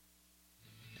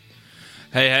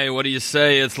Hey, what do you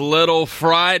say? It's Little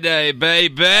Friday,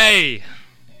 baby!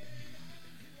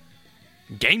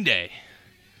 Game day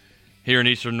here in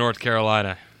Eastern North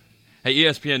Carolina. Hey,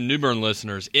 ESPN New Bern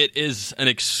listeners, it is an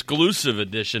exclusive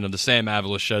edition of the Sam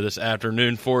Avila Show this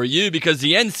afternoon for you because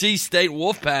the NC State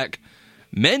Wolfpack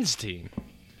men's team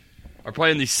are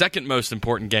playing the second most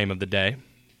important game of the day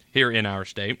here in our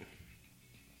state.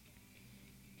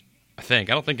 I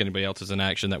don't think anybody else is in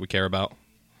action that we care about.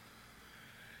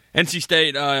 NC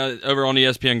State over on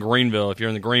ESPN Greenville. If you're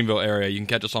in the Greenville area, you can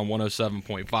catch us on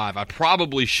 107.5. I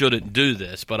probably shouldn't do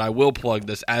this, but I will plug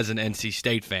this as an NC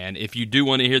State fan. If you do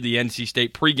want to hear the NC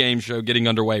State pregame show getting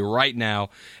underway right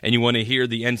now, and you want to hear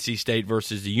the NC State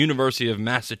versus the University of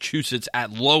Massachusetts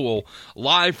at Lowell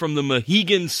live from the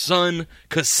Mohegan Sun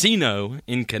Casino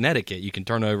in Connecticut, you can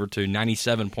turn over to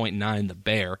 97.9 The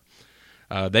Bear.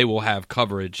 They will have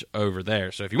coverage over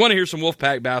there. So if you want to hear some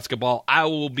Wolfpack basketball, I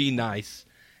will be nice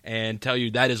and tell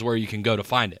you that is where you can go to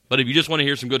find it. But if you just want to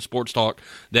hear some good sports talk,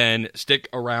 then stick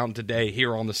around today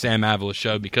here on the Sam Avila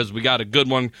Show because we got a good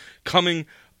one coming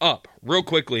up real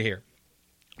quickly here.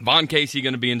 Von Casey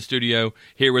going to be in studio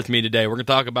here with me today. We're going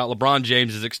to talk about LeBron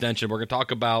James' extension. We're going to talk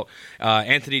about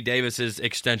Anthony Davis's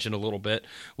extension a little bit.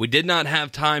 We did not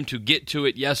have time to get to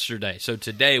it yesterday, so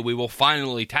today we will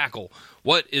finally tackle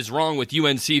what is wrong with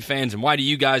UNC fans and why do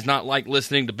you guys not like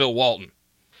listening to Bill Walton?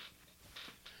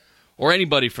 Or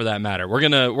anybody for that matter. We're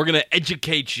gonna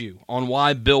educate you on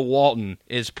why Bill Walton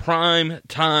is prime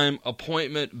time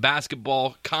appointment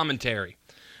basketball commentary.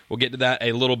 We'll get to that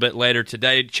a little bit later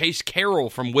today. Chase Carroll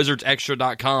from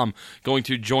WizardsExtra.com going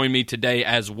to join me today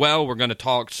as well. We're going to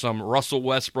talk some Russell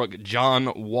Westbrook,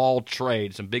 John Wall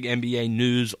trade. Some big NBA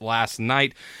news last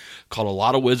night. Caught a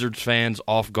lot of Wizards fans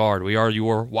off guard. We are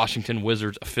your Washington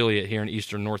Wizards affiliate here in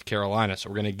Eastern North Carolina. So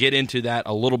we're going to get into that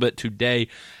a little bit today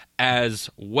as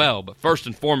well. But first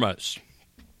and foremost,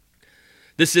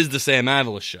 this is the Sam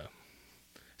Avila Show.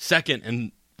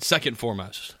 Second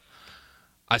foremost,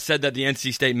 I said that the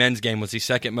NC State men's game was the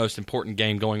second most important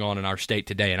game going on in our state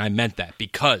today, and I meant that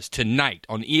because tonight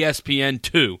on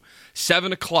ESPN2,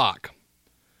 7 o'clock,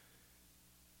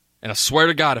 and I swear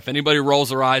to God, if anybody rolls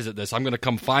their eyes at this, I'm going to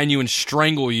come find you and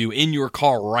strangle you in your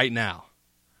car right now.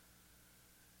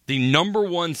 The number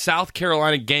 1 South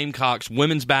Carolina Gamecocks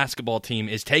women's basketball team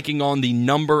is taking on the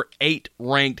number 8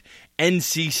 ranked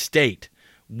NC State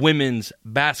women's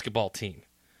basketball team.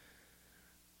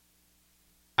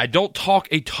 I don't talk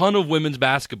a ton of women's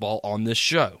basketball on this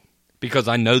show because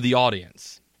I know the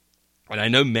audience. And I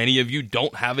know many of you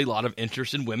don't have a lot of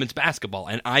interest in women's basketball,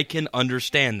 and I can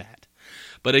understand that.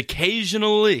 But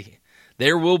occasionally,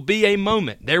 there will be a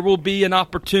moment, there will be an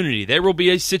opportunity, there will be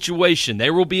a situation,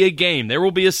 there will be a game, there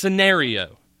will be a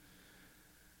scenario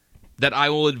that I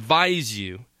will advise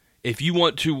you if you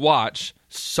want to watch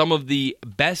some of the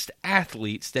best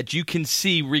athletes that you can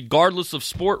see regardless of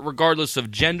sport, regardless of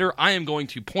gender. I am going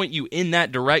to point you in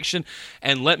that direction,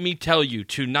 and let me tell you,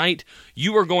 tonight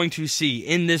you are going to see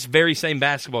in this very same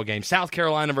basketball game, South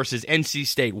Carolina versus NC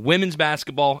State, women's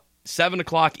basketball, 7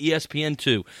 o'clock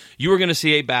ESPN2, you are going to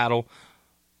see a battle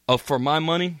of, for my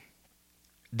money,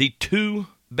 the 2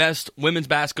 best women's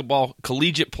basketball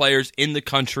collegiate players in the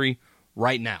country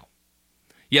right now.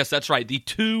 Yes, that's right. The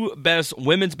 2 best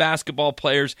women's basketball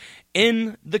players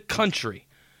in the country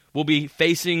will be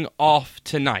facing off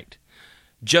tonight.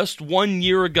 Just 1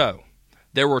 year ago,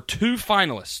 there were 2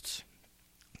 finalists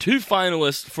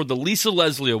for the Lisa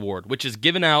Leslie Award, which is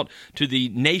given out to the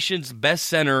nation's best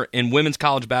center in women's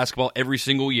college basketball every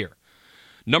single year.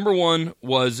 Number 1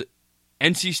 was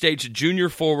NC State's junior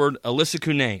forward, Alyssa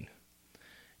Cunane.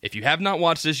 If you have not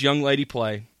watched this young lady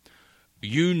play,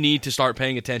 you need to start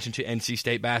paying attention to NC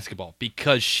State basketball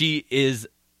because she is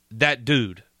that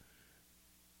dude.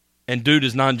 And dude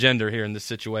is non-gender here in this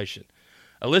situation.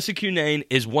 Alyssa Cunane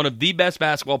is one of the best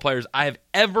basketball players I have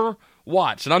ever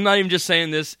watched. And I'm not even just saying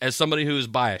this as somebody who is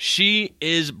biased. She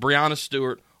is Breanna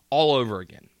Stewart all over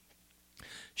again.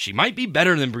 She might be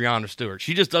better than Breanna Stewart.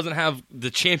 She just doesn't have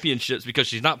the championships because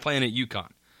she's not playing at UConn.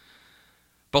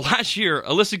 But last year,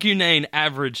 Alyssa Cunane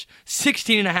averaged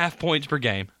 16.5 points per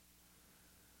game.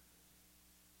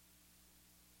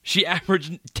 She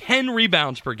averaged 10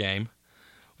 rebounds per game,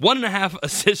 1.5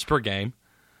 assists per game,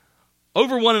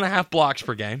 over 1.5 blocks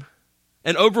per game,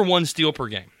 and over 1 steal per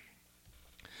game.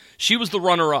 She was the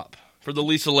runner-up for the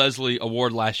Lisa Leslie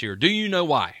Award last year. Do you know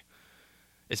why?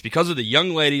 It's because of the young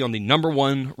lady on the number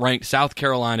 1 ranked South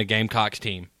Carolina Gamecocks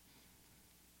team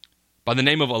by the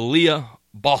name of Aaliyah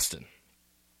Boston,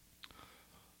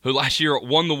 who last year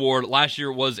won the award. Last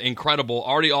year was incredible,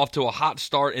 already off to a hot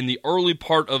start in the early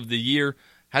part of the year.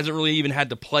 Hasn't really even had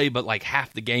to play but like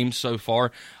half the game so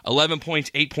far. 11 points,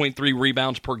 8.3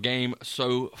 rebounds per game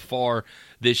so far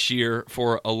this year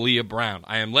for Aaliyah Brown.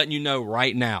 I am letting you know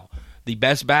right now, the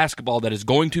best basketball that is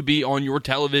going to be on your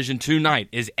television tonight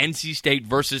is NC State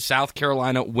versus South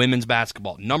Carolina women's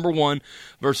basketball. Number 1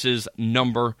 versus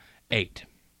number 8.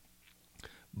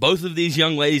 Both of these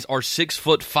young ladies are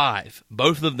 6'5".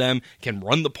 Both of them can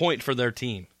run the point for their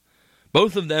team.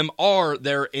 Both of them are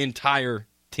their entire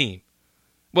team.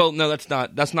 Well, no, that's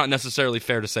not necessarily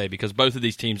fair to say because both of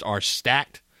these teams are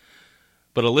stacked.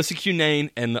 But Alyssa Cunane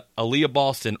and Aaliyah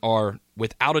Boston are,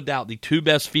 without a doubt, the 2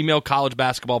 best female college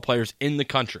basketball players in the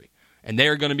country. And they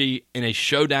are going to be in a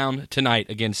showdown tonight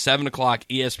against 7 o'clock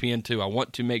ESPN2. I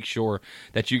want to make sure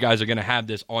that you guys are going to have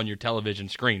this on your television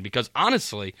screen because,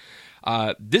 honestly,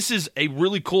 this is a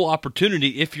really cool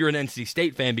opportunity if you're an NC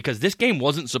State fan because this game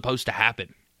wasn't supposed to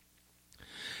happen.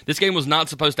 This game was not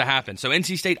supposed to happen. So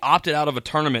NC State opted out of a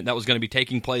tournament that was going to be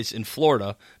taking place in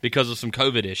Florida because of some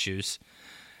COVID issues.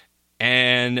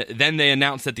 And then they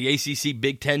announced that the ACC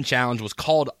Big Ten Challenge was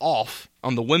called off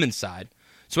on the women's side.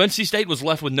 So NC State was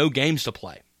left with no games to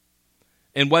play.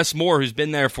 And Wes Moore, who's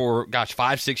been there for,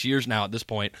 5-6 years now at this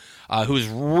point, who has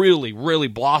really, really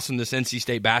blossomed this NC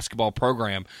State basketball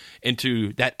program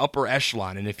into that upper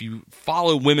echelon. And if you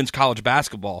follow women's college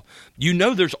basketball, you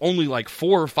know there's only like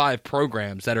 4 or 5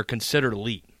 programs that are considered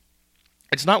elite.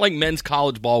 It's not like men's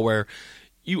college ball where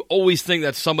you always think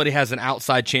that somebody has an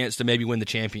outside chance to maybe win the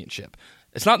championship.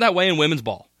 It's not that way in women's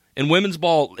ball. In women's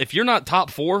ball, if you're not top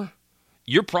 4,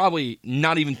 you're probably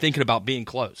not even thinking about being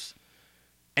close.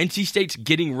 NC State's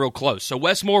getting real close. So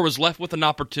Wes Moore was left with an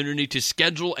opportunity to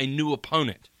schedule a new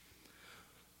opponent.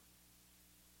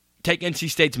 Take NC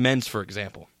State's men's, for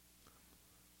example.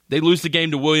 They lose the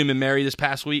game to William & Mary this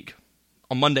past week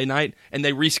on Monday night, and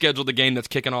they rescheduled the game that's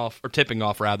tipping off,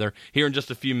 here in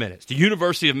just a few minutes. The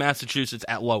University of Massachusetts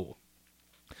at Lowell.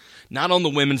 Not on the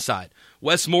women's side.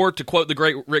 Wes Moore, to quote the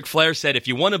great Ric Flair, said, if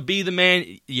you want to be the man,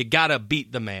 you got to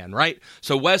beat the man, right?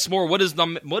 So Wes Moore, what does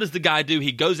the guy do?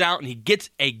 He goes out and he gets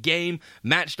a game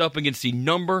matched up against the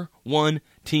number 1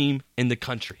 team in the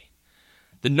country.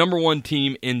 The number 1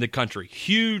 team in the country.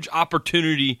 Huge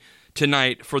opportunity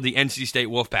tonight for the NC State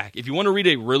Wolfpack. If you want to read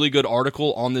a really good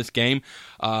article on this game,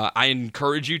 I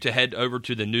encourage you to head over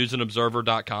to the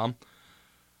newsandobserver.com.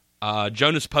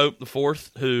 Jonas Pope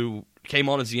IV, who came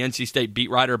on as the NC State beat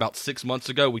writer about 6 months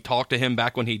ago. We talked to him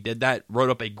back when he did that,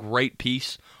 wrote up a great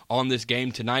piece on this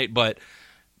game tonight. But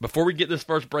before we get this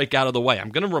first break out of the way, I'm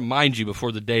going to remind you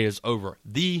before the day is over,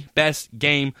 the best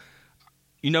game,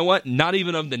 you know what, not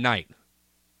even of the night,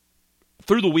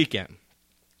 through the weekend,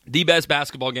 the best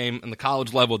basketball game in the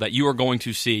college level that you are going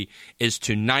to see is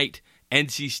tonight,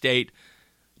 NC State,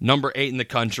 number 8 in the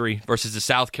country, versus the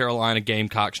South Carolina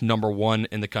Gamecocks, number 1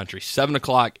 in the country. 7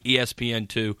 o'clock,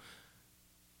 ESPN2.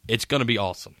 It's going to be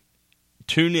awesome.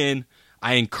 Tune in.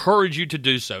 I encourage you to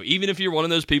do so, even if you're one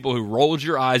of those people who rolls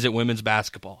your eyes at women's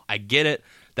basketball. I get it.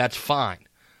 That's fine.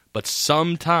 But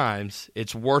sometimes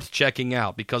it's worth checking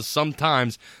out because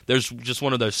sometimes there's just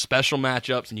one of those special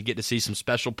matchups and you get to see some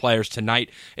special players.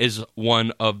 Tonight is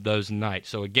one of those nights.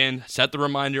 So again, set the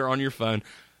reminder on your phone.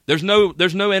 There's no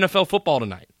NFL football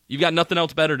tonight. You've got nothing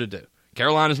else better to do.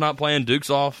 Carolina's not playing. Duke's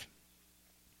off.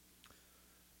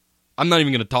 I'm not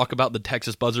even going to talk about the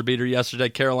Texas buzzer beater yesterday.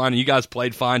 Carolina, you guys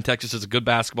played fine. Texas is a good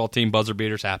basketball team. Buzzer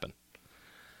beaters happen.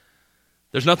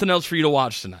 There's nothing else for you to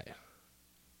watch tonight.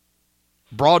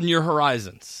 Broaden your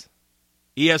horizons.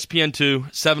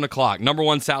 ESPN2, 7 o'clock. Number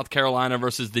 1 South Carolina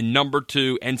versus the number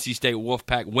 2 NC State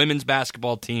Wolfpack women's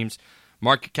basketball teams.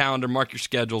 Mark your calendar, mark your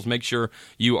schedules. Make sure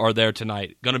you are there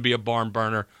tonight. Going to be a barn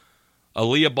burner.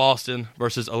 Aaliyah Boston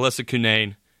versus Alyssa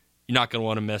Cunane. You're not going to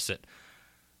want to miss it.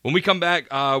 When we come back,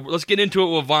 let's get into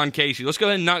it with Von Casey. Let's go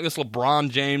ahead and knock this LeBron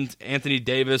James, Anthony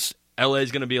Davis. LA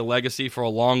is going to be a legacy for a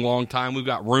long, long time. We've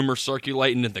got rumors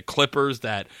circulating that the Clippers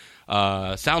that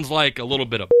sounds like a little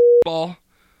bit of ball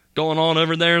going on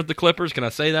over there at the Clippers. Can I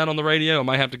say that on the radio? I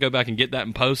might have to go back and get that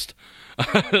in post.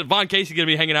 Von Casey going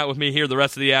to be hanging out with me here the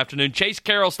rest of the afternoon. Chase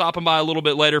Carroll stopping by a little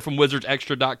bit later from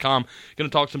WizardsExtra.com. Going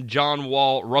to talk some John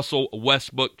Wall, Russell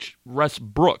Westbrook,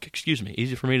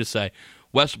 easy for me to say,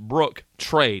 Westbrook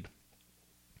trade.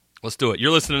 Let's do it.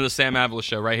 You're listening to the Sam Avila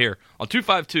Show right here on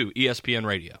 252 ESPN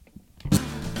Radio.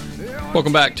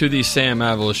 Welcome back to the Sam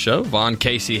Avila Show. Von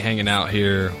Casey hanging out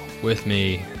here with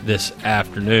me this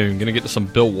afternoon. Going to get to some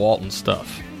Bill Walton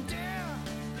stuff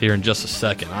here in just a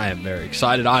second. I am very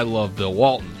excited. I love Bill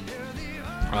Walton.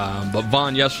 But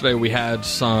Von, yesterday we had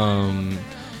some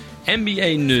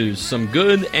NBA news, some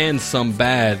good and some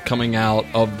bad coming out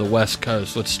of the West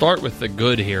Coast. Let's start with the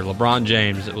good here. LeBron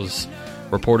James, it was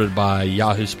reported by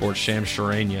Yahoo Sports' Shams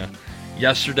Charania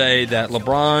yesterday that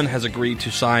LeBron has agreed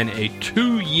to sign a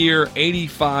 2-year,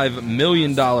 $85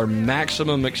 million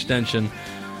maximum extension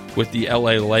with the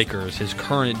LA Lakers, his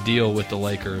current deal with the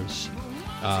Lakers.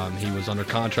 He was under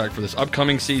contract for this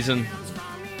upcoming season.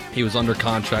 He was under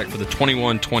contract for the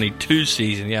 21-22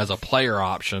 season. He has a player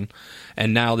option.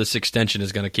 And now this extension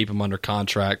is going to keep him under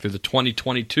contract through the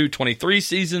 2022-23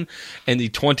 season and the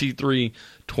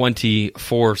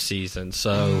 23-24 season.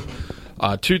 So,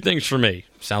 two things for me.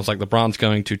 Sounds like LeBron's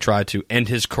going to try to end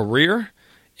his career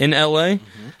in LA.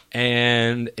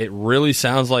 And it really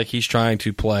sounds like he's trying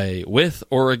to play with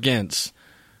or against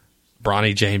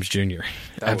Bronny James Jr.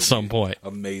 at some point.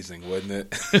 Amazing, wouldn't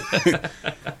it?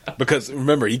 Because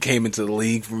remember, he came into the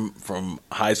league from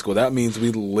high school. That means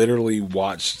we literally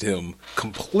watched him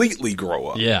completely grow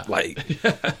up. Yeah. Like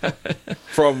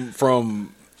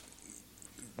from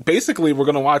basically we're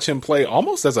going to watch him play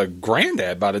almost as a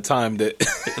granddad by the time that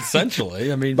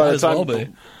essentially, I mean, by might the as time well be.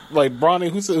 Like Bronny,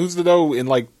 who's to know in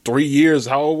like 3 years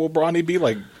how old will Bronny be?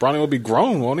 Like Bronny will be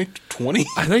grown, won't he? 20?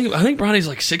 I think Bronny's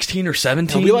like 16 or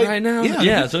 17 like, right now.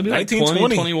 Yeah, so it'll be 19, like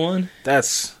 20, 20. 21.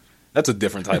 That's a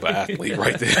different type of athlete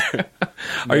right there.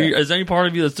 Is any part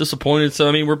of you that's disappointed? So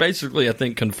I mean, we're basically, I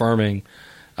think, confirming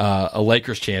a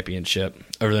Lakers championship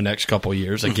over the next couple of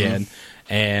years again.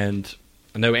 And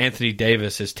I know Anthony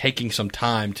Davis is taking some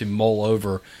time to mull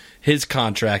over his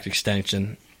contract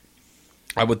extension.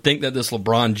 I would think that this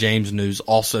LeBron James news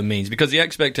also means, because the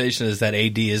expectation is that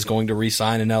AD is going to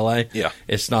re-sign in LA. Yeah.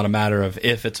 It's not a matter of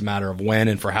if, it's a matter of when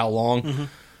and for how long.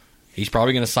 He's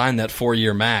probably going to sign that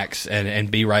 4-year max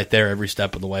and be right there every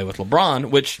step of the way with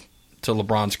LeBron, which, to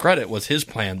LeBron's credit, was his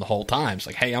plan the whole time. It's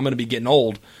like, hey, I'm going to be getting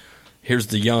old. Here's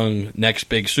the young next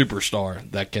big superstar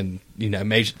that can,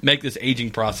 make this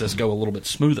aging process go a little bit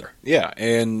smoother. Yeah,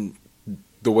 and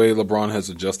the way LeBron has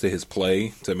adjusted his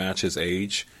play to match his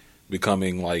age,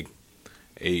 becoming like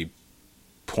a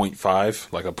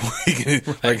 0.5, like a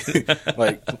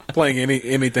like playing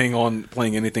anything on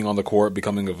the court,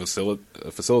 becoming a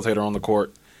facilitator on the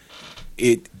court.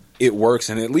 It works,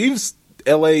 and it leaves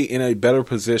LA in a better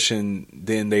position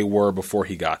than they were before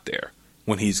he got there.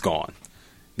 When he's gone,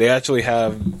 they actually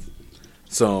have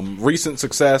some recent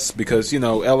success because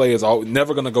LA is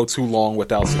never going to go too long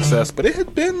without success, but it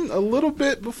had been a little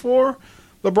bit before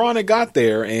LeBron had got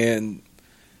there, and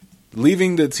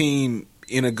leaving the team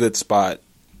in a good spot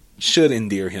should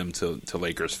endear him to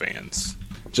Lakers fans.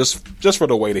 Just for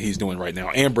the way that he's doing right now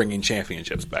and bringing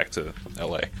championships back to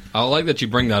LA. I like that you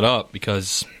bring that up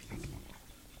because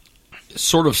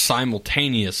sort of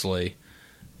simultaneously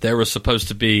there was supposed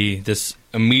to be this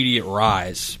immediate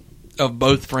rise of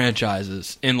both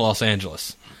franchises in Los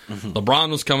Angeles.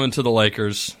 LeBron was coming to the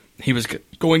Lakers. He was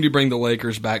going to bring the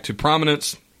Lakers back to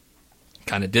prominence.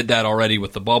 Kind of did that already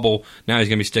with the bubble. Now he's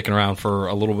going to be sticking around for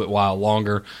a little bit while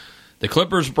longer. The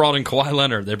Clippers brought in Kawhi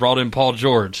Leonard. They brought in Paul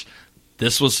George.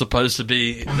 This was supposed to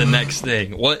be the next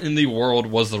thing. What in the world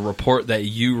was the report that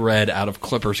you read out of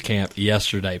Clippers camp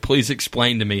yesterday? Please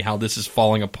explain to me how this is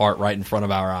falling apart right in front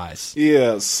of our eyes.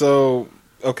 Yeah, so,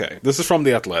 okay. This is from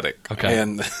The Athletic. Okay.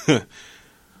 And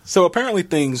so apparently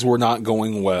things were not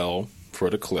going well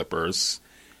for the Clippers.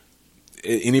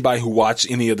 Anybody who watched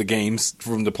any of the games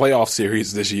from the playoff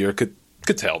series this year could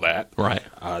tell that. Right.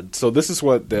 So this is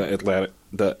what The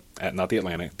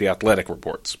Athletic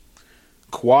reports.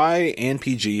 Kawhi and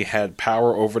PG had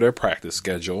power over their practice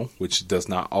schedule, which does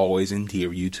not always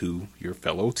endear you to your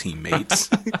fellow teammates.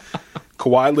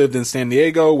 Kawhi lived in San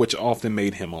Diego, which often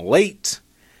made him late,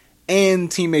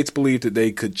 and teammates believed that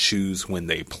they could choose when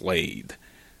they played.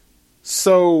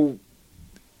 So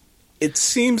it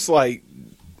seems like,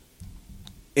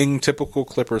 in typical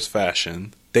Clippers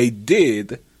fashion, they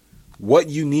did what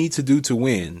you need to do to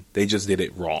win. They just did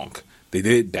it wrong. They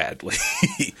did it badly.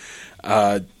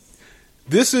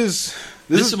 This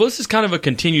is kind of a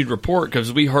continued report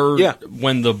because we heard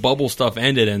when the bubble stuff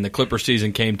ended and the Clippers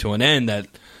season came to an end that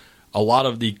a lot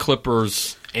of the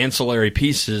Clippers ancillary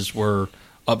pieces were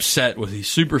upset with the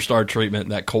superstar treatment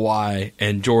that Kawhi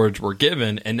and George were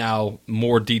given, and now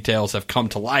more details have come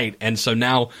to light. And so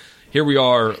now here we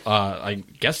are, I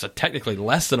guess technically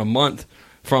less than a month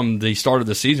from the start of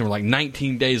the season. We're like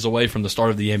 19 days away from the start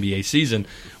of the NBA season.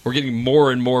 We're getting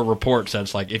more and more reports that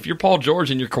it's like, if you're Paul George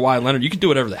and you're Kawhi Leonard, you can do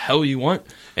whatever the hell you want,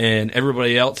 and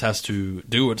everybody else has to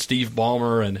do what Steve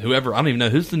Ballmer and whoever, I don't even know,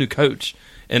 who's the new coach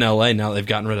in LA now that they've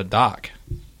gotten rid of Doc?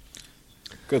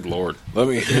 Good Lord.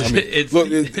 Look,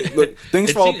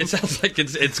 things it sounds like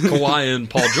it's Kawhi and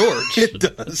Paul George. It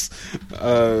does.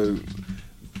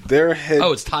 Their head.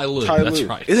 Oh, it's Ty Lue. That's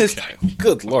right. It is.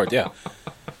 Good Lord, yeah.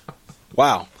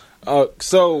 Wow.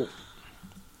 So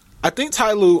I think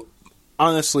Ty Lue,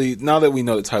 honestly, now that we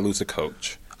know that Ty Lue's a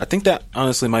coach, I think that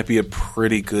honestly might be a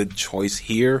pretty good choice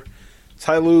here.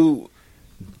 Ty Lue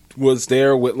was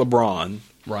there with LeBron,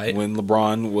 right, when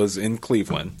LeBron was in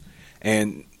Cleveland,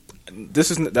 and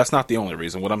that's not the only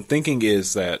reason. What I'm thinking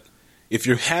is that if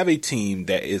you have a team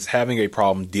that is having a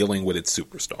problem dealing with its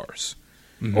superstars,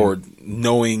 or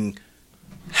knowing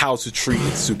how to treat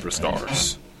its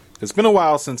superstars, it's been a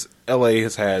while since LA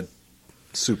has had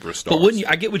superstars. But wouldn't you?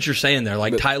 I get what you're saying there.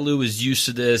 Like, Ty Lue is used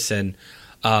to this, and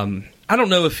I don't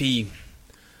know if he.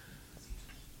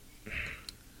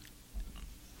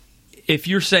 If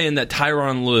you're saying that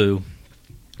Tyronn Lue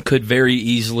could very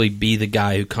easily be the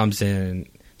guy who comes in and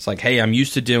it's like, hey, I'm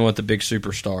used to dealing with the big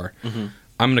superstar. I'm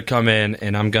going to come in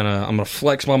and I'm gonna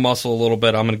flex my muscle a little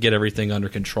bit. I'm going to get everything under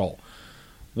control.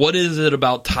 What is it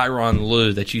about Tyronn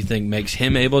Lue that you think makes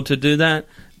him able to do that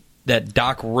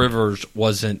Doc Rivers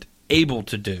wasn't able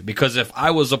to do? Because if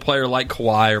I was a player like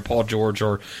Kawhi or Paul George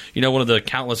or one of the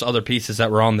countless other pieces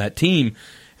that were on that team,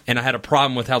 and I had a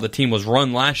problem with how the team was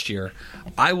run last year,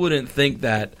 I wouldn't think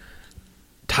that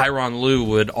Tyronn Lue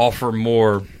would offer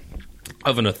more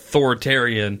of an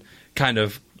authoritarian kind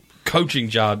of coaching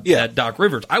job at Doc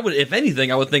Rivers. If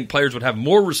anything, I would think players would have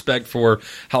more respect for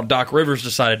how Doc Rivers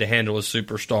decided to handle his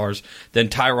superstars than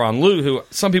Tyronn Lue, who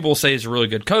some people will say is a really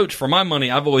good coach. For my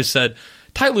money, I've always said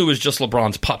Ty Lue is just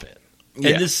LeBron's puppet.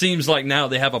 And this seems like now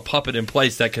they have a puppet in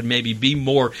place that could maybe be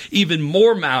even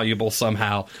more malleable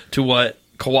somehow to what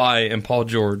Kawhi and Paul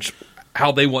George,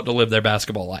 how they want to live their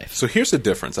basketball life. So here's the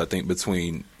difference, I think,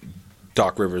 between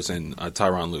Doc Rivers and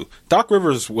Tyronn Lue. Doc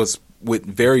Rivers was with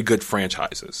very good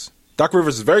franchises. Doc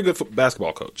Rivers is a very good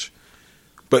basketball coach,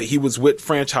 but he was with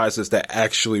franchises that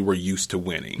actually were used to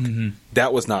winning.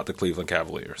 That was not the Cleveland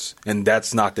Cavaliers, and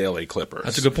that's not the LA Clippers.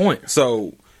 That's a good point.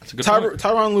 So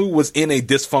Tyronn Lue was in a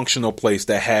dysfunctional place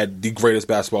that had the greatest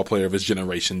basketball player of his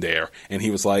generation there, and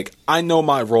he was like, I know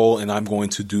my role, and I'm going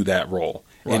to do that role.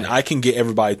 Right. And I can get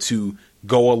everybody to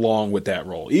go along with that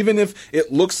role. Even if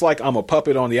it looks like I'm a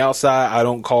puppet on the outside, I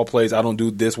don't call plays, I don't do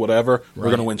this, whatever, we're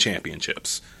going to win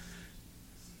championships.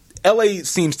 LA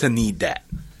seems to need that.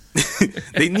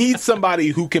 They need somebody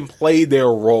who can play their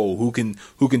role, who can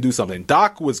do something.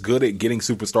 Doc was good at getting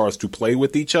superstars to play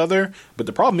with each other, but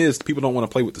the problem is people don't want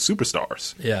to play with the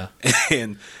superstars. Yeah.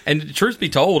 And truth be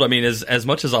told, I mean, as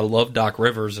much as I love Doc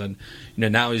Rivers, and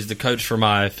now he's the coach for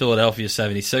my Philadelphia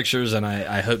 76ers, and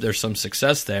I hope there's some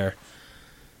success there,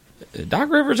 Doc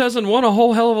Rivers hasn't won a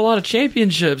whole hell of a lot of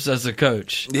championships as a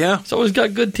coach. Yeah. So he's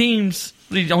got good teams.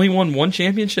 He only won one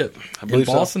championship in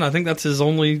Boston. So. I think that's his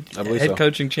only head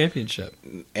coaching championship.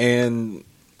 And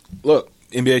look,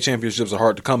 NBA championships are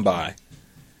hard to come by,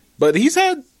 but he's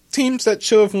had teams that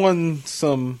should have won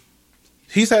some.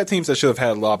 He's had teams that should have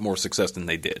had a lot more success than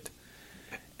they did.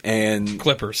 And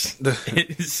Clippers.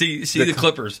 See the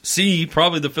Clippers. See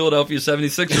probably the Philadelphia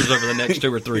 76ers over the next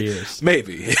 2 or 3 years.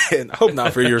 Maybe, and I hope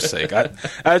not for your sake. I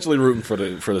actually rooting for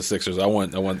the Sixers. I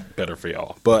want better for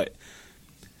y'all, but.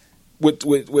 With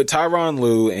Tyronn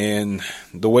Lue and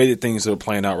the way that things are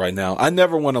playing out right now, I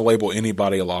never want to label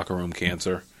anybody a locker room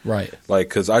cancer. Right.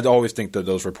 Because I always think that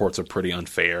those reports are pretty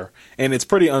unfair. And it's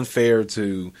pretty unfair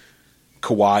to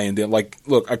Kawhi and them.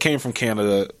 Look, I came from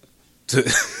Canada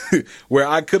to where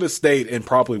I could have stayed and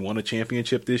probably won a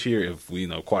championship this year if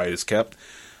Kawhi is kept.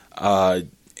 To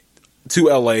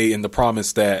LA and the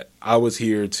promise that I was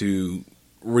here to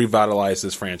revitalize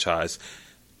this franchise.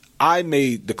 I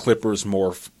made the Clippers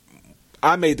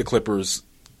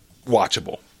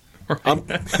watchable. Right.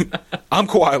 I'm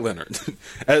Kawhi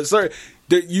Leonard. Sorry,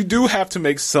 you do have to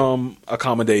make some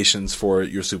accommodations for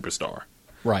your superstar.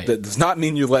 Right. That does not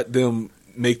mean you let them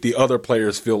make the other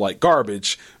players feel like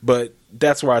garbage, but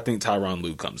that's where I think Tyronn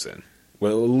Lue comes in.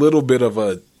 With a little bit of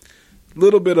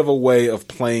a way of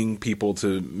playing people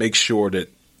to make sure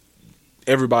that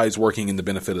everybody's working in the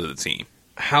benefit of the team.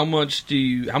 How much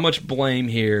blame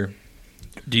here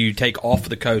do you take off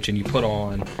the coach and you put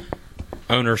on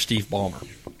owner Steve Ballmer?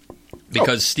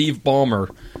 Because Steve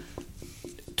Ballmer,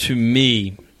 to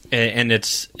me, and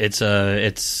it's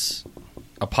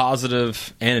a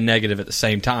positive and a negative at the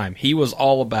same time. He was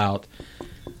all about,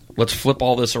 let's flip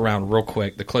all this around real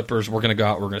quick. The Clippers, we're going to go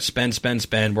out, we're going to spend.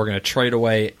 We're going to trade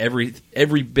away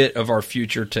every bit of our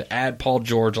future to add Paul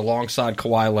George alongside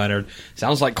Kawhi Leonard.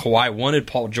 Sounds like Kawhi wanted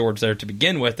Paul George there to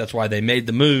begin with. That's why they made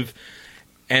the move.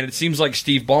 And it seems like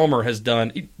Steve Ballmer,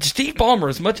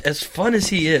 as much as fun as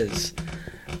he is,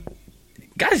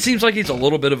 guy seems like he's a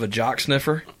little bit of a jock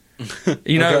sniffer.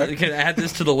 You know, Okay. can I add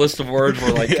this to the list of words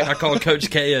where, like, I called Coach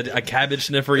K a cabbage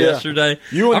sniffer yesterday.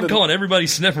 I'm calling everybody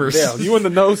sniffers. Yeah, you and the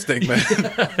nose thing, man.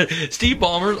 Steve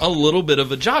Ballmer's a little bit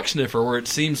of a jock sniffer, where it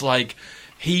seems like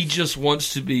he just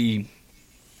wants to be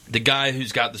the guy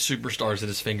who's got the superstars at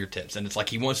his fingertips. And it's like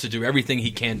he wants to do everything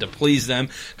he can to please them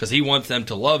because he wants them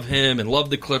to love him and love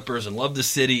the Clippers and love the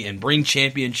city and bring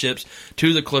championships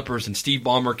to the Clippers. And Steve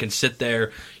Ballmer can sit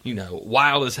there, you know,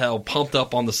 wild as hell, pumped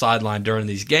up on the sideline during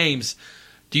these games.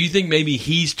 Do you think maybe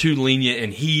he's too lenient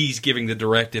and he's giving the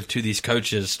directive to these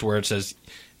coaches to where it says,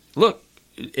 look,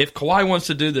 if Kawhi wants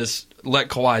to do this, let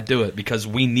Kawhi do it because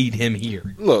we need him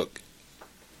here? Look,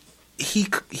 he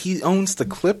owns the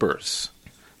Clippers.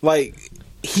 Like,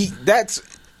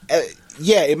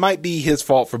 yeah, it might be his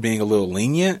fault for being a little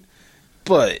lenient,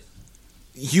 but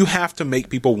you have to make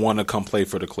people want to come play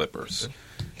for the Clippers.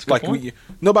 Like,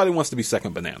 nobody wants to be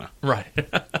second banana. Right.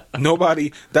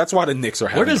 Nobody. That's why the Knicks are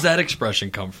having. Where does that expression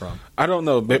come from? I don't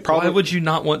know. But probably, why would you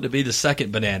not want to be the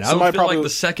second banana? I would feel like the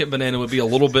second banana would be a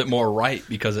little bit more right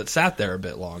because it sat there a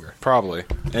bit longer. Probably.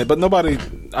 But nobody,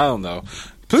 I don't know.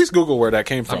 Please Google where that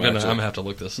came from. I'm going to have to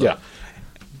look this up. Yeah.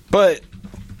 But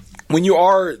when you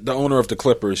are the owner of the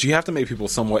Clippers, you have to make people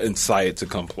somewhat excited to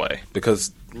come play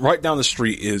because right down the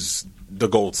street is the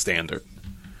gold standard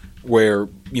where,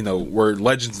 you know, where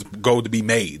legends go to be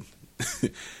made.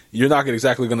 You're not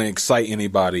exactly going to excite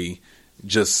anybody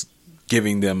just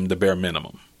giving them the bare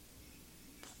minimum.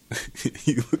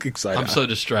 You look excited. I'm so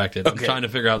distracted. Okay. I'm trying to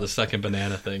figure out the second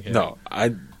banana thing here. No,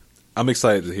 I'm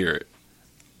excited to hear it.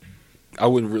 I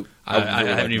wouldn't really. I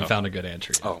haven't even found a good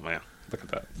answer yet. Oh, man. Look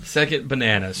at that. Second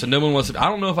banana. So no one wants to. I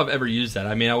don't know if I've ever used that.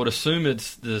 I mean, I would assume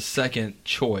it's the second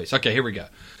choice. Okay, here we go.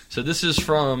 So this is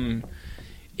from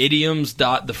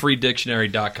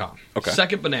idioms.thefreedictionary.com. Okay.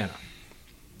 Second banana.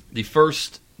 The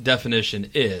first definition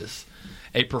is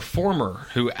a performer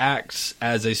who acts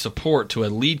as a support to a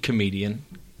lead comedian,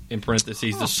 in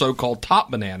parentheses, the so-called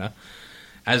top banana,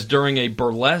 as during a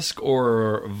burlesque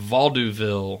or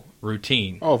vaudeville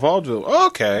routine. Oh, vaudeville.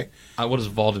 Okay. What is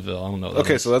vaudeville? I don't know.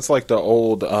 Okay, so that's like the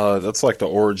old. That's like the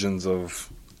origins of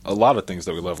a lot of things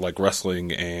that we love, like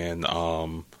wrestling and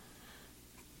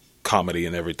comedy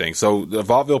and everything. So the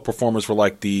vaudeville performers were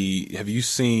like the. Have you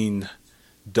seen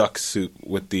Duck Soup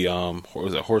with the what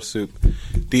was it, Horse Soup?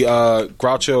 The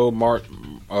Groucho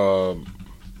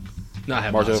No, I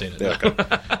have not seen it. Yeah,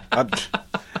 okay.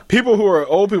 People who are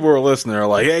old people who are listening are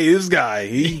like, "Hey, this guy,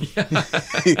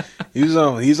 he's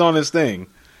on his thing."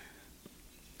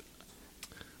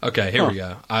 Okay, here we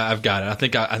go. I've got it. I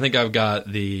think I've got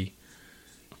the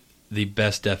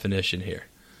best definition here.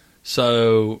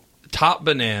 So, top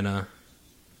banana.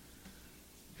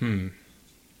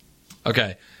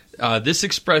 Okay, this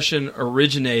expression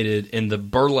originated in the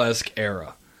burlesque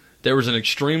era. There was an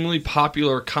extremely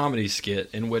popular comedy skit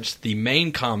in which the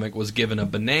main comic was given a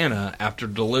banana after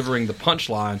delivering the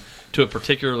punchline to a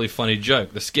particularly funny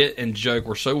joke. The skit and joke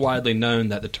were so widely known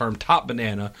that the term top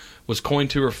banana was coined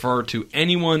to refer to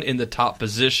anyone in the top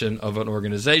position of an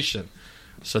organization.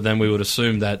 So then we would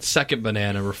assume that second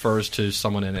banana refers to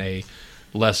someone in a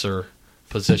lesser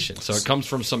position. So it comes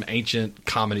from some ancient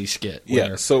comedy skit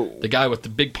where so the guy with the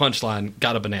big punchline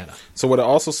got a banana. So what it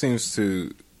also seems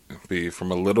to be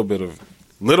from a little bit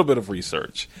of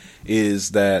research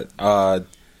is that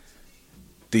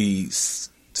the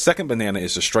second banana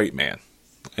is a straight man.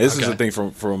 This is the thing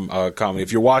from comedy.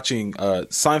 If you're watching,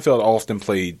 Seinfeld often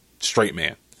played straight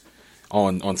man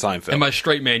on Seinfeld. And by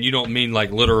straight man, you don't mean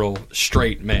like literal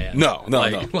straight man. No.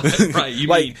 Right? You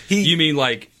like you mean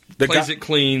like plays guy, it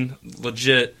clean,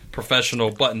 legit,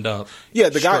 professional, buttoned up. Yeah,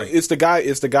 the guy. It's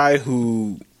the guy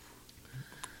who.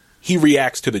 He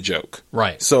reacts to the joke.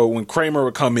 Right. So when Kramer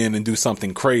would come in and do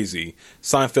something crazy,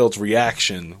 Seinfeld's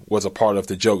reaction was a part of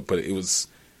the joke, but he was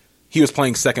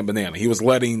playing second banana. He was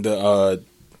letting the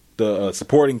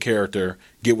supporting character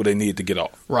get what they needed to get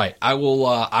off. Right. I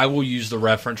will use the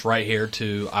reference right here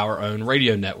to our own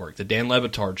radio network, the Dan Le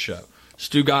Batard Show.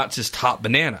 Stugotz is top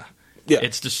banana. Yeah.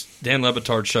 It's the Dan Le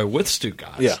Batard Show with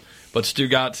Stugotz. Yeah. But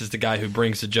Stugotz is the guy who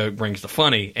brings the joke, brings the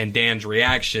funny, and Dan's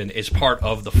reaction is part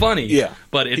of the funny. Yeah.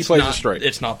 But it's not straight.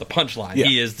 It's not the punchline. Yeah.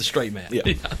 He is the straight man.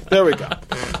 Yeah. There we go.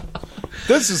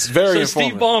 This is very so informative.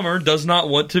 Steve Ballmer does not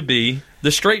want to be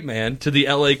the straight man to the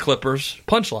LA Clippers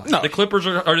punchline. No. The Clippers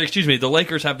the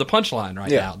Lakers have the punchline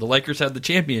right now. The Lakers have the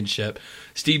championship.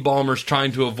 Steve Ballmer's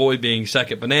trying to avoid being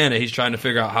second banana. He's trying to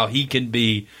figure out how he can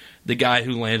be the guy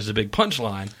who lands the big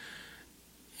punchline.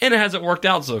 And it hasn't worked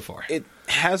out so far. It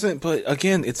hasn't, but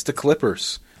again, it's the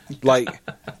Clippers. Like,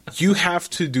 you have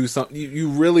to do something. You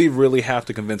really, really have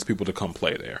to convince people to come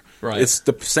play there. Right. It's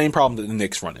the same problem that the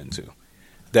Knicks run into.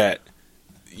 That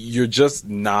you're just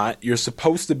not. You're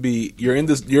supposed to be. You're in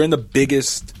the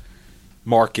biggest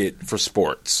market for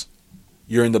sports.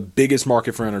 You're in the biggest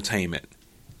market for entertainment,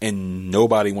 and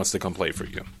nobody wants to come play for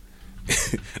you.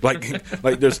 like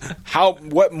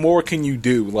what more can you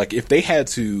do? Like, if they had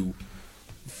to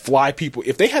fly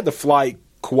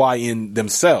Kawhi in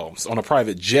themselves on a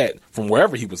private jet from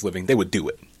wherever he was living, they would do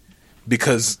it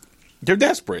because they're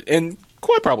desperate. And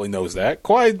Kawhi probably knows that.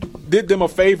 Kawhi did them a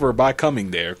favor by coming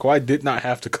there. Kawhi did not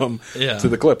have to come to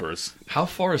the Clippers. How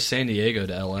far is San Diego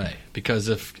to L.A.? Because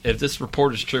if this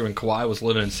report is true and Kawhi was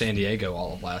living in San Diego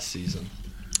all of last season.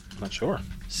 I'm not sure.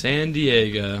 San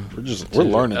Diego. We're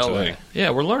learning LA. today. Yeah,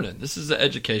 we're learning. This is an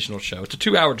educational show. It's a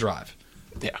 2-hour drive.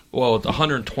 Yeah. Well, it's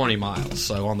 120 miles,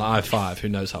 so on the I-5, who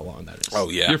knows how long that is. Oh,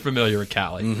 yeah. You're familiar with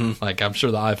Cali. Mm-hmm. Like, I'm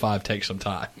sure the I-5 takes some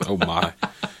time. Oh, my.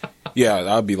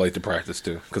 Yeah, I'd be late to practice,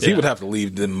 too. Because he would have to leave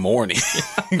in the morning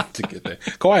to get there.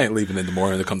 Kawhi ain't leaving in the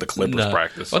morning to come to Clippers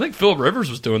practice. Well, I think Phillip Rivers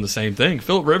was doing the same thing.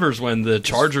 Phillip Rivers, when the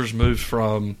Chargers moved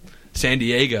from San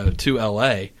Diego to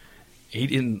L.A., he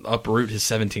didn't uproot his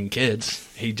 17 kids.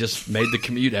 He just made the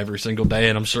commute every single day,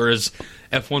 and I'm sure his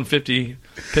F-150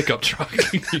 pickup truck.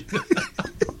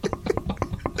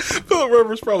 Phillip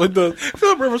Rivers probably does.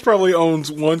 Phillip Rivers probably owns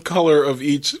one color of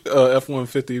each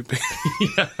F-150.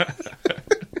 Yeah.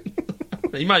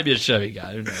 He might be a Chevy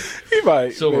guy. Who knows? He might.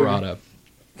 Silverado.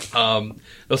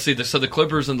 Let's see. So the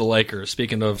Clippers and the Lakers,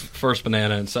 speaking of first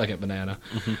banana and second banana,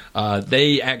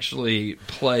 they actually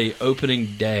play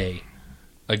opening day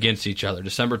against each other.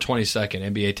 December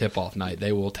 22nd, NBA tip-off night.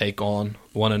 They will take on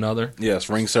one another. Yes,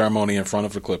 ring ceremony in front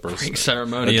of the Clippers. Ring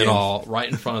ceremony and all, right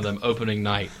in front of them, opening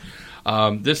night.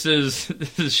 This is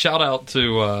shout out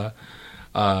to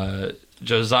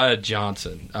Josiah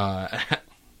Johnson,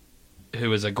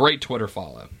 who is a great Twitter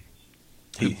follow.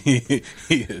 He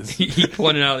is. He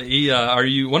pointed out,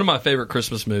 one of my favorite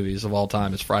Christmas movies of all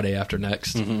time is Friday After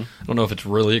Next. Mm-hmm. I don't know if it's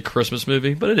really a Christmas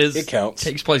movie, but it is. It counts. It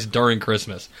takes place during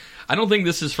Christmas. I don't think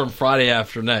this is from Friday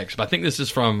After Next, but I think this is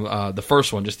from the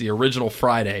first one, just the original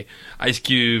Friday. Ice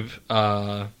Cube.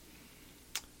 Who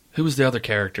was the other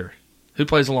character? Who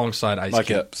plays alongside Ice Cube?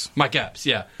 Mike Epps. Mike Epps,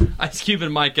 yeah. Ice Cube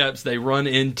and Mike Epps, they run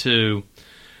into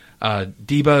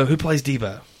Debo. Who plays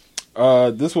Debo?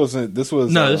 This wasn't Debo.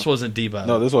 No, this wasn't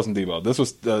Debo. This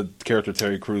was the character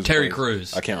Terry Crews. Terry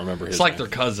Crews. I can't remember his It's like name. their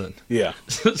cousin. Yeah.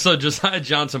 So Josiah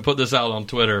Johnson put this out on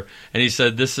Twitter, and he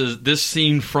said this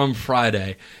scene from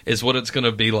Friday is what it's going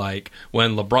to be like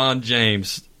when LeBron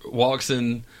James walks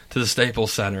in to the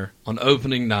Staples Center on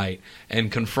opening night and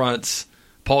confronts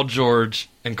Paul George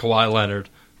and Kawhi Leonard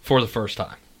for the first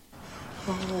time.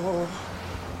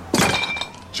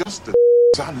 Just the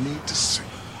I need to see.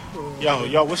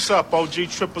 Yo, what's up, OG,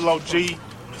 triple OG,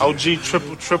 OG,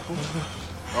 triple,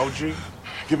 OG?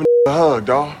 Give a hug,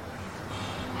 dawg.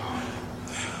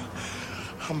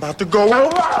 I'm about to go.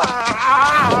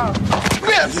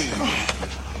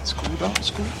 It's cool, dog.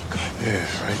 It's cool.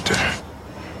 Yeah, right there.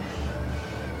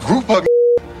 Group hug.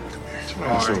 Come here. Come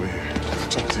over here.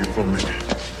 Talk to you for a minute.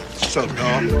 What's up,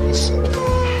 dog? What's up,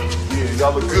 dog? Yeah,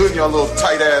 y'all look good in y'all little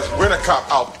tight-ass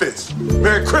rent-a-cop outfits.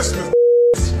 Merry Christmas.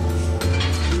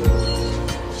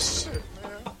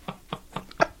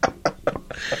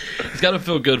 It's got to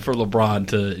feel good for LeBron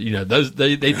to,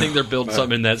 they think they're building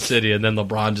something in that city, and then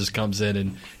LeBron just comes in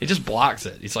and he just blocks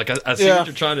it. He's like, I see what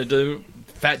you're trying to do.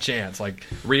 Fat chance. Like,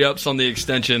 re-ups on the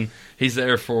extension. He's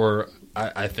there for,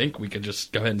 I think we could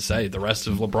just go ahead and say, the rest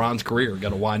of LeBron's career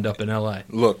going to wind up in L.A.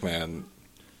 Look, man,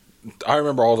 I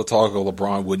remember all the talk of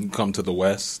LeBron wouldn't come to the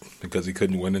West because he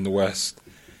couldn't win in the West.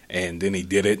 And then he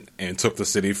did it and took the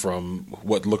city from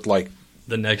what looked like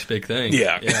the next big thing.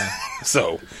 Yeah.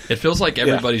 So it feels like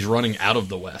everybody's running out of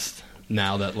the West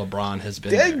now that LeBron has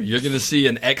been there. You're going to see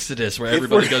an exodus where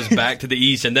everybody goes back to the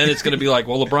East, and then it's going to be like,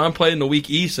 well, LeBron played in the weak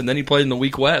East, and then he played in the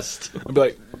weak West. I'll be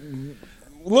like,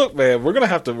 look, man, we're gonna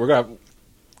have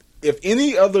if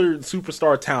any other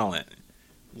superstar talent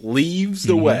leaves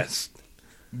the West,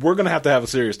 we're going to have a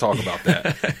serious talk about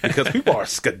that because people are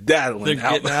skedaddling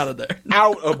out of there,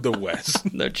 out of the West.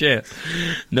 No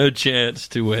chance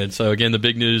to win. So again, the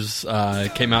big news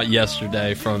came out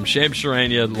yesterday from Shams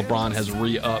Charania. LeBron has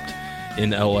re-upped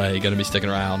in LA, going to be sticking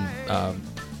around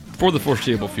for the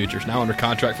foreseeable future. He's now under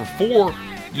contract for 4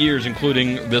 years,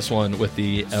 including this one with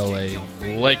the LA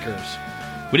Lakers.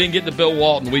 We didn't get to Bill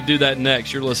Walton. We do that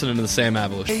next. You're listening to the Sam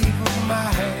Avila Show.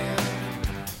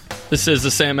 This is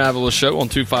the Sam Avila Show on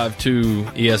 252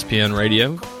 ESPN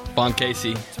Radio. Vaughn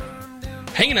Casey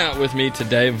hanging out with me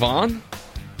today. Vaughn?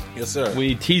 Yes, sir.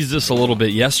 We teased this a little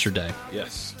bit yesterday.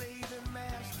 Yes.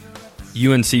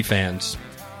 UNC fans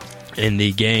in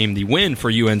the game, the win for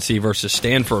UNC versus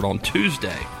Stanford on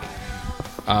Tuesday.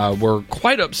 were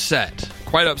quite upset,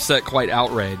 quite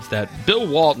outraged that Bill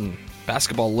Walton,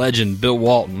 basketball legend Bill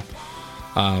Walton,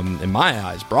 in my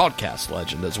eyes, broadcast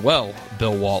legend as well,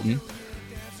 Bill Walton,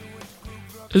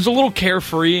 is a little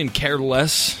carefree and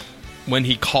careless when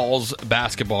he calls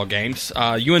basketball games.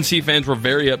 UNC fans were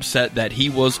very upset that he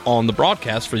was on the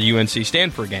broadcast for the UNC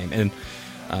Stanford game, and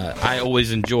I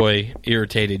always enjoy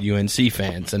irritated UNC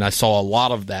fans, and I saw a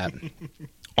lot of that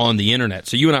on the internet.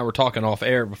 So you and I were talking off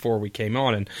air before we came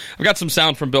on, and I've got some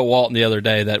sound from Bill Walton the other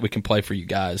day that we can play for you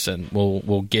guys, and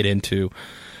we'll get into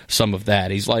some of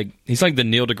that. He's like the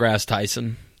Neil deGrasse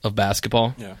Tyson of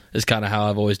basketball. Yeah. Is kind of how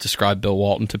I've always described Bill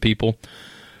Walton to people.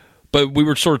 But we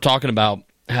were sort of talking about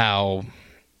how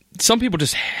some people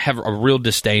just have a real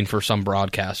disdain for some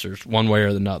broadcasters, one way or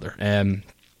another. And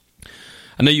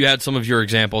I know you had some of your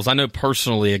examples. I know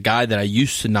personally a guy that I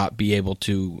used to not be able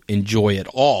to enjoy at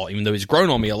all, even though he's grown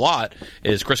on me a lot,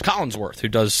 is Chris Collinsworth, who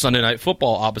does Sunday Night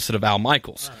Football opposite of Al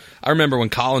Michaels. I remember when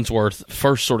Collinsworth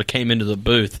first sort of came into the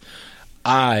booth,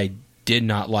 I did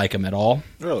not like him at all.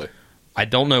 Really? I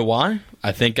don't know why.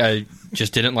 I think I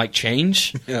just didn't like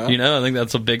change. Yeah. You know, I think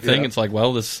that's a big thing. Yeah. It's like,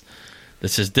 well, this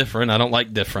is different. I don't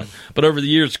like different. But over the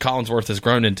years, Collinsworth has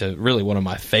grown into really one of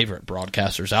my favorite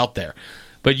broadcasters out there.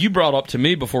 But you brought up to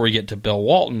me before we get to Bill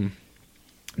Walton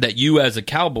that you, as a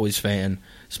Cowboys fan,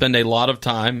 spend a lot of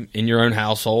time in your own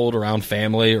household around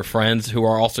family or friends who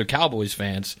are also Cowboys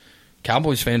fans.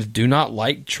 Cowboys fans do not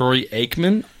like Troy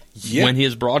Aikman when he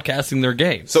is broadcasting their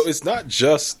games. So it's not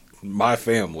just my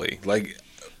family. Like,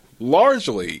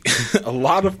 largely, a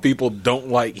lot of people don't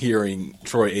like hearing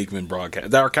Troy Aikman broadcast.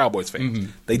 That are Cowboys fans.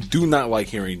 Mm-hmm. They do not like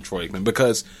hearing Troy Aikman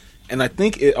because, and I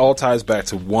think it all ties back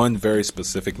to one very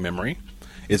specific memory.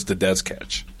 It's the Dez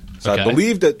catch. So Okay. I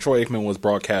believe that Troy Aikman was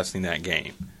broadcasting that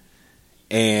game,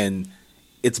 and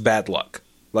it's bad luck.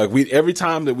 Like, every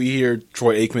time that we hear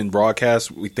Troy Aikman broadcast,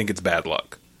 we think it's bad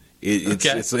luck.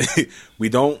 It's we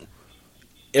don't.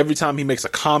 Every time he makes a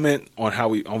comment on how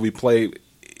we play,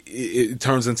 it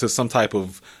turns into some type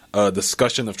of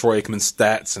discussion of Troy Aikman's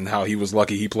stats and how he was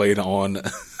lucky he played on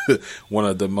one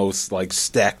of the most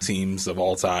stacked teams of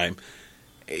all time.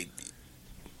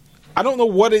 I don't know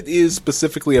what it is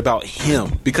specifically about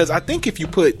him, because I think if you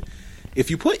put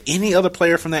any other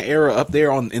player from that era up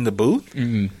there in the booth,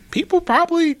 people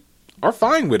probably are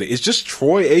fine with it. It's just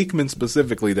Troy Aikman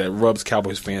specifically that rubs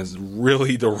Cowboys fans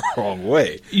really the wrong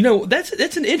way. You know, that's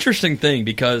an interesting thing,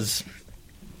 because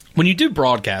when you do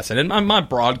broadcasting, and my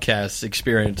broadcast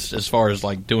experience as far as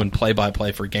doing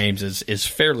play-by-play for games is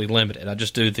fairly limited. I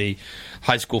just do the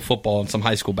high school football and some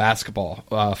high school basketball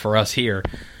for us here.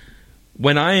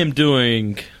 When I am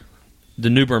doing the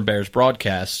New Bern Bears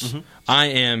broadcasts, I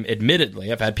am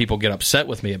admittedly, I've had people get upset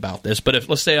with me about this, but if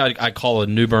let's say I call a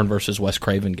New Bern versus West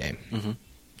Craven game,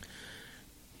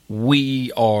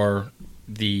 we are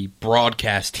the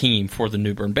broadcast team for the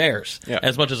New Bern Bears. Yeah.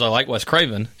 As much as I like West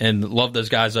Craven and love those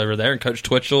guys over there and Coach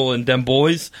Twitchell and them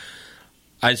boys,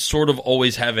 I sort of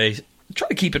always have try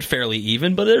to keep it fairly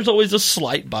even, but there's always a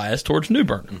slight bias towards New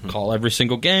Bern. Call every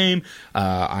single game.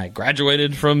 I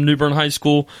graduated from New Bern High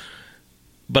School,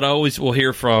 but I always will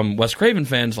hear from West Craven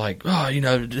fans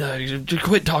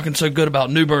quit talking so good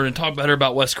about New Bern and talk better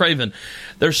about West Craven.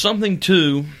 There's something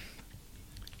to,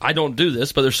 I don't do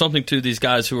this, but there's something to these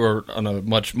guys who are on a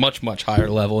much, much, much higher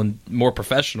level and more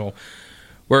professional,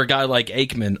 where a guy like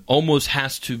Aikman almost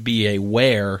has to be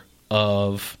aware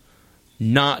of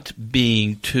not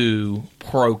being too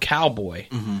pro-Cowboy,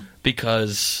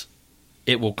 because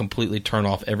it will completely turn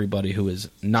off everybody who is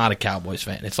not a Cowboys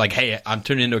fan. It's like, hey, I'm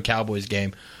tuning into a Cowboys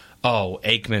game. Oh,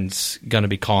 Aikman's going to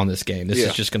be calling this game. This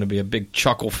is just going to be a big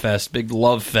chuckle fest, big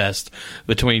love fest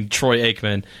between Troy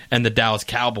Aikman and the Dallas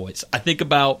Cowboys. I think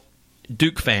about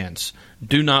Duke fans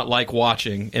do not like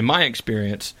watching, in my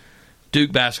experience,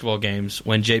 Duke basketball games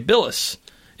when Jay Billis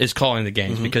is calling the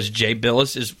games, because Jay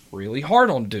Billis is really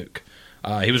hard on Duke.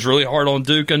 He was really hard on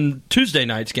Duke on Tuesday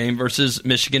night's game versus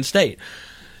Michigan State.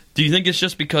 Do you think it's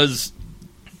just because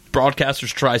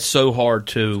broadcasters try so hard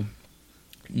to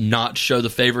not show the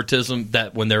favoritism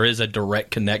that when there is a direct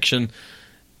connection,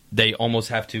 they almost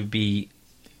have to be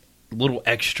a little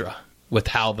extra with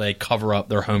how they cover up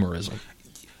their homerism?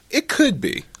 It could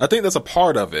be. I think that's a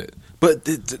part of it. But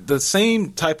the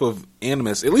same type of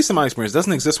animus, at least in my experience,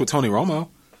 doesn't exist with Tony Romo.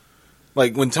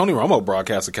 Like, when Tony Romo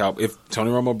broadcasts if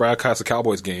Tony Romo broadcasts a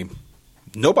Cowboys game,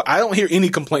 I don't hear any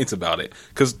complaints about it,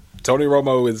 because Tony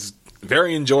Romo is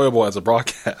very enjoyable as a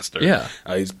broadcaster. Yeah.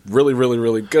 He's really, really,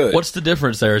 really good. What's the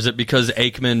difference there? Is it because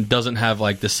Aikman doesn't have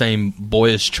the same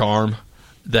boyish charm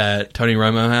that Tony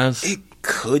Romo has? It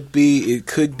could be. It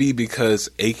could be because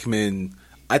Aikman,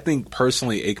 I think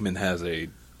personally Aikman has a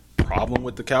problem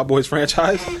with the Cowboys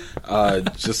franchise,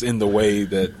 just in the way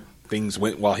that things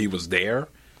went while he was there.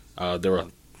 There were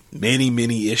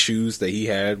many issues that he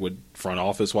had with front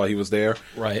office while he was there.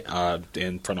 Right.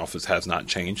 And front office has not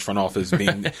changed. Front office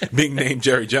being named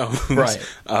Jerry Jones. Right.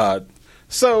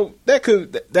 So that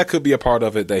could be a part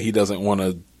of it, that he doesn't want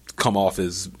to come off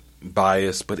as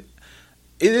biased, but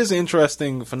it is an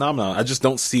interesting phenomenon. I just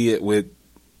don't see it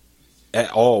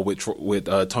at all with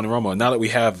Tony Romo. Now that we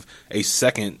have a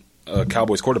second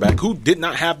Cowboys quarterback who did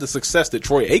not have the success that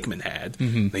Troy Aikman had,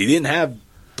 he didn't have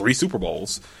 3 Super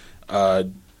Bowls.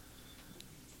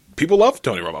 People love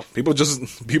Tony Romo. People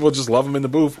just love him in the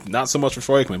booth. Not so much for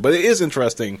Troy Aikman, but it is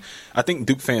interesting. I think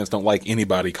Duke fans don't like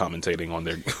anybody commentating on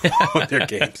their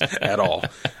games at all.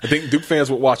 I think Duke fans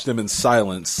would watch them in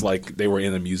silence, like they were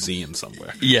in a museum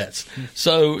somewhere. Yes.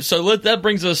 So that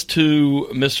brings us to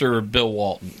Mr. Bill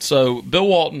Walton. So Bill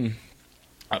Walton,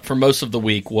 for most of the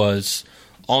week, was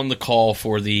on the call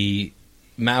for the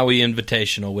Maui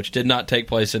Invitational, which did not take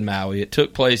place in Maui. It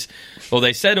took place, well,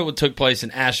 they said it took place in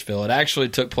Asheville. It actually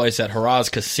took place at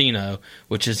Haraz Casino,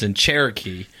 which is in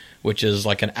Cherokee, which is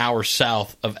like an hour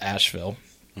south of Asheville.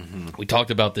 Mm-hmm. We talked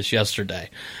about this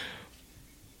yesterday.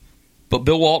 But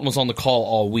Bill Walton was on the call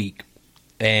all week,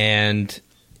 and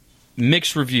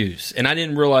mixed reviews. And I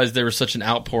didn't realize there was such an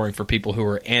outpouring for people who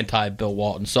were anti-Bill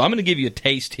Walton. So I'm going to give you a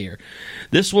taste here.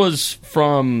 This was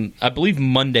from, I believe,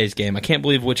 Monday's game. I can't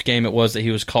believe which game it was that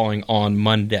he was calling on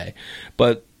Monday.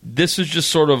 But this is just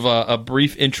sort of a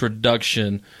brief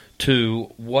introduction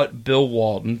to what Bill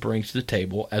Walton brings to the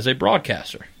table as a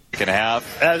broadcaster.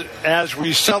 As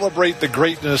we celebrate the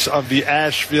greatness of the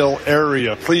Asheville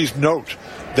area, please note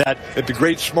that at the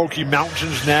Great Smoky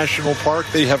Mountains National Park,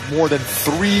 they have more than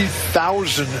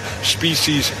 3,000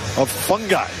 species of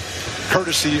fungi,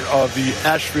 courtesy of the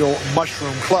Asheville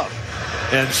Mushroom Club.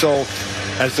 And so,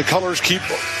 as the colors keep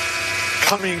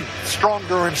coming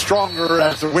stronger and stronger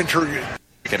as the winter...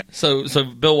 So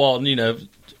Bill Walton,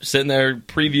 sitting there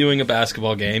previewing a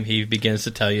basketball game, he begins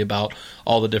to tell you about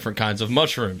all the different kinds of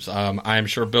mushrooms. I am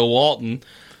sure Bill Walton,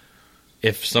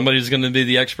 if somebody's going to be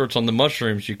the experts on the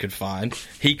mushrooms you could find,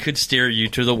 he could steer you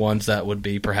to the ones that would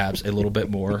be perhaps a little bit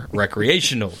more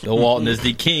recreational. Bill Walton is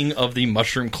the king of the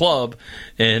Mushroom Club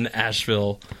in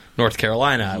Asheville, North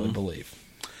Carolina, I would believe.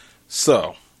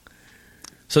 So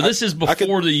this is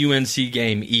before the UNC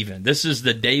game even. This is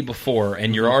the day before,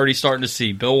 and you're already starting to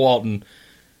see Bill Walton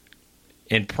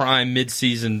in prime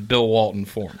midseason Bill Walton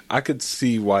form. I could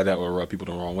see why that would rub people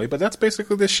the wrong way, but that's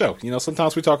basically this show.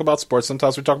 Sometimes we talk about sports,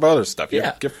 sometimes we talk about other stuff.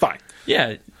 You're fine.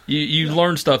 Yeah, you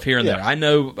learn stuff here and there. I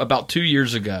know about 2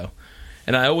 years ago,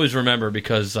 and I always remember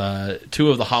because 2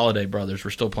 of the Holiday brothers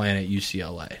were still playing at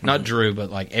UCLA. Not Drew,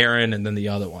 but like Aaron and then the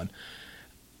other one.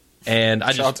 And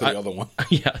shout out to the other one.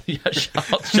 Yeah.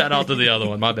 Shout out to the other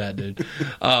one. My bad, dude.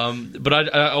 But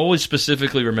I always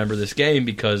specifically remember this game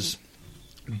because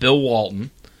Bill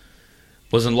Walton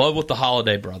was in love with the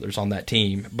Holiday brothers on that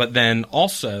team, but then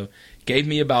also gave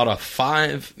me about a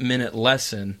 5-minute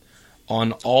lesson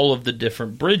on all of the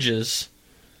different bridges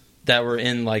that were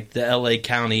in like the LA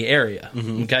County area.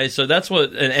 Mm-hmm. Okay, so that's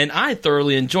what, and I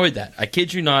thoroughly enjoyed that. I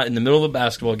kid you not, in the middle of a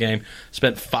basketball game,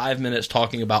 spent 5 minutes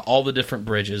talking about all the different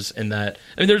bridges and that.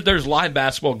 I mean, there's live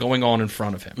basketball going on in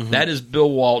front of him. Mm-hmm. That is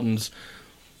Bill Walton's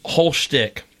whole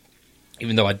shtick,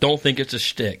 even though I don't think it's a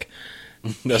shtick.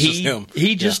 That's just him.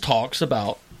 He just talks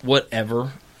about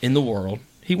whatever in the world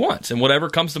he wants and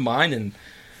whatever comes to mind. And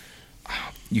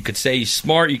you could say he's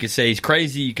smart, you could say he's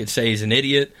crazy, you could say he's an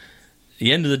idiot. At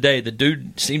the end of the day, the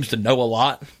dude seems to know a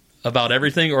lot about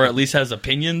everything, or at least has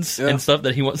opinions and stuff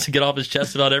that he wants to get off his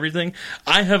chest about everything.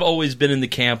 I have always been in the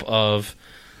camp of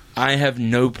I have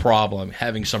no problem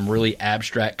having some really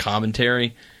abstract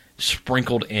commentary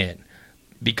sprinkled in.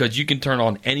 Because you can turn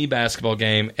on any basketball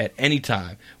game at any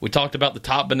time. We talked about the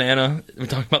top banana. We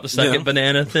talked about the second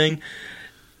banana thing.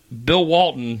 Bill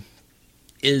Walton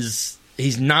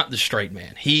he's not the straight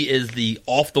man. He is the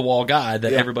off-the-wall guy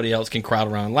that everybody else can crowd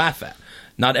around and laugh at.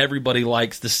 Not everybody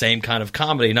likes the same kind of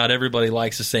comedy. Not everybody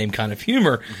likes the same kind of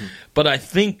humor. Mm-hmm. But I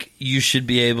think you should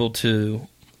be able to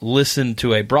listen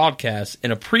to a broadcast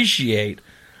and appreciate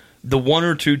the 1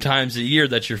 or 2 times a year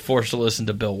that you're forced to listen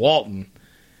to Bill Walton.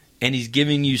 And he's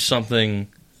giving you something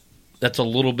that's a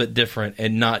little bit different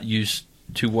and not used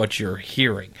to what you're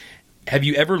hearing. Have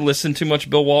you ever listened to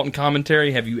much Bill Walton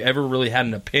commentary? Have you ever really had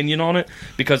an opinion on it?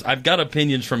 Because I've got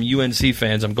opinions from UNC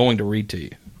fans I'm going to read to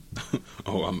you.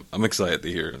 Oh, I'm excited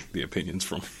to hear the opinions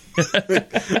from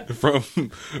from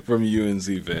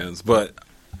UNC fans. But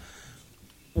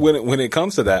when it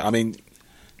comes to that, I mean,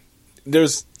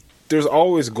 there's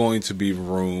always going to be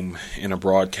room in a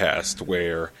broadcast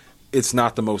where it's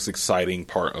not the most exciting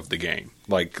part of the game.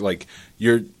 Like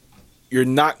you're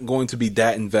not going to be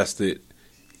that invested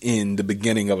in the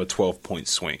beginning of a 12-point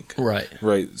swing. Right.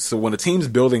 So when a team's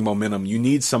building momentum, you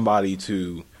need somebody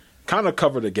to kind of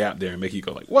cover the gap there and make you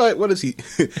go like, what is he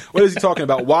what is he talking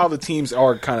about, while the teams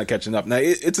are kind of catching up. Now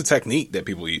it's a technique that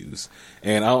people use,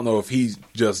 and I don't know if he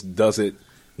just does it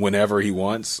whenever he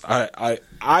wants.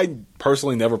 I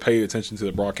personally never pay attention to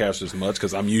the broadcasters much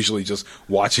because I'm usually just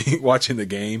watching the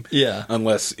game. Yeah.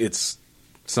 Unless it's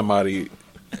somebody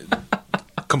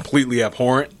completely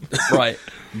abhorrent. Right.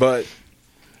 But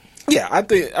yeah, I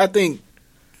think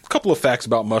a couple of facts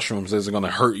about mushrooms isn't going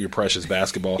to hurt your precious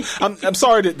basketball. I'm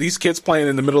sorry that these kids playing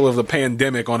in the middle of the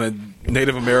pandemic on a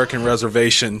Native American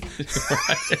reservation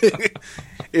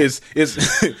is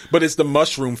but it's the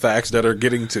mushroom facts that are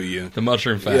getting to you. The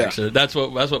mushroom facts. Yeah. That's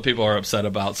what people are upset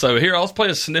about. So here, I'll play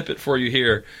a snippet for you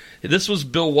here. This was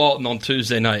Bill Walton on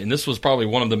Tuesday night, and this was probably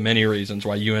one of the many reasons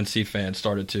why UNC fans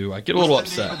started to get a little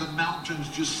upset. What's the name of the mountains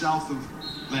just south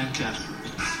of Lancaster?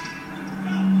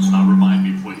 Remind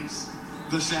me, please.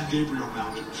 The San Gabriel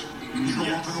Mountains. You go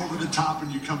up and over the top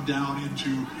and you come down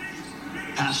into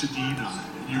Pasadena.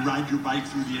 And you ride your bike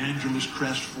through the Angeles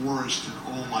Crest Forest, and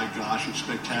oh my gosh, it's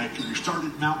spectacular. You start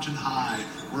at Mountain High,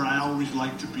 where I always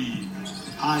like to be,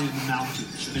 high in the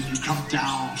mountains. And then you come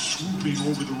down, swooping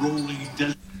over the rolling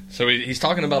desert. So he's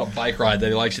talking about a bike ride that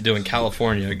he likes to do in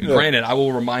California. Yeah. Granted, I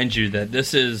will remind you that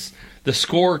this is the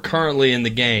score currently in the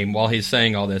game while he's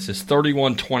saying all this is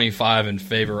 31-25 in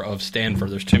favor of Stanford.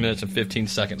 There's 2 minutes and 15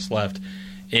 seconds left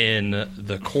in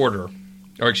the quarter,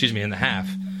 or excuse me, in the half.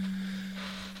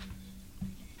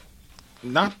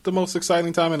 Not the most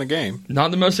exciting time in the game.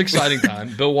 Not the most exciting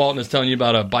time. Bill Walton is telling you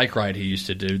about a bike ride he used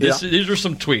to do. These are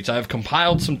some tweets. I have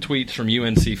compiled some tweets from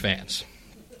UNC fans.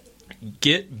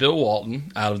 Get Bill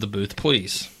Walton out of the booth,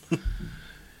 please.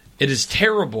 It is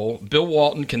terrible. Bill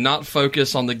Walton cannot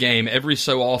focus on the game. Every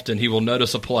so often he will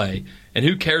notice a play. And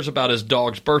who cares about his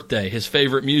dog's birthday, his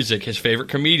favorite music, his favorite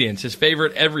comedians, his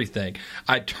favorite everything?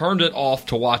 I turned it off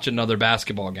to watch another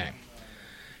basketball game.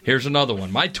 Here's another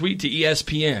one. My tweet to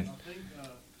ESPN.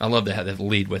 I love to have that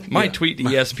lead with my tweet to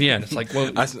ESPN. It's like,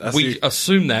 well, we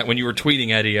assumed that when you were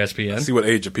tweeting at ESPN. I see what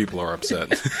age of people are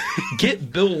upset.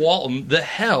 Get Bill Walton the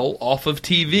hell off of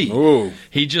TV. Ooh.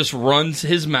 He just runs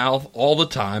his mouth all the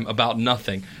time about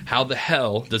nothing. How the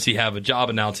hell does he have a job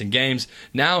announcing games?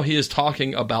 Now he is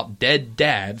talking about dead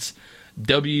dads.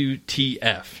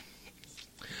 WTF.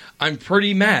 I'm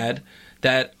pretty mad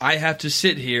that I have to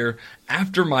sit here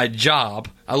after my job.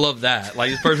 I love that. Like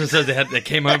this person says they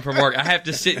came home from work. I have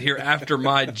to sit here after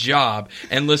my job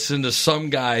and listen to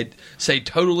some guy say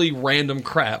totally random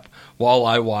crap while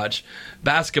I watch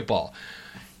basketball.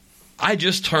 I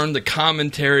just turned the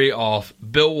commentary off.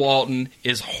 Bill Walton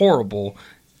is horrible.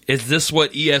 Is this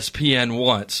what ESPN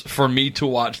wants, for me to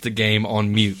watch the game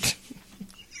on mute?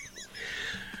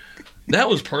 That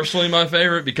was personally my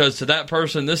favorite because to that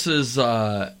person, this is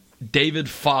David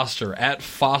Foster at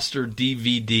Foster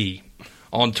DVD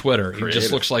on Twitter. He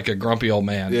just looks like a grumpy old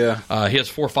man. Yeah. He has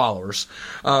 4 followers.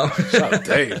 Shout out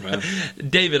Dave, man.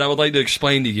 David, I would like to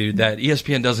explain to you that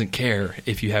ESPN doesn't care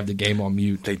if you have the game on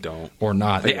mute. They don't. Or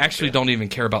not. They actually don't even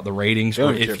care about the ratings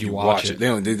or if you watch it.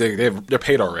 They're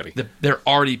paid already. They're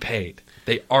already paid.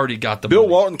 They already got the Bill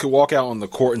money. Walton could walk out on the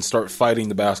court and start fighting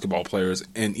the basketball players,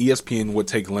 and ESPN would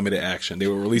take limited action. They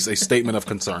would release a statement of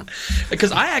concern.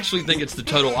 Because I actually think it's the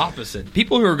total opposite.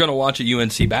 People who are going to watch a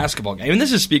UNC basketball game, and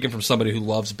this is speaking from somebody who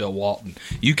loves Bill Walton,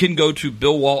 you can go to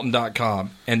BillWalton.com,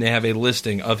 and they have a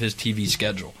listing of his TV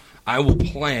schedule. I will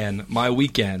plan my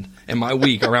weekend and my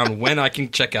week around when I can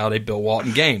check out a Bill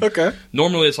Walton game. Okay.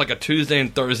 Normally it's like a Tuesday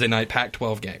and Thursday night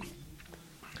Pac-12 game.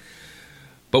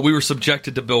 But we were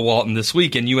subjected to Bill Walton this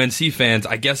week, and UNC fans,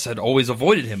 I guess, had always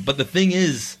avoided him. But the thing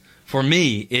is, for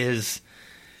me, is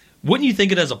wouldn't you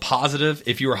think it as a positive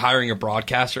if you were hiring a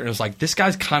broadcaster and it was like, this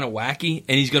guy's kind of wacky,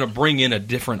 and he's going to bring in a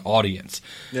different audience?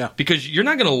 Yeah. Because you're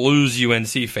not going to lose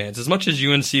UNC fans. As much as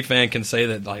UNC fan can say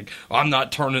that, like, I'm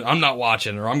not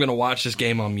watching, or I'm going to watch this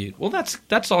game on mute. Well,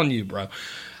 that's on you, bro.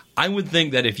 I would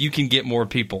think that if you can get more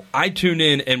people, I tune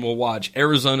in and will watch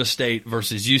Arizona State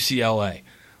versus UCLA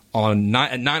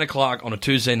at 9 o'clock on a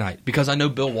Tuesday night because I know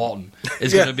Bill Walton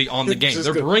is going to be on the game.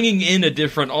 They're bringing in a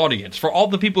different audience. For all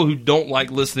the people who don't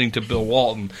like listening to Bill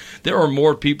Walton, there are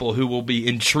more people who will be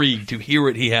intrigued to hear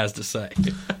what he has to say.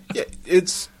 Yeah,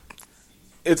 it's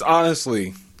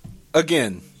honestly,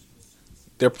 again,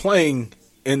 they're playing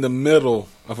in the middle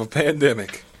of a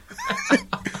pandemic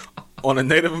on a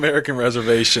Native American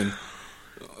reservation,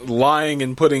 lying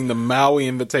and putting the Maui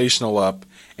Invitational up,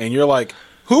 and you're like,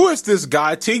 who is this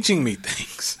guy teaching me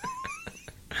things?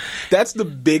 That's the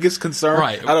biggest concern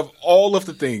Right. out of all of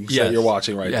the things that you're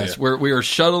watching right yes, there. we are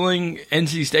shuttling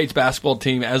NC State's basketball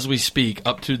team as we speak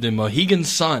up to the Mohegan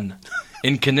Sun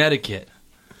in Connecticut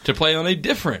to play on a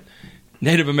different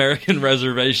Native American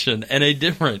reservation and a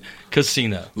different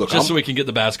casino, so we can get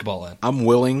the basketball in. I'm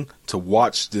willing to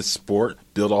watch this sport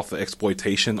build off the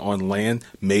exploitation on land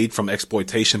made from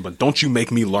exploitation, but don't you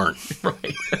make me learn.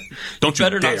 Right. Don't you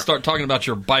better dare. not start talking about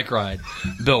your bike ride,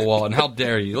 Bill Walton. How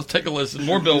dare you? Let's take a listen.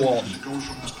 More Bill Walton. It goes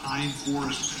from the pine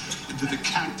forest into the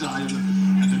cacti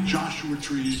and the Joshua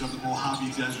trees of the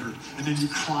Mojave Desert, and then you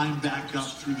climb back up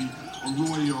through the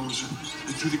arroyos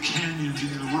and through the canyons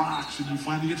and the rocks, and you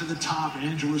finally get to the top,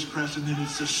 Angeles Crest, and then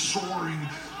it's a soaring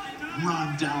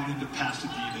run down into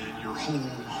Pasadena, and you're home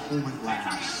at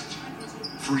last.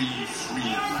 Free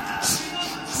at last.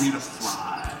 Free to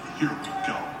fly. Here we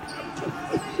go.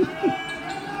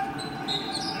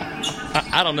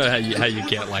 I don't know how you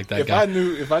can't like that If guy. I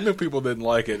knew people didn't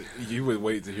like it, you would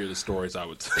wait to hear the stories I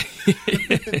would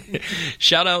say.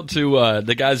 Shout out to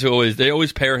the guys who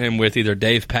always pair him with either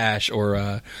Dave Pasch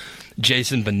or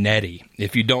Jason Benetti.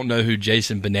 If you don't know who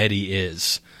Jason Benetti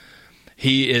is,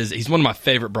 he's one of my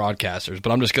favorite broadcasters,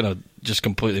 but I'm just gonna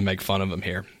completely make fun of him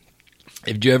here.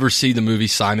 Did you ever see the movie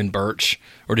Simon Birch,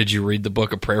 or did you read the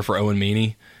book A Prayer for Owen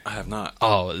Meany? I have not.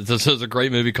 Oh, this is a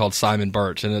great movie called Simon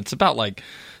Birch, and it's about like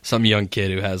some young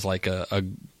kid who has like a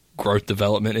growth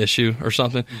development issue or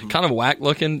something. Mm-hmm. Kind of whack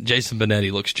looking. Jason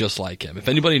Benetti looks just like him. If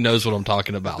anybody knows what I'm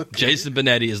talking about, Jason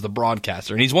Benetti is the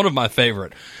broadcaster, and he's one of my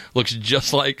favorite. Looks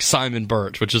just like Simon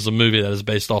Birch, which is a movie that is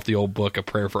based off the old book A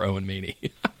Prayer for Owen Meany.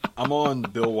 I'm on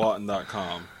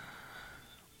BillWalton.com,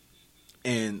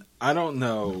 and I don't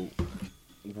know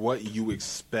what you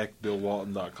expect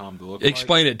BillWalton.com to look like.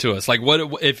 Explain it to us. Like,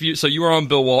 what if you? So you are on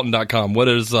BillWalton.com. What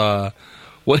is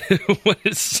what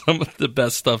is some of the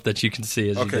best stuff that you can see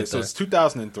as you get so there? it's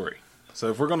 2003. So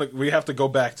if we have to go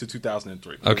back to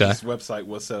 2003. Okay, this website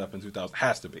was set up in 2000.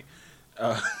 Has to be,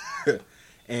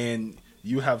 and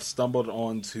you have stumbled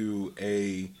onto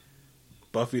a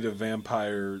Buffy the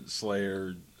Vampire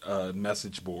Slayer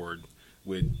message board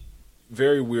with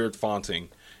very weird fonting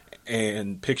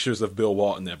and pictures of Bill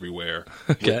Walton everywhere.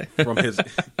 Okay, from his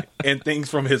and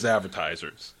things from his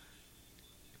advertisers.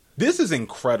 This is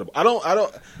incredible. I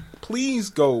don't. Please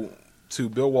go to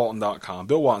BillWalton.com.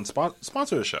 Bill Walton,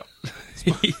 sponsor the show.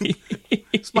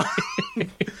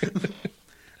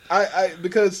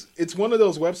 Because it's one of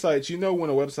those websites. You know, when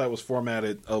a website was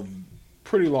formatted a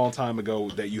pretty long time ago,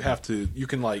 that you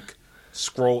can like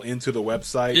scroll into the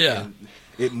website. Yeah, and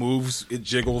it moves, it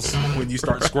jiggles when you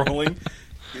start scrolling.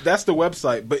 That's the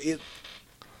website, but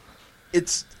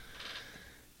it's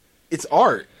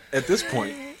art at this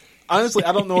point. Honestly,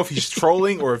 I don't know if he's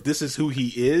trolling or if this is who he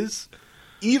is.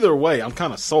 Either way, I'm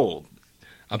kind of sold.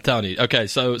 I'm telling you. Okay,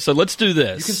 so let's do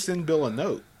this. You can send Bill a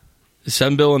note.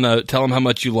 Send Bill a note. Tell him how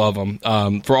much you love him.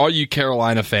 For all you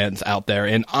Carolina fans out there,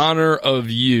 in honor of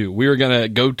you, we are going to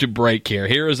go to break here.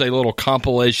 Here is a little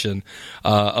compilation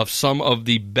of some of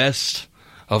the best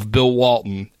of Bill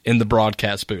Walton in the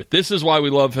broadcast booth. This is why we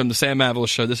love him, the Sam Avila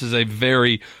Show. This is a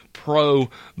very pro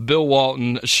Bill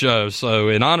Walton show. So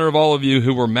in honor of all of you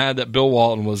who were mad that Bill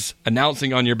Walton was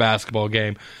announcing on your basketball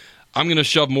game, I'm going to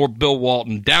shove more Bill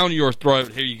Walton down your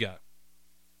throat. Here you go.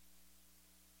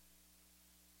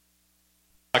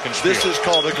 This is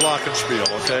called a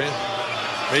Glockenspiel, okay?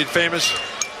 Made famous.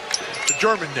 It's a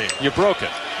German name. You broke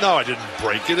it. No, I didn't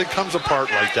break it. It comes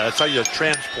apart like that. That's how you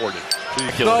transport it.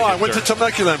 No, I went to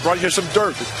Temecula and brought here some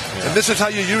dirt. Yeah. And this is how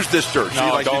you use this dirt.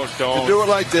 No, you don't. You do it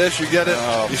like this. You get it.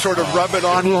 You sort of rub it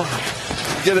on. You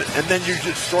get it. And then you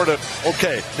just sort of,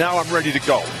 okay, now I'm ready to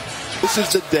go. This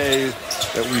is the day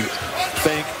that we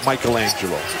thank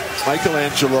Michelangelo.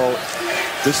 Michelangelo,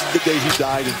 this is the day he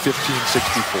died in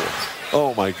 1564.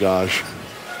 Oh, my gosh.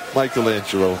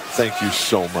 Michelangelo, thank you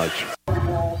so much.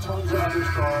 Tons of other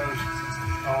stars.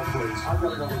 Please. I've got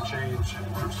to go get change.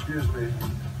 Excuse me.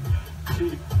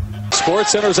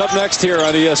 Sports Center's up next here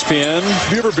on ESPN.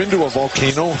 Have you ever been to a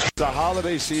volcano? It's a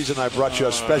holiday season. I brought you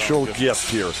a special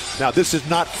gift here. Now, this is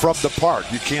not from the park.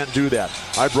 You can't do that.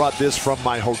 I brought this from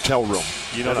my hotel room.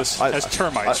 You know, this has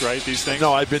termites, right, these things?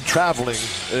 No, I've been traveling,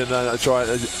 and so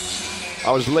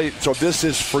I was late. So this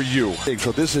is for you.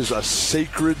 So this is a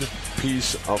sacred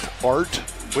piece of art.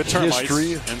 With termites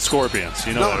history. And scorpions.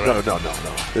 You know that, right?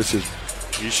 No. This is...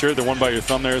 Are you sure the one by your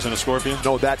thumb there isn't a scorpion?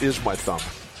 No, that is my thumb.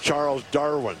 Charles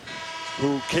Darwin,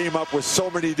 who came up with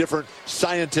so many different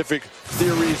scientific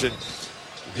theories, and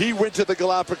he went to the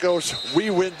Galapagos. We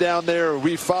went down there.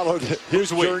 We followed his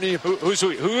journey. Who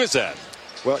is that?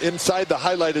 Well, inside the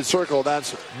highlighted circle,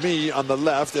 that's me on the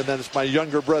left, and then it's my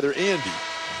younger brother, Andy.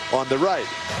 on the right.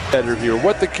 Better here.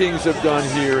 What the Kings have done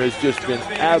here has just been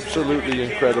absolutely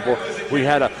incredible. We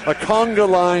had a conga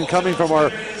line coming from our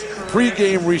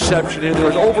pregame reception, and there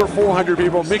was over 400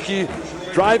 people. Mickey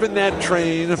driving that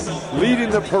train, leading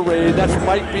the parade. That's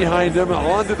Mike behind him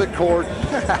onto the court.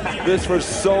 This was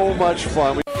so much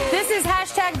fun. This is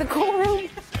hashtag the cool room.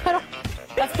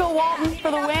 That's Bill Walton for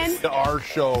the win. Our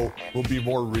show will be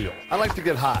more real. I like to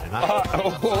get high.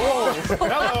 Hello.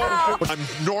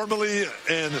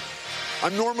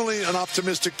 I'm normally an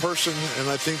optimistic person, and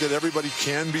I think that everybody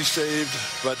can be saved.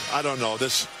 But I don't know.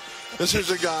 This is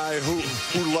a guy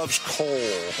who loves coal.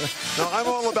 Now, I'm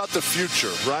all about the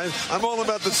future, right? I'm all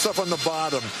about the stuff on the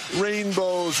bottom.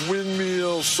 Rainbows,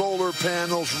 windmills, solar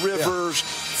panels, rivers,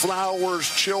 flowers,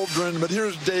 children. But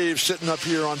here's Dave sitting up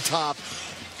here on top.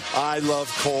 I love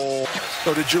coal.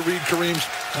 So did you read Kareem's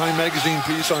Time Magazine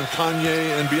piece on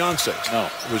Kanye and Beyonce? No.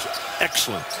 It was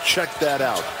excellent. Check that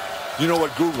out. You know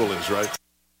what Google is, right?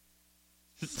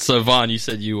 So, Vaughn, you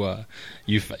said you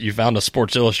found a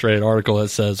Sports Illustrated article that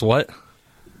says what?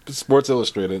 Sports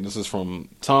Illustrated. This is from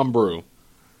Tom Brew.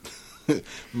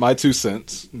 My 2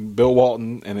 cents. Bill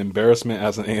Walton, an embarrassment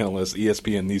as an analyst.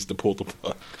 ESPN needs to pull the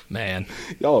plug. Man.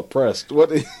 Y'all are pressed. What?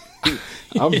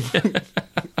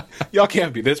 Y'all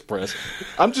can't be this pressed.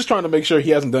 I'm just trying to make sure he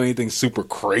hasn't done anything super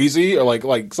crazy or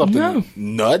like something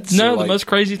nuts. No, the most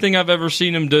crazy thing I've ever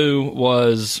seen him do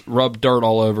was rub dirt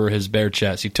all over his bare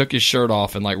chest. He took his shirt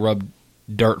off and rubbed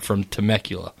dirt from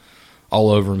Temecula all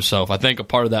over himself. I think a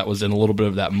part of that was in a little bit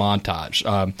of that montage.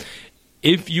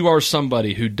 If you are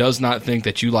somebody who does not think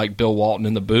that you like Bill Walton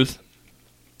in the booth,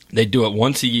 they do it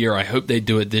once a year. I hope they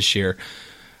do it this year.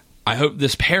 I hope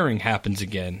this pairing happens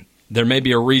again. There may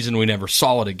be a reason we never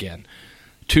saw it again.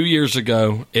 2 years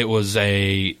ago, it was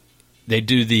they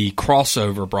do the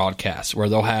crossover broadcast where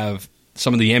they'll have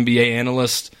some of the NBA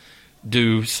analysts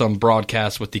do some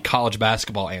broadcasts with the college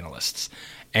basketball analysts.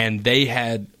 And they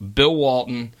had Bill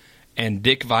Walton and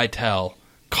Dick Vitale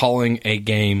calling a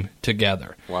game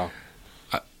together. Wow.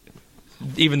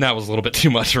 Even that was a little bit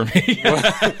too much for me.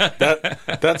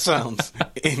 that sounds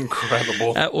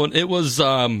incredible. That one, it was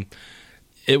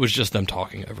just them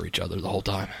talking over each other the whole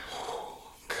time.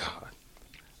 God,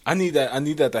 I need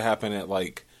that to happen at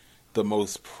the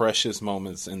most precious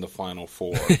moments in the Final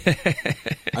Four.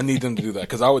 I need them to do that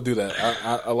because I would do that.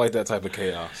 I like that type of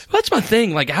chaos. That's my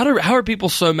thing. How are people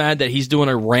so mad that he's doing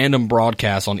a random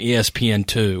broadcast on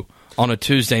ESPN2 on a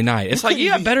Tuesday night? It's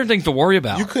you have better things to worry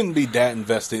about. You couldn't be that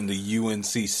invested in the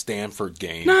UNC Stanford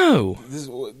game. No.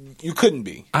 You couldn't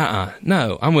be.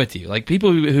 No, I'm with you.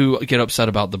 People who get upset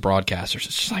about the broadcasters,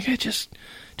 it's just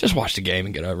just watch the game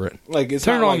and get over it.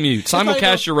 Turn it on mute.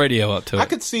 Simulcast your radio up to it. I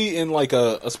could see in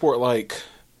a sport like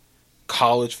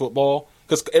college football,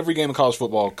 because every game of college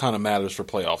football kind of matters for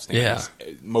playoff standings.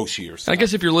 Yeah. Most years. I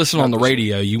guess if you're listening on the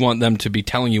radio, you want them to be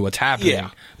telling you what's happening.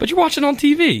 Yeah. But you're watching on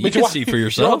TV. You can see for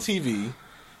yourself. You're on TV,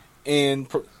 and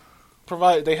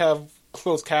provided they have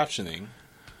closed captioning,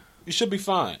 you should be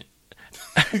fine.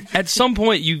 At some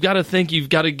point, you've got to think you've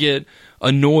got to get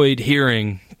annoyed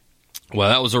hearing, well,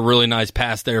 that was a really nice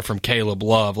pass there from Caleb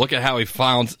Love. Look at how he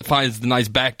finds the nice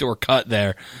backdoor cut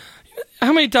there.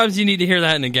 How many times do you need to hear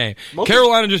that in a game?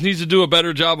 Carolina just needs to do a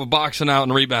better job of boxing out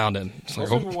and rebounding.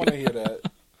 Most people want to hear that.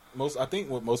 I think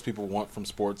what most people want from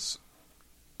sports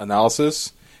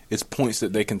analysis is points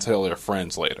that they can tell their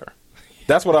friends later.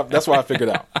 That's what I figured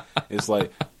out. It's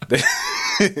like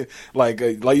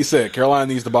you said, Carolina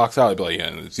needs to box out. I'd be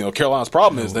like, Carolina's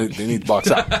problem is they need to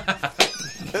box out.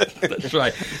 That's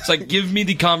right. It's give me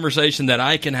the conversation that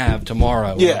I can have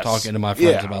tomorrow when I'm talking to my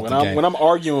friends about the game. When I'm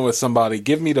arguing with somebody,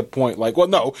 give me the point.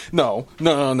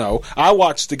 No. I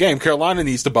watched the game. Carolina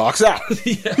needs to box out.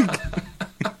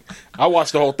 I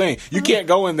watched the whole thing. You can't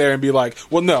go in there and be like,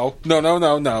 well, no.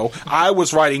 I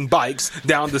was riding bikes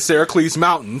down the Syracuse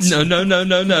Mountains.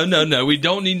 No. We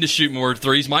don't need to shoot more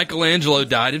threes. Michelangelo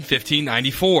died in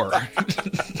 1594.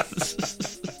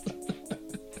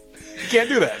 Can't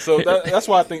do that. So that's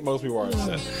why I think most people are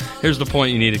upset. Here's the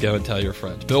point you need to go and tell your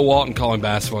friends. Bill Walton calling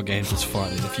basketball games is fun,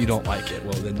 and if you don't like it,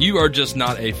 well, then you are just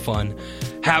not a fun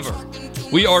haver.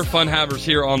 We are fun havers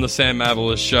here on the Sam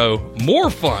Abeles Show. More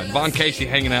fun. Von Casey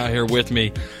hanging out here with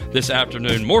me this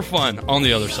afternoon. More fun on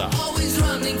the other side.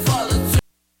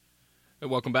 Hey,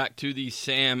 welcome back to the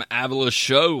Sam Abeles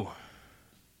Show.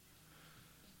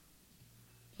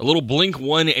 A little Blink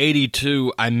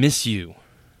 182, I Miss You.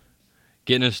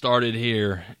 Getting us started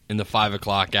here in the 5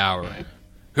 o'clock hour.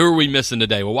 Who are we missing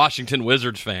today? Well, Washington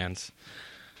Wizards fans.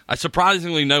 I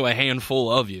surprisingly know a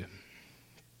handful of you.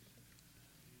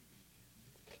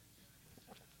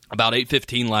 About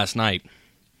 8:15 last night,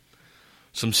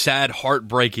 some sad,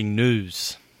 heartbreaking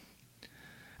news.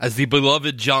 as the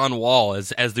beloved John Wall,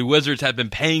 as the Wizards have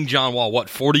been paying John Wall,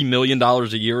 $40 million a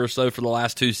year or so for the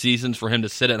last 2 seasons for him to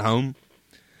sit at home?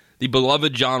 The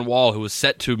beloved John Wall, who was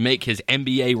set to make his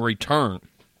NBA return.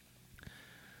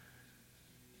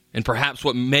 And perhaps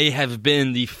what may have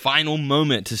been the final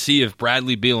moment to see if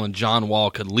Bradley Beal and John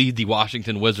Wall could lead the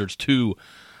Washington Wizards to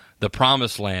the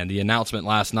promised land. The announcement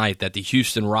last night that the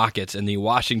Houston Rockets and the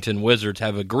Washington Wizards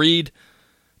have agreed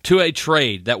to a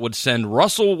trade that would send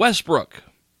Russell Westbrook,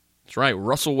 that's right,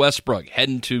 Russell Westbrook,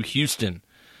 heading to Houston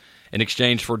in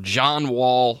exchange for John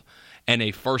Wall and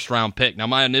a first-round pick. Now,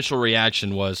 my initial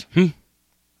reaction was,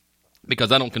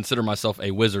 because I don't consider myself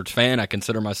a Wizards fan. I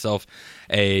consider myself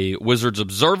a Wizards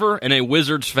observer and a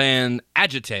Wizards fan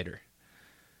agitator.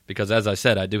 Because, as I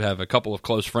said, I do have a couple of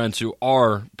close friends who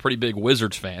are pretty big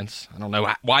Wizards fans. I don't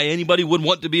know why anybody would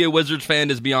want to be a Wizards fan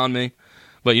is beyond me.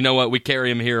 But you know what? We carry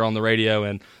them here on the radio,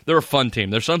 and they're a fun team.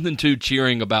 There's something to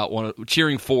cheering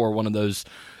for one of those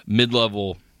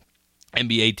mid-level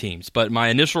NBA teams. But my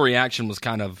initial reaction was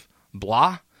kind of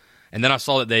blah. And then I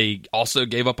saw that they also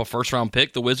gave up a first-round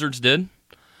pick, the Wizards did,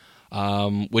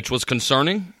 which was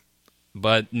concerning.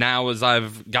 But now as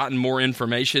I've gotten more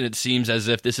information, it seems as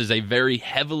if this is a very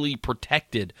heavily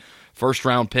protected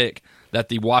first-round pick that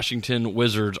the Washington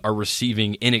Wizards are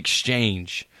receiving in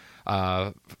exchange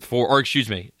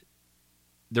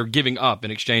they're giving up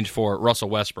in exchange for Russell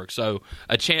Westbrook. So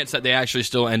a chance that they actually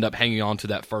still end up hanging on to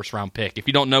that first-round pick. If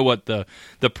you don't know what the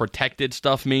protected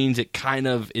stuff means, it kind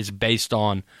of is based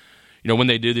on, when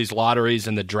they do these lotteries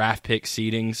and the draft pick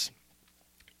seedings,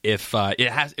 if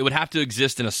it would have to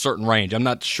exist in a certain range. I'm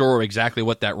not sure exactly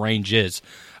what that range is,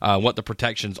 what the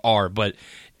protections are, but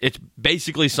it's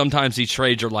basically sometimes these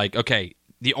trades are like, okay,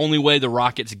 the only way the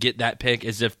Rockets get that pick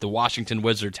is if the Washington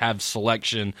Wizards have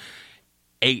selection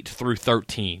 8 through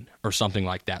 13 or something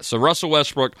like that. So Russell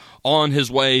Westbrook on his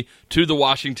way to the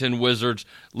Washington Wizards.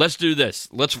 Let's do this.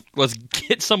 Let's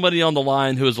get somebody on the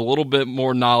line who has a little bit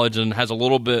more knowledge and has a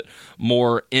little bit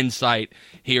more insight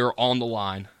here on the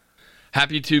line.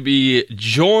 Happy to be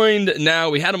joined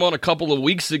now. We had him on a couple of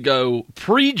weeks ago,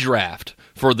 pre-draft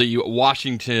for the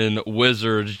Washington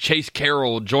Wizards. Chase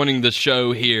Carroll joining the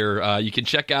show here. You can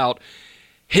check out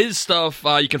his stuff.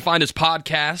 You can find his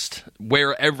podcast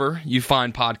wherever you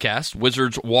find podcasts,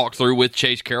 Wizards Walkthrough with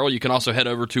Chase Carroll. You can also head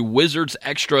over to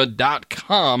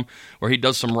wizardsextra.com where he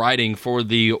does some writing for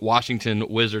the Washington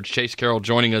Wizards. Chase Carroll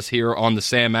joining us here on the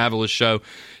Sam Avalos Show.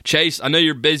 Chase, I know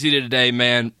you're busy today,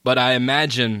 man, but I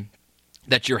imagine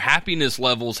that your happiness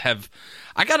levels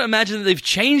I got to imagine that they've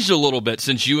changed a little bit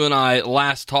since you and I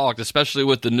last talked, especially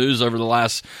with the news over the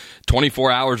last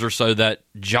 24 hours or so that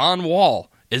John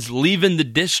Wall is leaving the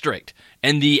district,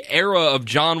 and the era of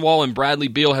John Wall and Bradley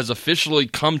Beal has officially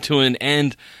come to an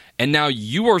end, and now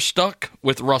you are stuck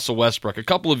with Russell Westbrook. A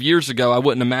couple of years ago, I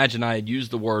wouldn't imagine I had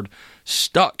used the word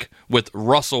stuck with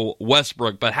Russell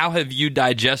Westbrook, but how have you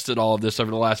digested all of this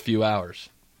over the last few hours?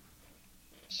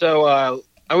 So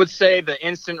I would say the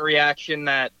instant reaction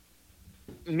that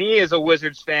me as a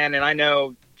Wizards fan, and I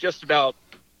know just about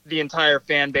the entire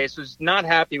fan base, was not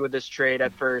happy with this trade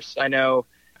at first. I know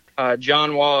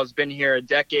John Wall has been here a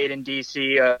decade in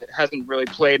D.C., hasn't really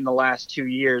played in the last 2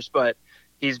 years, but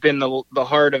he's been the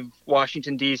heart of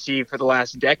Washington, D.C. for the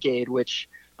last decade, which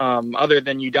other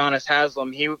than Udonis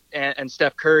Haslem and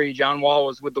Steph Curry, John Wall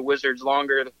was with the Wizards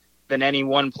longer than any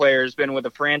one player has been with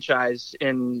a franchise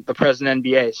in the present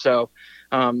NBA. So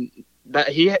that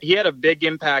he had a big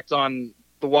impact on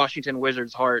the Washington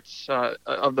Wizards' hearts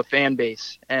of the fan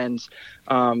base, and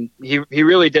he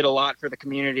really did a lot for the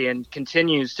community and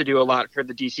continues to do a lot for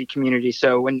the DC community.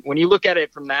 So when you look at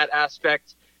it from that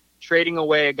aspect, trading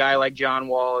away a guy like John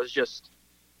Wall is just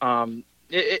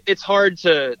it's hard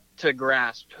to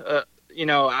grasp.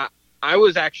 I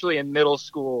was actually in middle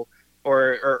school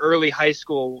or early high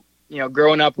school,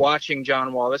 growing up watching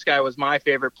John Wall. This guy was my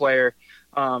favorite player.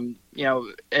 And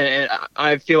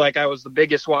I feel like I was the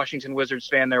biggest Washington Wizards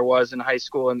fan there was in high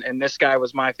school, and this guy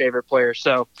was my favorite player.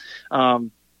 So,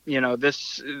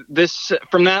 this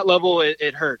from that level,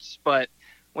 it hurts. But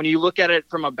when you look at it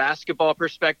from a basketball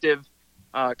perspective,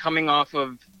 coming off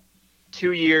of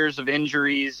 2 years of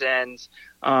injuries, and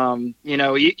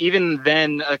even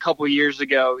then a couple years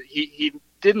ago, he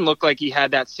didn't look like he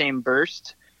had that same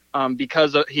burst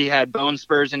because he had bone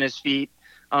spurs in his feet.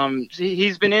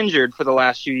 He's been injured for the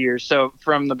last few years. So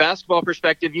from the basketball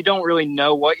perspective, you don't really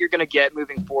know what you're going to get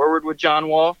moving forward with John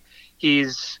Wall. He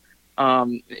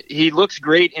looks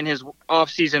great in his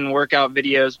off-season workout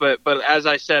videos, but as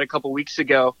I said a couple weeks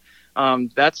ago,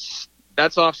 that's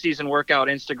off-season workout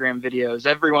Instagram videos.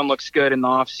 Everyone looks good in the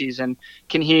off-season.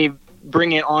 Can he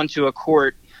bring it onto a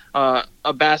court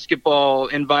a basketball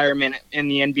environment in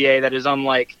the NBA that is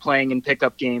unlike playing in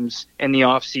pickup games in the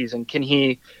off season. Can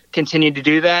he continue to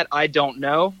do that? I don't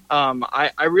know.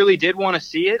 I really did want to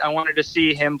see it. I wanted to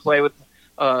see him play with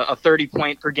a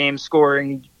 30-point per game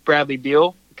scoring Bradley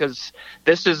Beal, because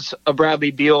this is a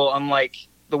Bradley Beal unlike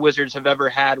the Wizards have ever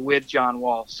had with John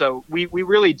Wall. So we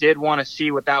really did want to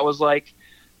see what that was like.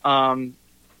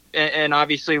 And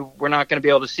obviously we're not going to be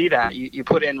able to see that. You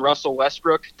put in Russell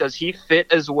Westbrook. Does he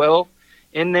fit as well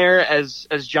in there as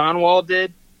John Wall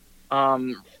did?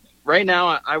 Right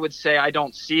now, I would say I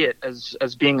don't see it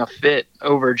as being a fit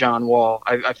over John Wall.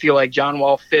 I feel like John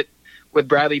Wall fit with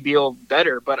Bradley Beal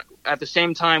better, but at the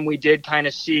same time, we did kind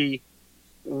of see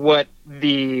where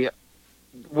the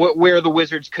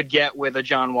Wizards could get with a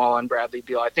John Wall and Bradley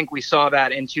Beal. I think we saw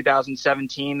that in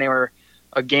 2017. They were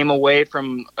a game away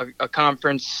from a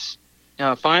conference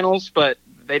finals, but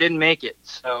they didn't make it.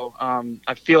 So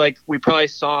I feel like we probably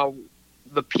saw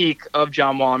the peak of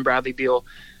John Wall and Bradley Beal.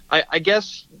 I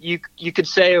guess you could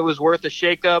say it was worth a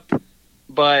shakeup,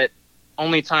 but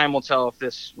only time will tell if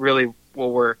this really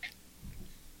will work.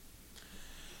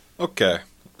 Okay,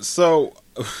 so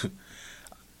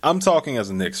I'm talking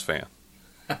as a Knicks fan.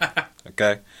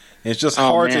 Okay, it's just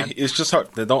hard to. It's just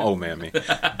hard. Don't old man me.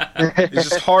 It's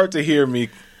just hard to hear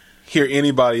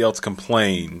anybody else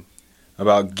complain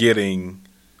about getting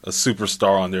a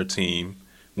superstar on their team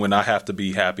when I have to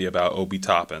be happy about Obi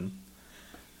Toppin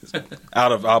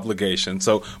out of obligation.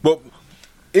 So, but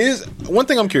is one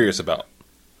thing I'm curious about.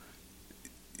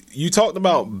 You talked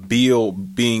about Beal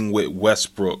being with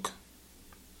Westbrook.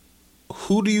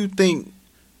 Who do you think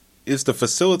is the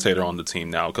facilitator on the team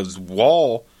now? Because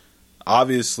Wall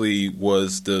obviously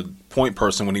was the point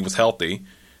person when he was healthy,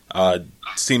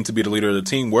 seemed to be the leader of the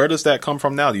team. Where does that come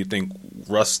from now? Do you think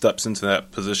Russ steps into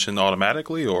that position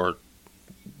automatically, or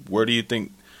where's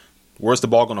the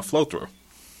ball going to flow through?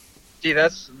 See,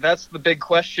 that's the big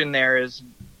question there. Is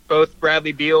both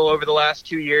Bradley Beal over the last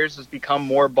 2 years has become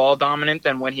more ball dominant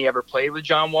than when he ever played with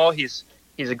John Wall. He's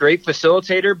a great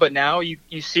facilitator, but now you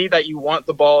see that you want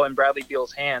the ball in Bradley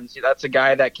Beal's hands. That's a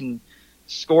guy that can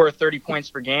score 30 points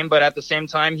per game, but at the same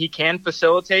time, he can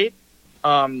facilitate.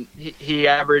 He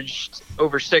averaged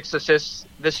over 6 assists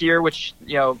this year, which,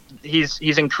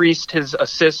 he's increased his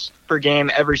assists per game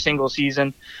every single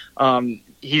season.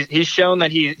 He's shown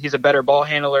that he's a better ball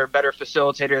handler, better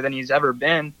facilitator than he's ever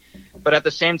been. But at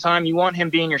the same time, you want him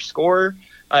being your scorer.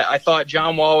 I thought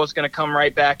John Wall was going to come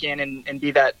right back in and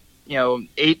be that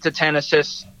 8 to 10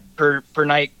 assists per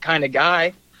night kind of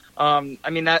guy.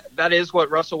 That is what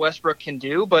Russell Westbrook can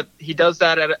do, but he does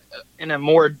that in a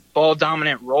more ball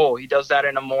dominant role. He does that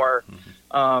in a more,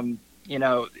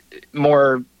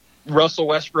 more Russell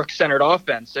Westbrook centered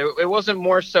offense. It wasn't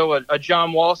more so a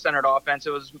John Wall centered offense.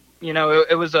 It was,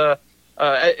 it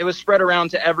was spread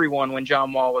around to everyone when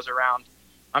John Wall was around.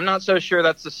 I'm not so sure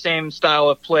that's the same style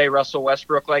of play Russell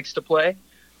Westbrook likes to play.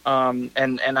 And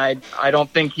I don't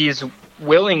think he's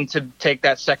willing to take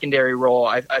that secondary role.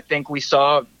 I think we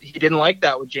saw he didn't like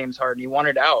that with James Harden. He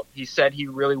wanted out. He said he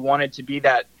really wanted to be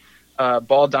that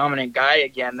ball dominant guy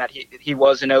again that he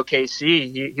was in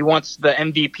OKC. He wants the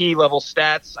MVP level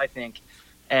stats, I think.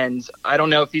 And I don't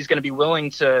know if he's going to be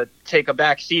willing to take a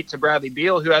back seat to Bradley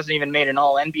Beal, who hasn't even made an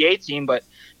all NBA team, but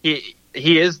he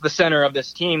is the center of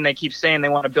this team. They keep saying they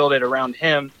want to build it around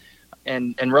him.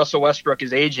 And Russell Westbrook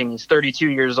is aging. He's 32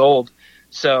 years old.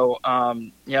 So,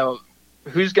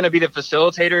 who's going to be the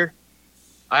facilitator?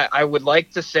 I would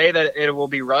like to say that it will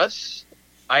be Russ.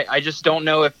 I just don't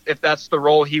know if that's the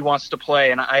role he wants to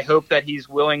play. And I hope that he's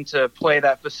willing to play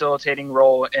that facilitating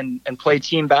role and play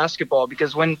team basketball,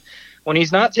 because when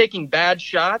he's not taking bad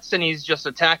shots and he's just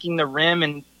attacking the rim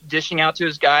and dishing out to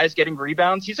his guys, getting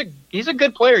rebounds, he's a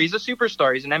good player. He's a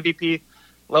superstar. He's an MVP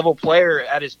level player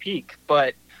at his peak.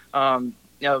 But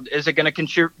is it going to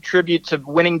contribute to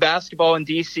winning basketball in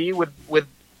DC with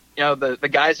the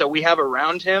guys that we have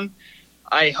around him?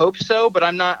 I hope so, but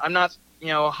I'm not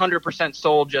 100%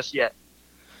 sold just yet.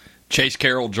 Chase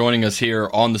Carroll joining us here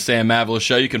on the Sam Mavelis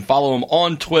Show. You can follow him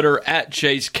on Twitter at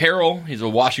Chase Carroll. He's a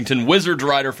Washington Wizards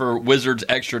writer for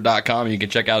WizardsExtra.com. You can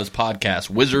check out his podcast,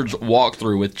 Wizards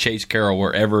Walkthrough with Chase Carroll,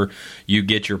 wherever you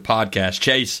get your podcast.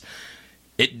 Chase,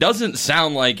 it doesn't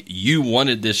sound like you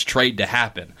wanted this trade to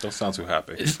happen. Don't sound too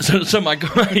happy. So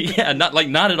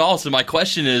not at all. So my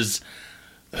question is,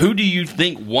 who do you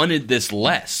think wanted this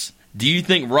less? Do you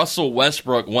think Russell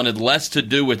Westbrook wanted less to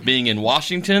do with being in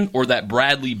Washington, or that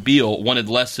Bradley Beal wanted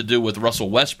less to do with Russell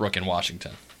Westbrook in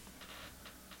Washington?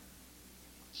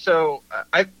 So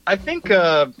I think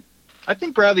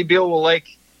Bradley Beal will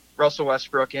like Russell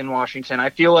Westbrook in Washington. I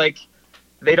feel like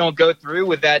they don't go through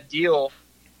with that deal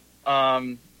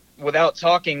without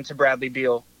talking to Bradley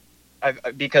Beal.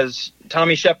 Because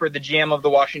Tommy Shepard, the GM of the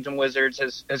Washington Wizards,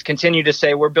 has continued to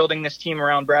say we're building this team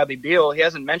around Bradley Beal. He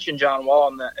hasn't mentioned John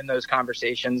Wall in those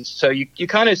conversations, so you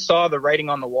kind of saw the writing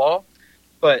on the wall.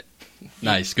 But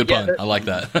nice, good pun. I like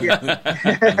that.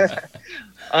 Yeah.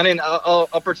 I mean, I'll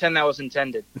pretend that was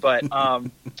intended, but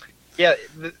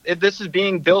this is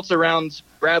being built around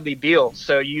Bradley Beal,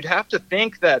 so you'd have to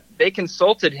think that they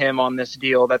consulted him on this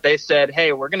deal. That they said,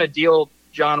 "Hey, we're going to deal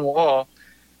John Wall."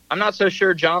 I'm not so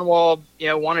sure John Wall,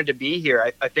 wanted to be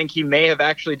here. I think he may have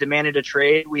actually demanded a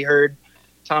trade. We heard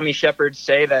Tommy Shepard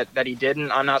say that he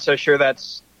didn't. I'm not so sure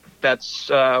that's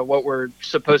what we're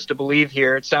supposed to believe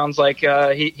here. It sounds like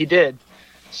he did.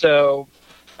 So,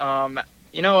 I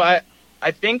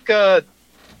think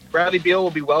Bradley Beal will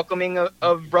be welcoming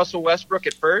of Russell Westbrook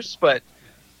at first, but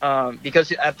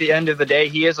because at the end of the day,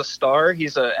 he is a star.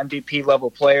 He's a MVP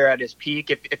level player at his peak.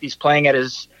 If he's playing at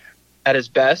his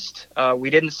best. We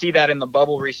didn't see that in the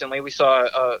bubble recently. We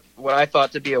saw what I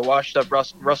thought to be a washed-up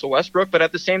Russell Westbrook, but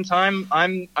at the same time,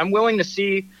 I'm willing to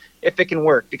see if it can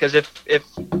work, because if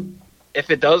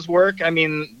it does work, I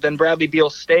mean, then Bradley Beal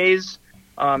stays.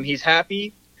 He's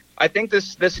happy. I think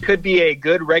this could be a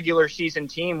good regular season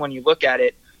team when you look at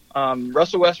it.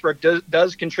 Russell Westbrook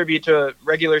does contribute to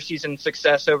regular season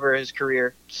success over his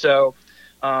career, so.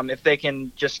 If they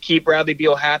can just keep Bradley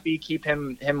Beal happy, keep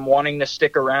him wanting to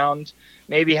stick around,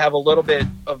 maybe have a little bit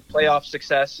of playoff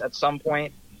success at some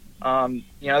point,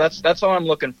 that's all I'm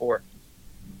looking for.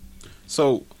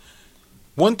 So,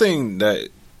 one thing that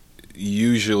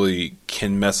usually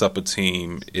can mess up a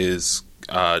team is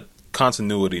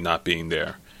continuity not being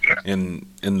there in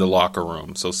the locker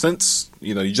room. So, since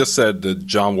you just said the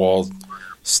John Wall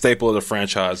staple of the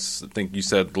franchise, I think you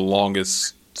said the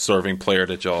longest serving player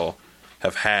that y'all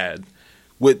have had.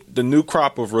 With the new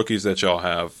crop of rookies that y'all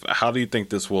have, how do you think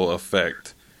this will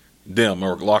affect them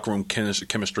or locker room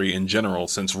chemistry in general,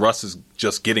 since Russ is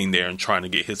just getting there and trying to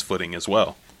get his footing as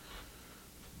well?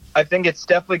 I think it's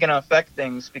definitely going to affect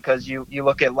things, because you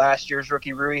look at last year's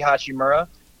rookie Rui Hachimura.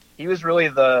 He was really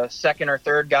the second or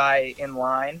third guy in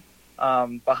line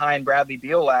behind Bradley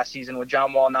Beal last season, with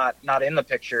John Wall not in the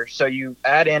picture. So you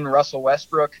add in Russell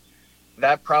Westbrook,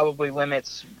 that probably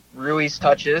limits Rui's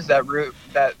touches. That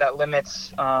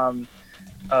limits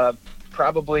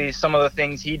probably some of the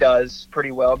things he does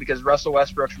pretty well, because Russell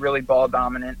Westbrook's really ball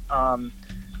dominant.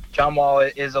 John Wall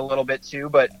is a little bit too,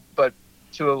 but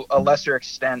to a lesser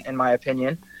extent, in my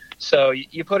opinion. So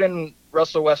you put in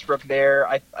Russell Westbrook there.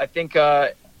 I think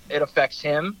it affects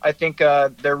him. I think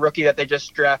their rookie that they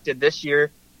just drafted this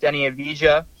year, Denny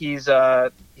Avdija,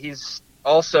 he's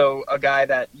also a guy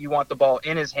that you want the ball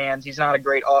in his hands. He's not a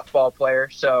great off-ball player,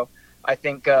 so I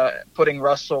think putting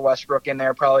Russell Westbrook in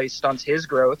there probably stunts his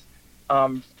growth.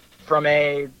 From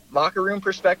a locker room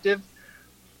perspective,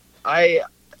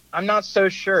 I'm not so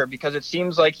sure, because it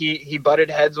seems like he butted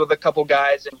heads with a couple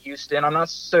guys in Houston. I'm not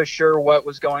so sure what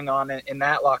was going on in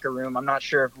that locker room. I'm not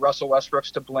sure if Russell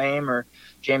Westbrook's to blame or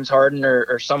James Harden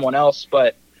or someone else,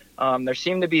 but there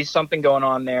seemed to be something going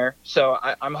on there. So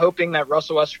I'm hoping that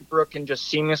Russell Westbrook can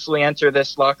just seamlessly enter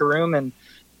this locker room, and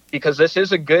because this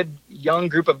is a good young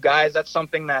group of guys, that's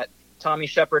something that Tommy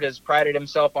Shepard has prided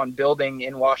himself on building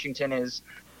in Washington, is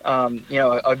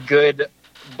a good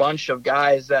bunch of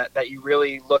guys that you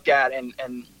really look at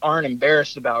and aren't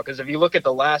embarrassed about. Because if you look at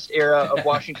the last era of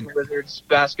Washington Wizards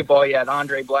basketball, you had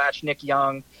Andre Blatch, Nick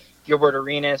Young, Gilbert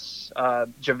Arenas,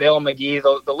 JaVale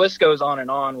McGee, the list goes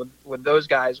on with those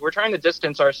guys. We're trying to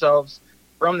distance ourselves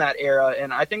from that era,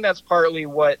 and I think that's partly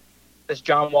what this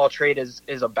John Wall trade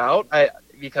is about.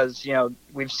 Because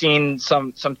we've seen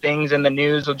some things in the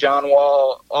news with John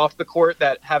Wall off the court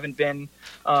that haven't been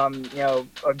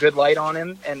a good light on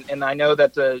him, and I know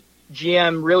that the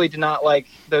GM really did not like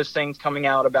those things coming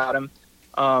out about him.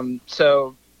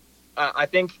 So I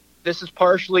think this is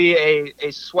partially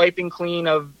a swiping clean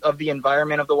of the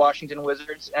environment of the Washington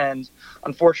Wizards, and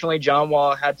unfortunately John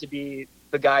Wall had to be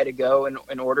the guy to go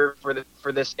in order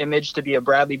for this image to be a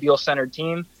Bradley Beal centered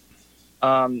team.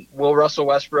 Will Russell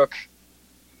Westbrook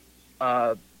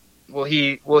will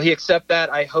he accept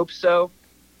that? I hope so.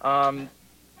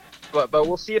 But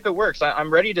we'll see if it works.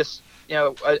 I'm ready to,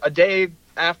 a day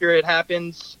after it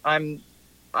happens, I'm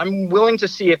willing to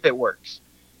see if it works.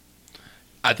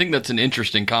 I think that's an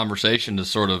interesting conversation to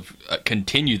sort of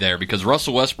continue there, because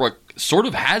Russell Westbrook sort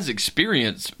of has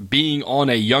experience being on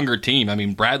a younger team. I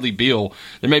mean, Bradley Beal,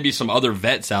 there may be some other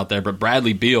vets out there, but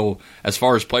Bradley Beal, as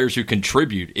far as players who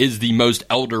contribute, is the most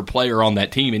elder player on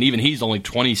that team, and even he's only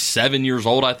 27 years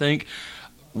old, I think.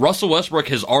 Russell Westbrook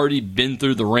has already been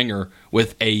through the ringer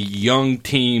with a young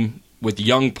team with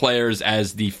young players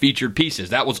as the featured pieces.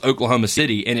 That was Oklahoma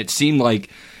City, and it seemed like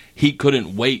he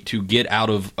couldn't wait to get out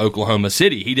of Oklahoma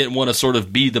City. He didn't want to sort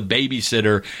of be the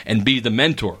babysitter and be the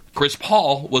mentor. Chris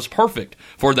Paul was perfect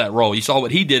for that role. You saw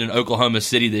what he did in Oklahoma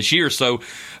City this year. So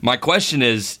my question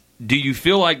is, do you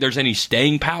feel like there's any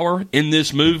staying power in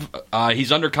this move?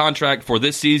 He's under contract for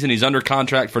this season. He's under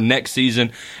contract for next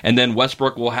season. And then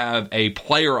Westbrook will have a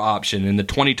player option in the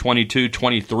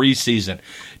 2022-23 season.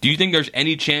 Do you think there's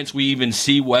any chance we even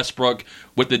see Westbrook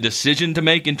with the decision to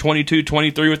make in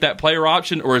 22-23 with that player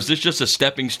option? Or is this just a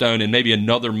stepping stone and maybe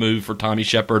another move for Tommy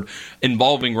Shepard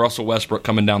involving Russell Westbrook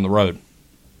coming down the road?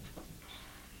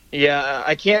 Yeah,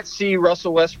 I can't see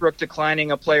Russell Westbrook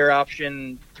declining a player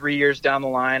option 3 years down the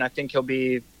line. I think he'll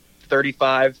be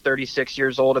 35, 36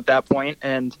 years old at that point.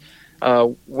 And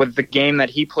with the game that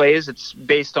he plays, it's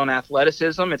based on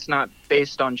athleticism. It's not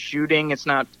based on shooting. It's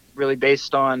not really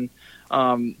based on,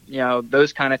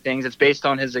 those kind of things. It's based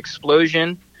on his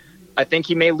explosion. I think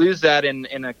he may lose that in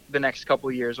the next couple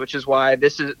of years, which is why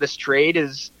this trade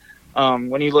is,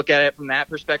 when you look at it from that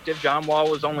perspective, John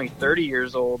Wall was only 30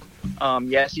 years old.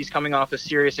 Yes, he's coming off a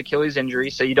serious Achilles injury,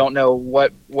 so you don't know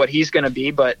what he's going to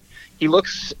be, but he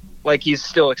looks like he's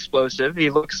still explosive. He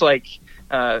looks like,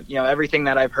 everything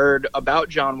that I've heard about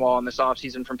John Wall in this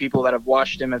offseason from people that have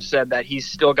watched him have said that he's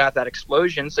still got that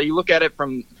explosion. So you look at it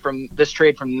from this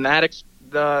trade from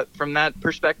that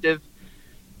perspective.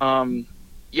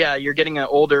 You're getting an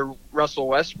older Russell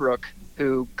Westbrook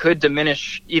who could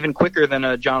diminish even quicker than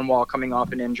a John Wall coming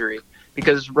off an injury,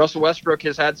 because Russell Westbrook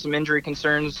has had some injury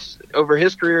concerns over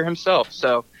his career himself.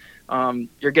 So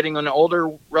you're getting an older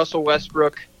Russell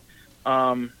Westbrook.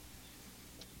 I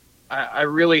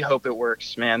really hope it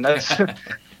works, man.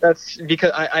 That's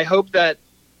because I hope that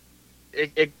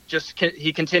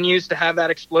he continues to have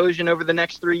that explosion over the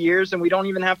next 3 years, and we don't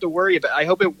even have to worry about. I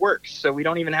hope it works, so we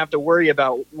don't even have to worry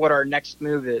about what our next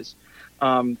move is.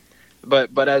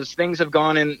 But as things have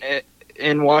gone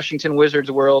in Washington Wizards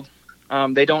world,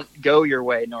 they don't go your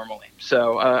way normally.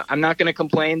 So I'm not going to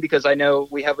complain because I know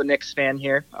we have a Knicks fan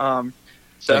here. I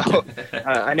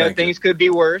know things could be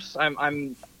worse.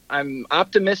 I'm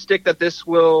optimistic that this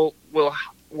will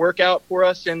work out for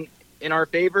us in our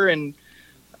favor, and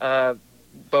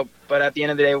but at the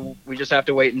end of the day, we just have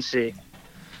to wait and see.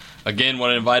 Again,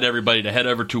 want to invite everybody to head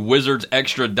over to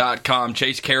WizardsExtra.com.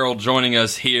 Chase Carroll joining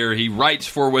us here. He writes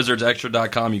for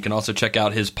WizardsExtra.com. You can also check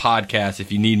out his podcast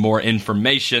if you need more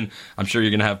information. I'm sure you're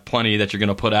going to have plenty that you're going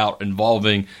to put out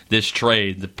involving this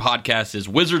trade. The podcast is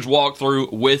Wizards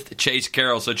Walkthrough with Chase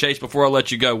Carroll. So, Chase, before I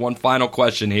let you go, one final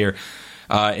question here,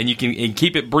 and you can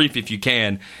keep it brief if you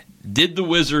can. Did the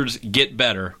Wizards get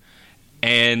better?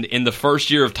 And in the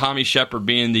first year of Tommy Shepard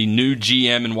being the new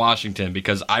GM in Washington,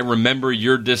 because I remember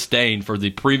your disdain for the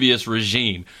previous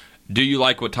regime, do you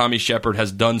like what Tommy Shepard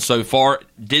has done so far?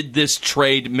 Did this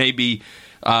trade maybe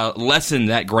lessen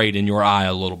that grade in your eye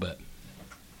a little bit?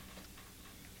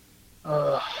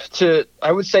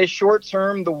 I would say short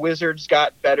term, the Wizards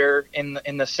got better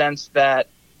in the sense that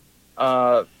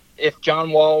if John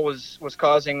Wall was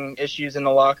causing issues in the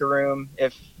locker room,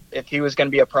 if he was going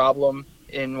to be a problem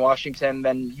in Washington,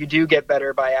 then you do get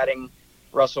better by adding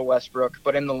Russell Westbrook.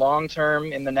 But in the long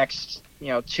term, in the next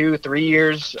 2-3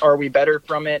 years, are we better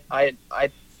from it? I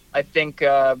think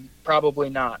probably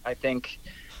not. I think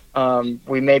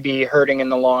we may be hurting in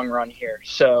the long run here.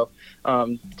 So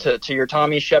to your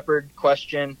Tommy Shepard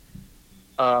question,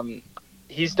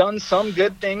 he's done some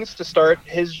good things to start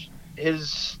his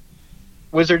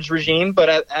Wizards regime,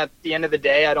 but at the end of the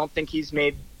day, I don't think he's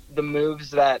made the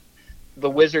moves that the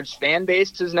Wizards fan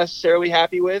base is necessarily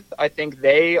happy with. I think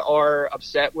they are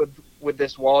upset with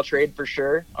this Wall trade for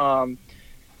sure. I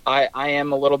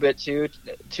am a little bit to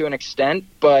an extent,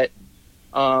 but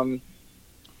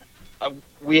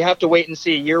we have to wait and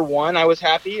see. Year one, I was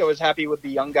happy. I was happy with the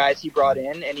young guys he brought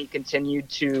in, and he continued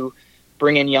to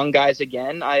bring in young guys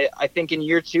again. I think in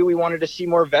year two, we wanted to see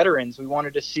more veterans. We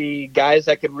wanted to see guys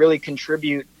that could really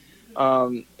contribute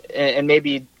and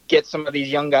maybe get some of these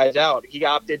young guys out. He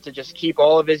opted to just keep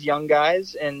all of his young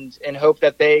guys and hope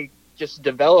that they just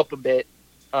develop a bit.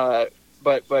 But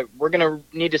we're going to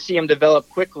need to see him develop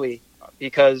quickly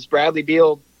because Bradley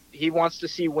Beal, he wants to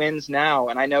see wins now.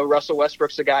 And I know Russell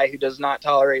Westbrook's a guy who does not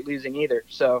tolerate losing either.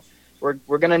 So we're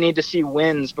going to need to see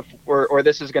wins before, or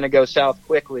this is going to go south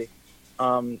quickly.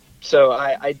 So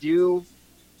I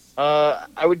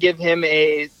would give him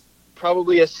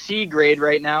probably a C grade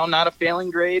right now, not a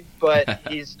failing grade, but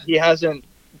he hasn't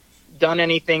done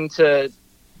anything to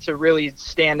really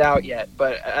stand out yet.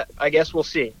 But I guess we'll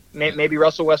see. Maybe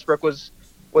Russell Westbrook was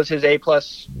his A+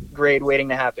 grade waiting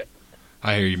to happen.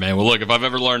 I hear you, man. Well, look, if I've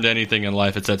ever learned anything in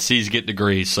life, it's that C's get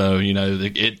degrees. So,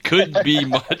 it could be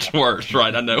much worse,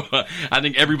 right? I know. I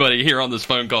think everybody here on this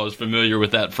phone call is familiar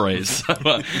with that phrase.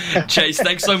 So, Chase,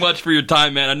 thanks so much for your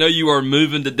time, man. I know you are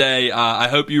moving today. I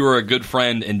hope you were a good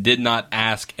friend and did not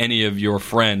ask any of your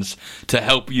friends to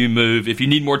help you move. If you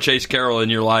need more Chase Carroll in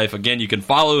your life, again, you can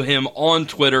follow him on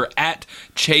Twitter at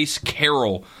Chase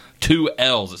Carroll. 2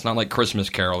 L's. It's not like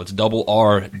Christmas Carol. It's double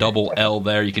R, double L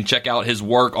there. You can check out his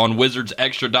work on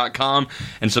wizardsextra.com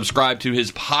and subscribe to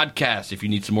his podcast if you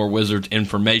need some more Wizards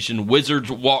information. Wizards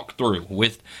Walkthrough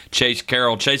with Chase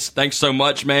Carroll. Chase, thanks so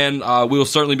much, man. We'll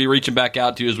certainly be reaching back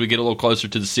out to you as we get a little closer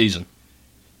to the season.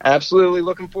 Absolutely.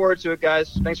 Looking forward to it,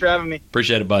 guys. Thanks for having me.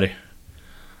 Appreciate it, buddy.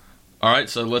 All right,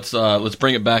 so let's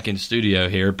bring it back in studio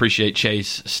here. Appreciate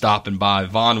Chase stopping by.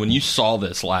 Vaughn, when you saw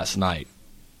this last night,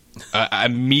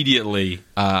 immediately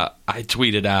I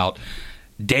tweeted out,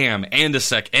 damn, and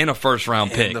a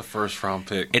first-round pick. And the first-round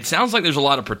pick. It sounds like there's a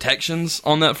lot of protections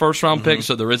on that first-round pick,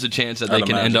 so there is a chance that they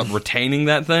can end up retaining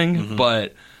that thing.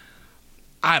 But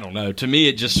I don't know. To me,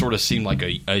 it just sort of seemed like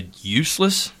a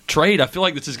useless trade. I feel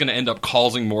like this is going to end up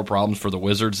causing more problems for the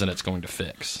Wizards than it's going to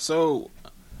fix. So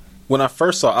when I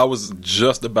first saw it, I was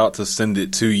just about to send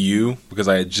it to you because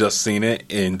I had just seen it,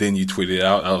 and then you tweeted it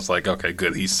out. I was like, okay,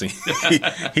 good. He's seen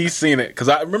he's seen it. Because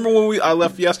I remember when I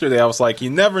left yesterday, I was like, you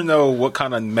never know what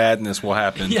kind of madness will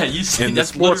happen in the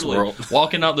sports world.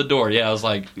 Walking out the door, I was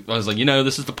like,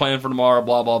 this is the plan for tomorrow,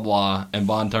 blah, blah, blah. And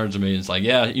Bond turns to me and it's like,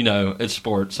 it's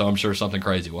sports, so I'm sure something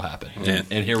crazy will happen.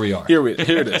 And here we are. Here it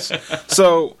is.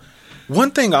 So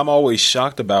one thing I'm always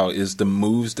shocked about is the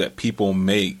moves that people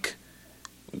make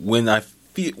when I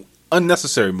feel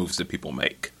unnecessary moves that people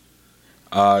make.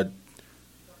 I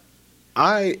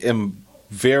am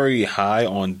very high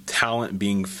on talent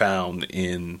being found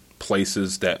in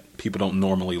places that people don't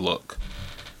normally look.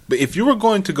 But if you were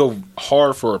going to go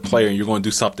hard for a player and you're going to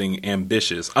do something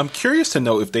ambitious, I'm curious to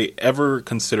know if they ever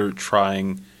considered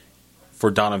trying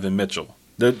for Donovan Mitchell.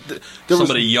 There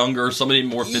somebody younger, somebody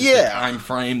more fits the time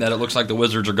frame that it looks like the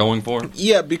Wizards are going for.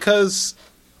 Yeah, because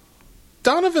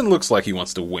Donovan looks like he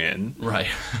wants to win. Right.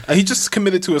 He just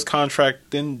committed to his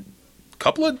contract a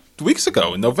couple of weeks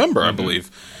ago in November, I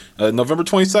believe. November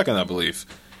 22nd, I believe.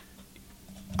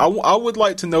 I would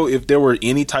like to know if there were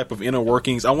any type of inner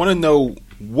workings. I want to know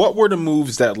what were the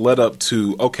moves that led up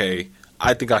to, okay,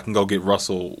 I think I can go get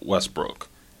Russell Westbrook.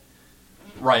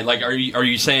 Right. Like, are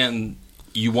you saying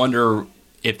you wonder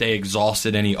if they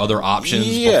exhausted any other options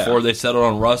before they settled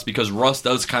on Russ? Because Russ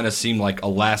does kind of seem like a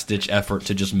last-ditch effort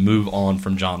to just move on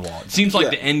from John Wall. It seems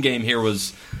like the end game here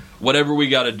was whatever we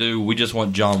got to do, we just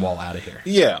want John Wall out of here.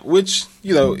 Yeah, which,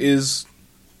 is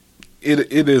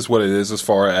it is what it is as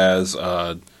far as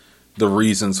the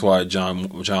reasons why John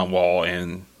Wall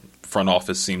and front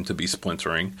office seem to be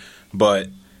splintering. But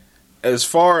as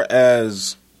far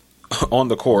as on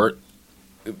the court,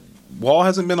 Wall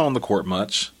hasn't been on the court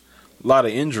much. A lot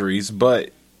of injuries, but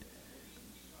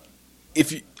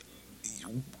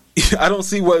I don't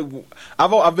see what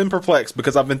I've been perplexed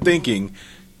because I've been thinking,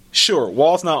 sure,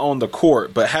 Wall's not on the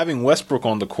court, but having Westbrook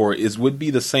on the court would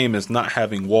be the same as not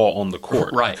having Wall on the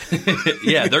court, right?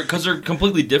 Yeah, because they're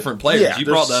completely different players. Yeah, you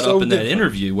brought that up in that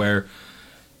interview where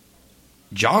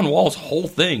John Wall's whole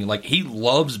thing, like, he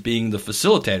loves being the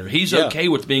facilitator. He's okay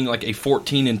with being like a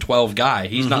 14-12 guy.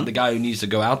 He's not the guy who needs to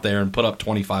go out there and put up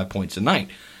 25 points a night.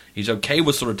 He's okay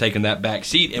with sort of taking that back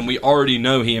seat, and we already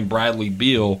know he and Bradley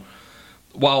Beal,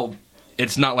 while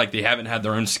it's not like they haven't had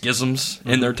their own schisms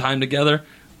in their time together,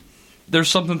 there's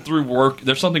something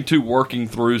to working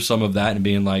through some of that and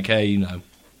being like, hey,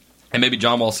 and maybe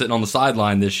John Wall sitting on the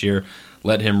sideline this year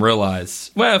let him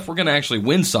realize, well, if we're going to actually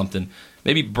win something,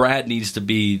 maybe Brad needs to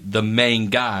be the main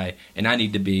guy, and I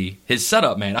need to be his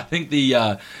setup man. I think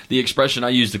the expression I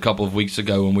used a couple of weeks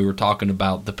ago when we were talking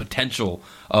about the potential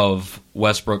of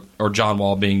Westbrook or John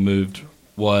Wall being moved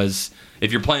was,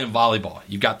 if you're playing volleyball,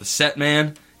 you've got the set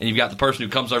man and you've got the person who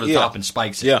comes over the top and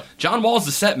spikes it. Yeah. John Wall's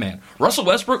the set man. Russell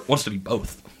Westbrook wants to be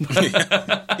both.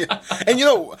 And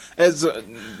as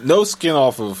no skin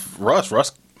off of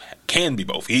Russ can be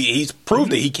both. He's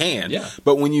proved that he can. Yeah.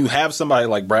 But when you have somebody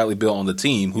like Bradley Beal on the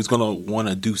team who's going to want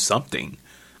to do something,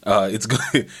 it's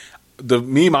good. The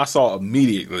meme I saw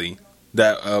immediately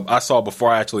that I saw before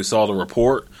I actually saw the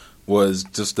report was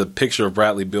just a picture of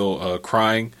Bradley Beal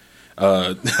crying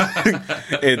and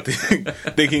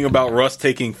thinking about Russ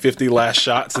taking 50 last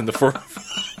shots in the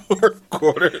fourth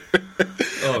quarter.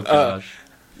 Oh gosh.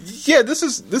 This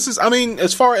is. I mean,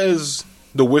 as far as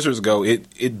the Wizards go,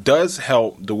 it does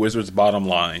help the Wizards' bottom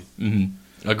line.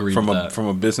 Mm-hmm. Agreed from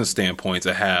a business standpoint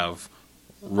to have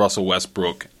Russell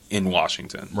Westbrook in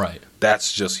Washington. Right.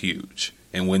 That's just huge.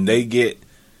 And when they get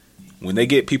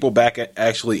people back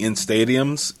actually in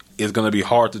stadiums, it's going to be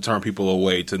hard to turn people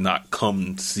away to not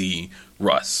come see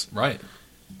Russ. Right.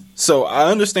 So I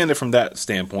understand it from that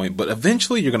standpoint, but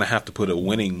eventually you're going to have to put a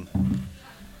winner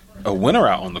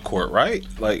out on the court, right?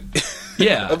 Like,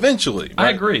 yeah, eventually. Right? I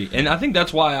agree, and I think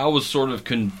that's why I was sort of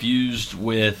confused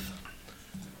with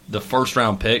the first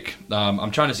round pick.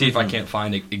 I'm trying to see if I can't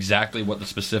find exactly what the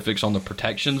specifics on the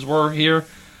protections were here.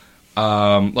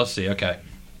 Let's see. Okay,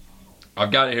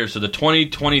 I've got it here. So the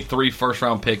 2023 first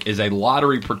round pick is a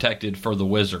lottery protected for the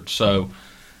Wizards. So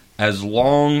as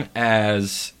long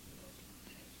as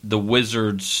the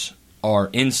Wizards are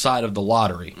inside of the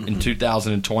lottery in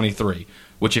 2023,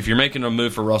 which if you're making a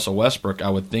move for Russell Westbrook,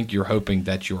 I would think you're hoping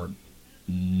that you're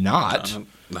not,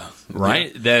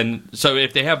 right? Then, so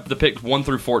if they have the pick 1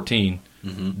 through 14,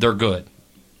 they're good.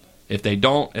 If they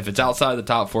don't, if it's outside the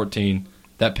top 14,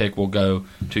 that pick will go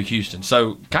to Houston.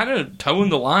 So kind of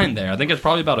toeing the line there. I think it's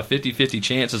probably about a 50-50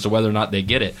 chance as to whether or not they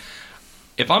get it.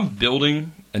 If I'm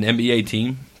building an NBA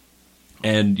team,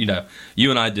 and, you know,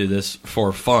 you and I do this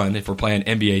for fun if we're playing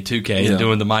NBA 2K and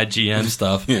doing the My GM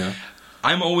stuff.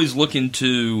 I'm always looking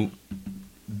to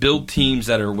build teams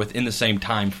that are within the same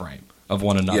time frame of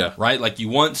one another, right? Like you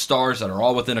want stars that are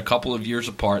all within a couple of years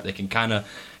apart. They can kind of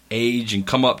age and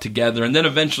come up together, and then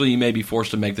eventually you may be forced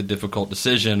to make the difficult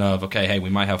decision of, okay, hey, we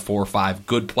might have 4 or 5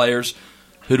 good players.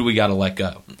 Who do we got to let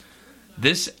go?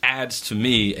 This adds to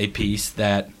me a piece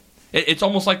that it's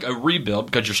almost like a rebuild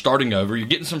because you're starting over. You're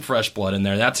getting some fresh blood in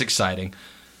there. That's exciting.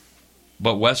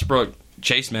 But Westbrook,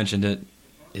 Chase mentioned it,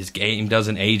 his game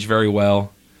doesn't age very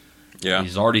well. Yeah.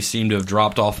 He's already seemed to have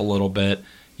dropped off a little bit.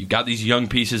 You've got these young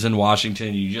pieces in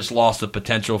Washington. You just lost the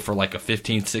potential for like a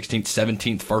 15th, 16th,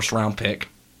 17th first-round pick.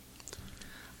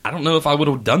 I don't know if I would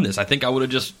have done this. I think I would have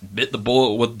just bit the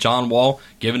bullet with John Wall,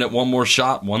 given it one more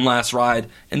shot, one last ride,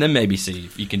 and then maybe see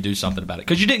if you can do something about it.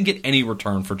 Because you didn't get any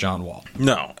return for John Wall.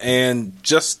 No, and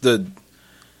just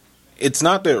it's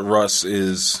not that Russ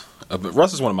is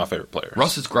one of my favorite players.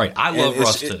 Russ is great. I love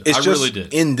Russ too. I really do.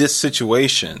 In this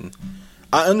situation,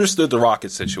 I understood the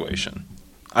Rockets situation.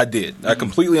 I did. I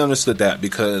completely understood that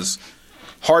because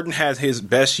Harden had his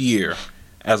best year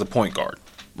as a point guard.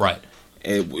 Right.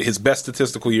 His best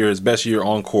statistical year, his best year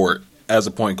on court as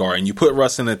a point guard, and you put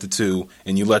Russ in at the 2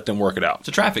 and you let them work it out. It's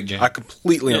a traffic jam. I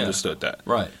completely understood that.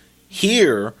 Right.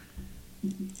 Here,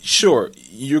 sure,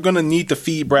 you're going to need to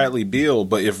feed Bradley Beal,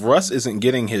 but if Russ isn't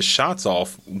getting his shots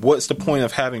off, what's the point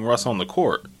of having Russ on the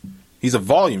court? He's a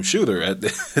volume shooter at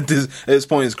this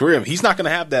point in his career. If he's not going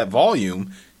to have that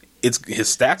volume, his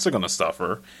stats are going to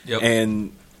suffer. Yep.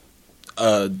 And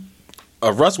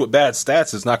a Russ with bad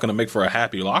stats is not going to make for a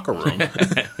happy locker room.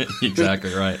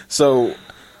 Exactly right. So,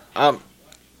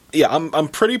 I'm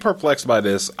pretty perplexed by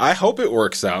this. I hope it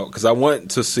works out because I want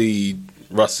to see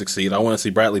Russ succeed. I want to see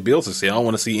Bradley Beal succeed. I don't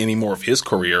want to see any more of his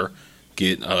career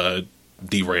get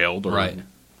derailed or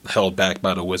held back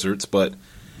by the Wizards. But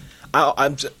I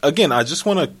just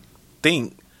want to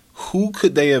think, who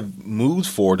could they have moved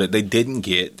for that they didn't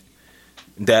get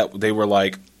that they were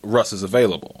like, Russ is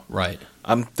available? Right.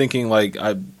 I'm thinking like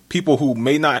people who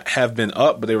may not have been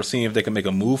up, but they were seeing if they could make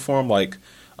a move for him, like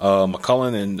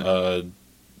McCullough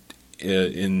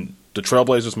in the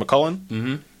Trailblazers.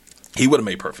 McCullough, he would have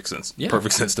made perfect sense. Yeah.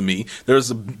 Perfect sense to me.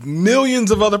 There's millions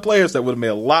of other players that would have made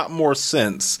a lot more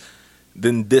sense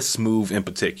than this move in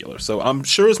particular. So I'm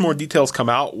sure as more details come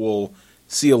out, we'll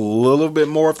see a little bit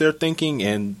more of their thinking,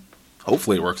 and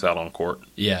hopefully it works out on court.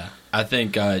 Yeah. I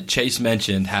think Chase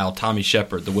mentioned how Tommy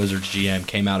Shepard, the Wizards GM,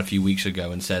 came out a few weeks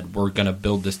ago and said, we're going to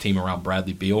build this team around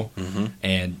Bradley Beal.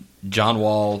 And John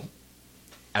Wall,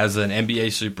 as an NBA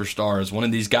superstar, is one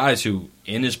of these guys who,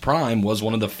 in his prime, was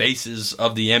one of the faces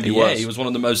of the NBA. He was one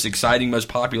of the most exciting, most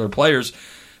popular players.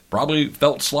 Probably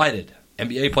felt slighted.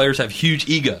 NBA players have huge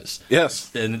egos.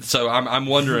 Yes. And so I'm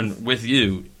wondering, with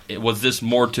you, was this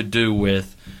more to do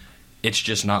with it's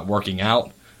just not working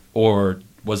out, or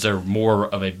was there more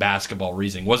of a basketball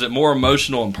reason? Was it more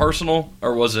emotional and personal,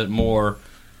 or was it more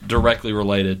directly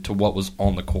related to what was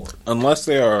on the court? Unless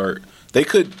they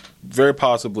could very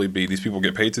possibly be, these people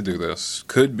get paid to do this,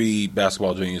 could be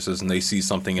basketball geniuses, and they see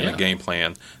something in a game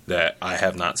plan that I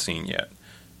have not seen yet.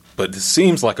 But it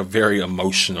seems like a very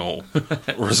emotional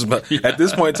At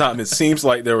this point in time, it seems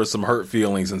like there was some hurt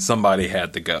feelings and somebody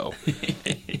had to go.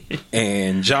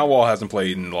 And John Wall hasn't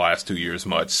played in the last 2 years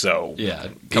much, so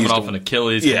coming off an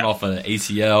Achilles, coming off an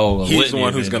ACL, he's the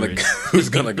one who's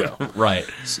gonna go. Right.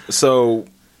 So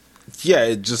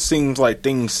it just seems like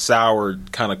things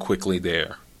soured kind of quickly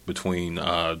there between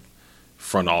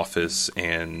front office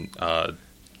and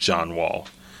John Wall.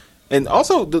 And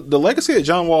also, the legacy that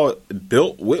John Wall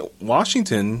built with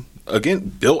Washington, again,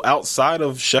 built outside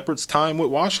of Shepard's time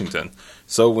with Washington.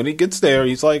 So when he gets there,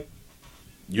 he's like,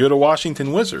 you're the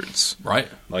Washington Wizards. Right.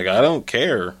 Like, I don't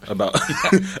care about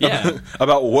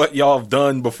about what y'all have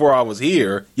done before I was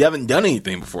here. You haven't done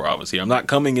anything before I was here. I'm not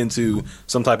coming into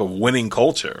some type of winning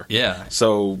culture. Yeah.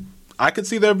 So I could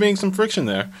see there being some friction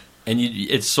there. And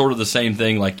it's sort of the same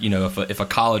thing, like, if a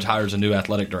college hires a new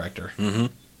athletic director,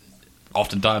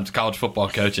 oftentimes a college football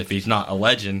coach, if he's not a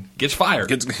legend, gets fired.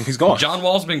 He's gone. John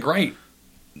Wall's been great.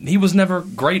 He was never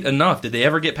great enough. Did they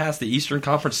ever get past the Eastern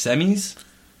Conference semis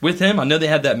with him? I know they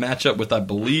had that matchup with, I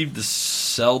believe, the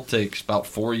Celtics about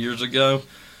 4 years ago.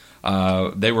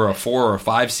 They were a 4 or a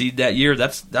 5 seed that year.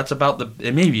 That's about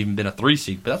it may have even been a 3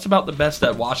 seed, but that's about the best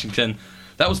that Washington.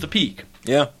 That was the peak.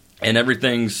 Yeah. And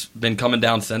everything's been coming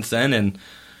down since then, and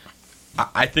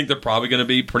I think they're probably going to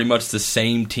be pretty much the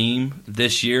same team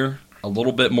this year. A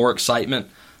little bit more excitement.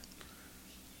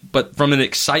 But from an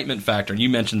excitement factor, you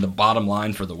mentioned the bottom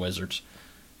line for the Wizards.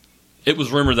 It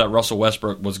was rumored that Russell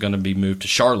Westbrook was going to be moved to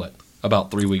Charlotte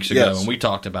about 3 weeks ago, and we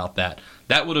talked about that.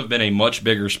 That would have been a much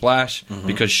bigger splash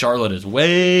because Charlotte is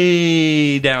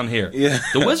way down here. Yeah.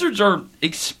 The Wizards are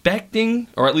expecting,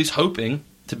 or at least hoping,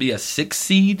 to be a 6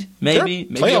 seed, maybe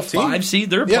a 5 seed.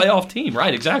 They're a playoff team,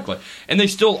 right? Exactly, and they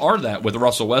still are that with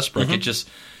Russell Westbrook. It just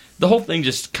the whole thing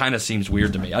just kind of seems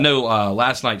weird to me. I know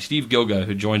last night Steve Gilga,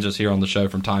 who joins us here on the show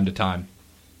from time to time,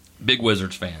 big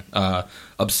Wizards fan,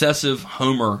 obsessive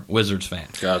Homer Wizards fan.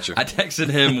 Gotcha. I texted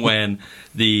him when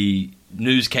the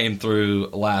news came through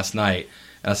last night,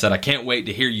 and I said, I can't wait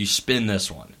to hear you spin this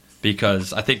one.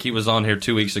 Because I think he was on here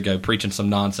 2 weeks ago preaching some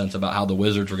nonsense about how the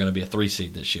Wizards were going to be a 3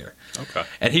 seed this year. Okay.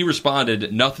 And he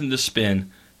responded, nothing to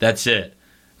spin. That's it.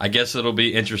 I guess it'll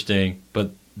be interesting, but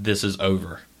this is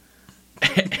over.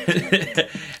 And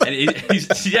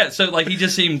so he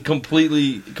just seemed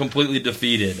completely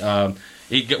defeated.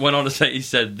 He went on to say, he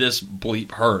said, this bleep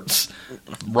hurts.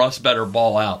 Russ better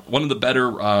ball out. One of the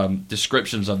better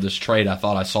descriptions of this trade I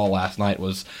thought I saw last night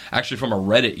was actually from a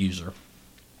Reddit user.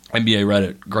 NBA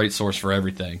Reddit, great source for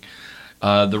everything.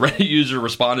 The Reddit user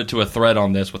responded to a thread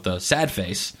on this with a sad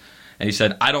face, and he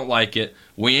said, I don't like it.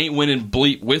 We ain't winning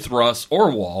bleep with Russ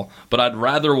or Wall, but I'd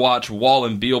rather watch Wall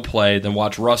and Beal play than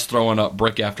watch Russ throwing up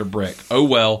brick after brick. Oh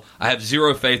well, I have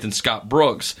zero faith in Scott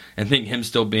Brooks and think him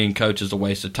still being coach is a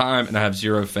waste of time, and I have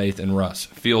zero faith in Russ.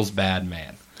 Feels bad,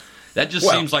 man. That just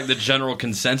seems like the general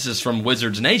consensus from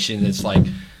Wizards Nation. It's like,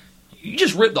 you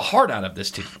just ripped the heart out of this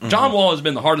team. John Wall has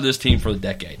been the heart of this team for a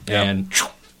decade. Yep. And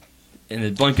in the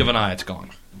blink of an eye, it's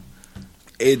gone.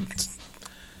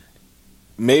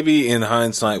 Maybe in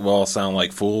hindsight, we'll all sound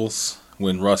like fools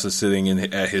when Russ is sitting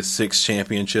at his 6th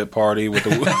championship party with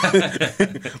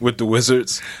the with the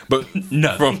Wizards. But no,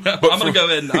 I'm going to go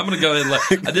ahead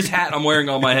and this hat I'm wearing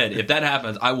on my head. If that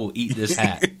happens, I will eat this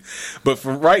hat. But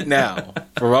for right now,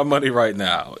 for my money right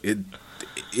now,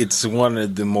 it's one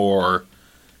of the more.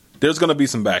 There's going to be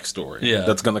some backstory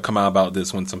that's going to come out about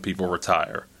this when some people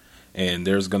retire. And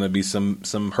there's going to be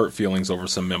some hurt feelings over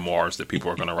some memoirs that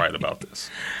people are going to write about this.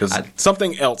 Because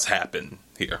something else happened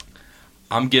here.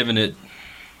 I'm giving it...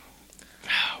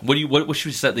 What should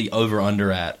we set the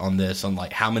over-under at on this? On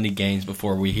like how many games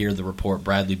before we hear the report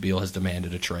Bradley Beal has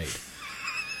demanded a trade?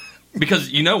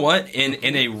 Because you know what?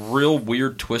 In a real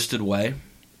weird, twisted way,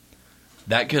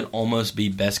 that could almost be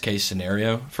best-case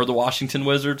scenario for the Washington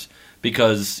Wizards.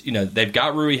 Because, they've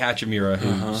got Rui Hachimura,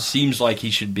 who seems like he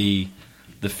should be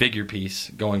the figure piece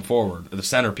going forward, the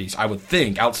centerpiece, I would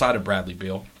think, outside of Bradley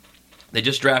Beal. They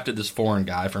just drafted this foreign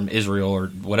guy from Israel or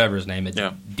whatever his name is,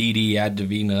 Didi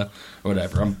Adivina or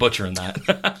whatever. I'm butchering that.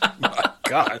 My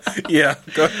God. Yeah,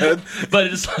 go ahead. But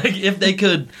it's like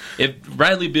if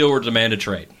Bradley Beal were to demand a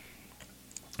trade,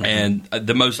 and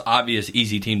the most obvious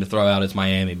easy team to throw out is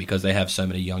Miami because they have so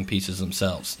many young pieces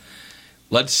themselves.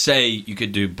 Let's say you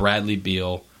could do Bradley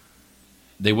Beal.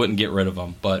 They wouldn't get rid of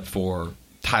him, but for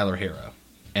Tyler Hero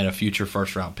and a future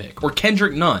first-round pick. Or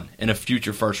Kendrick Nunn and a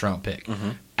future first-round pick.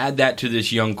 Add that to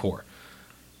this young core.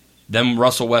 Then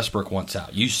Russell Westbrook wants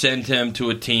out. You send him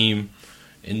to a team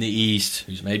in the East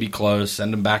who's maybe close.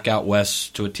 Send him back out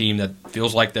west to a team that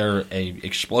feels like they're a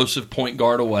explosive point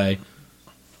guard away.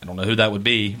 I don't know who that would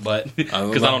be, but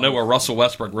because I don't know where Russell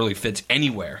Westbrook really fits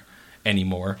anywhere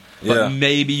anymore. But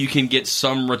maybe you can get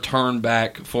some return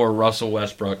back for Russell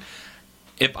Westbrook.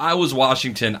 If I was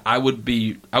Washington, I would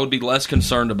be less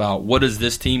concerned about what is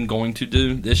this team going to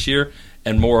do this year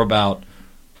and more about,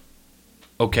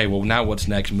 okay, well, now what's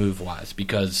next move-wise?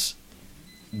 Because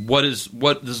what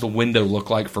does the window look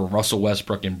like for Russell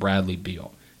Westbrook and Bradley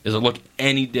Beal? Does it look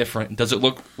any different? Does it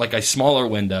look like a smaller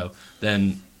window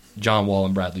than John Wall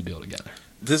and Bradley Beal together.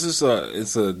 This is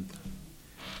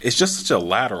it's just such a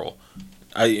lateral.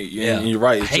 You're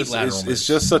right. It's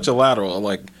just such a lateral.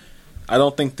 Like, I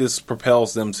don't think this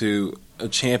propels them to a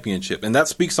championship, and that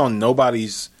speaks on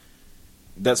nobody's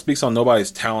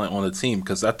talent on the team.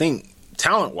 Because I think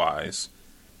talent wise,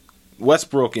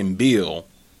 Westbrook and Beal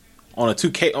on a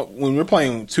 2K when we're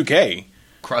playing 2K.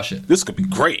 Crush it. This could be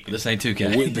great. This ain't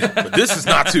 2K. But this is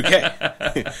not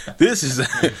 2K. This is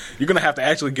you're going to have to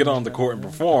actually get on the court and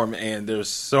perform, and there's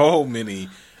so many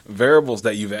variables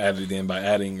that you've added in by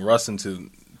adding Russ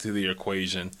into the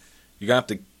equation. You're going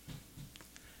to have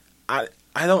to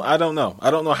I don't know. I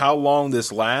don't know how long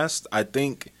this lasts. I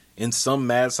think in some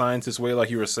mad scientist way, like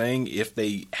you were saying, if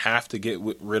they have to get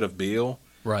rid of Beal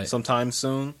sometime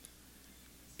soon,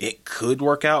 it could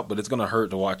work out, but it's going to hurt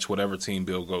to watch whatever team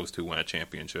Beal goes to win a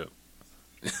championship.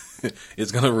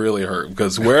 It's going to really hurt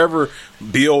because wherever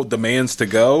Beal demands to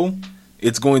go,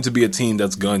 it's going to be a team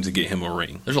that's going to get him a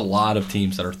ring. There's a lot of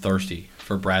teams that are thirsty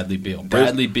for Bradley Beal.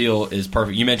 Bradley Beal is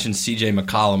perfect. You mentioned C.J.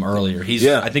 McCollum earlier.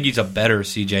 I think he's a better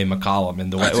C.J. McCollum.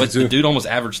 And the dude almost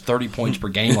averaged 30 points per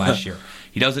game last year.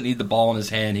 He doesn't need the ball in his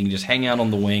hand. He can just hang out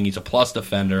on the wing. He's a plus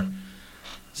defender.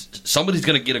 Somebody's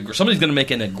going to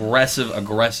make an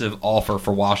aggressive offer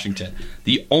for Washington.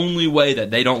 The only way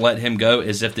that they don't let him go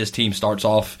is if this team starts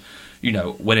off,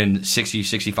 winning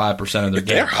 60-65% of their games.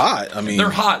 They're hot. I mean, they're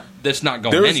hot. That's not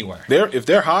going anywhere. If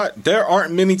they're hot, there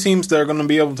aren't many teams that are going to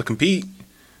be able to compete.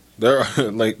 They're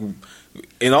like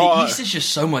the East is just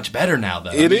so much better now,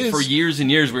 though. It is. For years and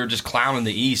years, we were just clowning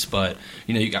the East, but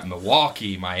you got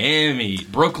Milwaukee, Miami,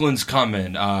 Brooklyn's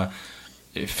coming.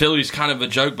 Philly's kind of a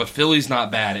joke, but Philly's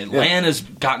not bad. Atlanta's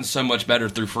gotten so much better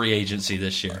through free agency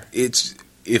this year. It's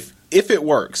if it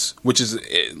works,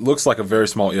 it looks like a very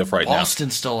small if right now.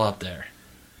 Boston's still up there.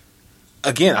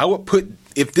 Again, I would put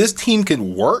if this team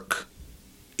can work,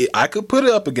 I could put it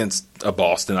up against a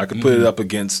Boston. I could put it up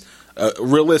against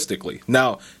realistically.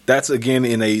 Now that's again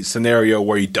in a scenario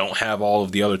where you don't have all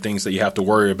of the other things that you have to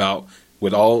worry about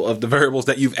with all of the variables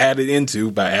that you've added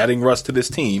into by adding Russ to this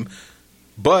team,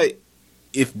 but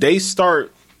if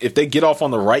they get off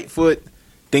on the right foot,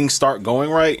 things start going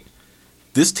right,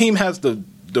 this team has the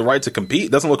right to compete.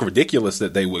 It doesn't look ridiculous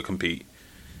that they would compete.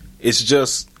 It's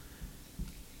just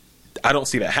I don't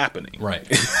see that happening. Right.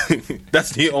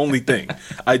 That's the only thing.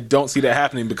 I don't see that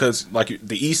happening because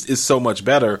the East is so much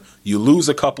better. You lose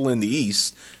a couple in the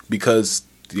East because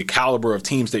the caliber of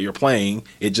teams that you're playing,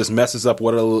 it just messes up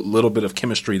what a little bit of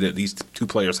chemistry that these two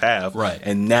players have. Right.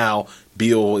 And now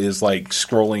Beal is like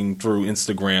scrolling through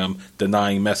Instagram,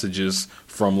 denying messages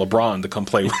from LeBron to come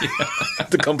play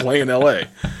to come play in LA.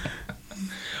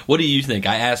 What do you think?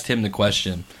 I asked him the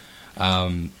question,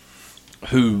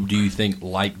 who do you think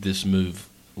liked this move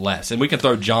less? And we can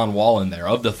throw John Wall in there.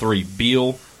 Of the three,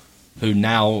 Beal, who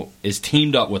now is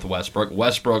teamed up with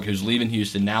Westbrook, who's leaving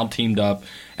Houston, now teamed up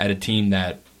at a team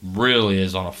that really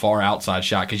is on a far outside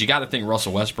shot. Because you got to think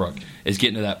Russell Westbrook is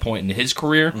getting to that point in his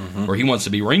career where he wants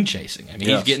to be ring chasing. I mean,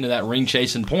 he's getting to that ring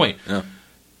chasing point. Yeah.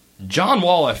 John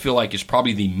Wall, I feel like, is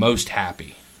probably the most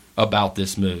happy about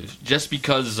this move, just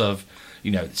because of,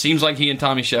 it seems like he and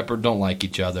Tommy Shepard don't like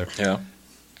each other. Yeah.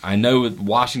 I know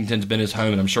Washington's been his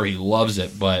home, and I'm sure he loves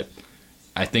it, but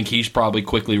I think he's probably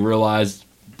quickly realized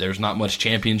there's not much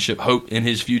championship hope in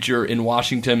his future in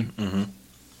Washington. Mm-hmm.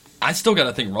 I still got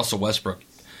to think Russell Westbrook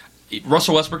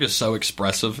is so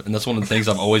expressive, and that's one of the things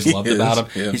I've always loved about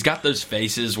him. Yeah. He's got those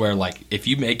faces where, like, if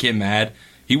you make him mad,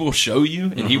 he will show you,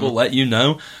 and he will let you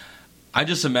know. I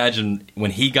just imagine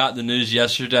when he got the news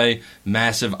yesterday,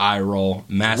 massive eye roll,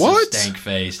 massive stank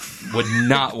face, would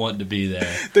not want to be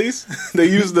there. They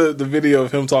used the video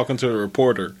of him talking to a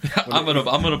reporter. I'm gonna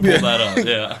pull that up.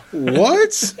 Yeah.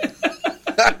 What?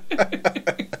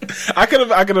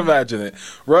 I could imagine it.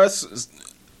 Russ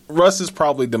is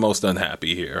probably the most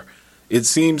unhappy here. It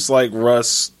seems like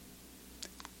Russ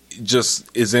just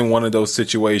is in one of those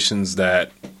situations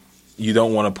that you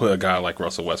don't want to put a guy like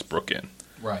Russell Westbrook in.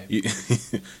 Right.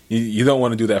 You don't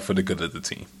want to do that for the good of the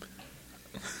team.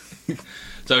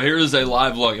 So here is a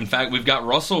live look. In fact, we've got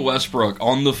Russell Westbrook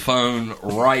on the phone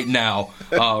right now.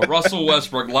 Russell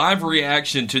Westbrook, live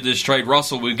reaction to this trade.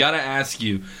 Russell, we've got to ask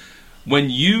you,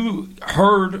 when you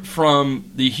heard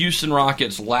from the Houston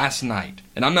Rockets last night,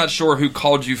 and I'm not sure who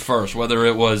called you first, whether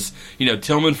it was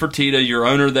Tillman Fertitta, your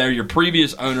owner there, your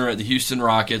previous owner at the Houston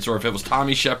Rockets, or if it was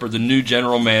Tommy Shepard, the new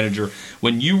general manager,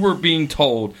 when you were being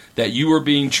told that you were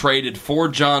being traded for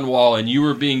John Wall and you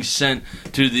were being sent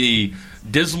to the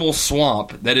dismal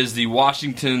swamp that is the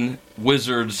Washington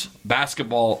Wizards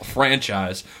basketball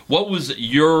franchise, what was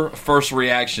your first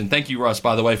reaction? Thank you, Russ,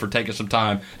 by the way, for taking some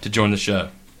time to join the show.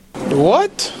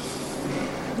 What?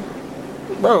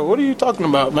 Bro, what are you talking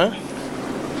about, man?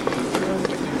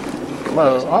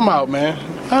 Bro, I'm out, man.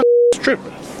 I'm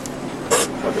tripping.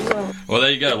 Well,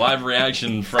 there you go. Live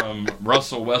reaction from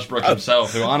Russell Westbrook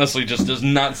himself, who honestly just does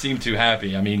not seem too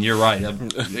happy. I mean, you're right.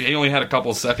 He only had a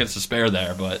couple of seconds to spare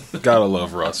there, but gotta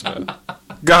love Russ, man.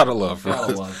 Gotta love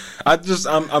Russ.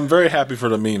 I'm very happy for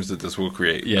the memes that this will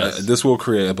create. Yes. This will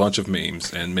create a bunch of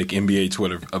memes and make NBA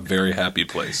Twitter a very happy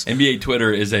place. NBA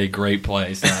Twitter is a great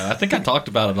place. I think I talked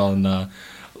about it on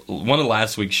one of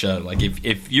last week's show. Like,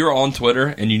 if you're on Twitter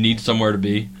and you need somewhere to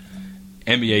be,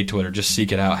 NBA Twitter, just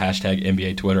seek it out. Hashtag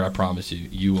NBA Twitter. I promise you,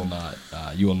 you will not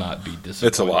be disappointed.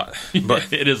 It's a lot,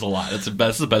 but it is a lot. It's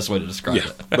the best way to describe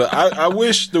it. But I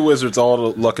wish the Wizards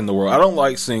all the luck in the world. I don't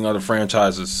like seeing other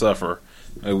franchises suffer.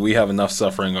 We have enough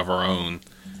suffering of our own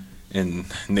in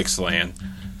Knicks land,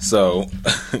 so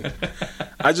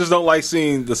I just don't like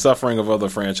seeing the suffering of other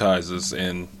franchises.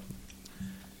 And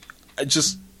I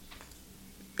just,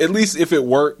 at least if it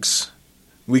works,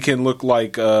 we can look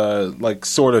like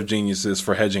sort of geniuses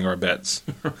for hedging our bets,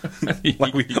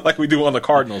 like we do on the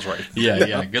Cardinals, right?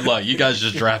 Yeah. Good luck. You guys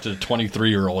just drafted a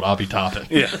 23-year-old. I'll be topping.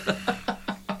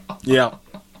 Yeah.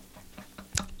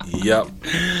 Yep.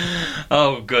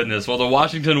 Oh goodness. Well, the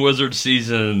Washington Wizards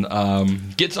season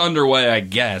gets underway. I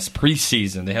guess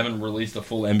preseason. They haven't released a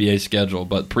full NBA schedule,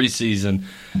 but preseason.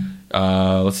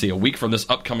 Let's see. A week from this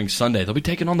upcoming Sunday, they'll be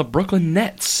taking on the Brooklyn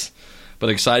Nets. But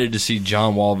excited to see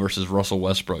John Wall versus Russell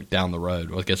Westbrook down the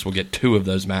road. Well, I guess we'll get 2 of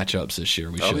those matchups this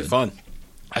year. That'll be fun.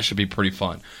 That should be pretty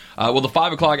fun. Well, the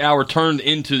 5 o'clock hour turned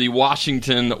into the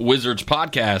Washington Wizards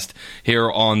podcast here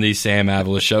on the Sam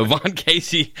Avalos Show. Von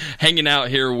Casey hanging out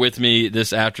here with me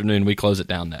this afternoon. We close it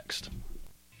down next.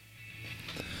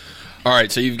 All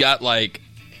right, so you've got like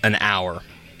an hour,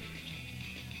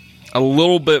 a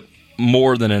little bit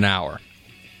more than an hour,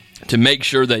 to make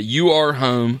sure that you are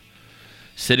home,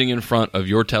 sitting in front of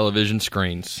your television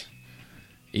screens.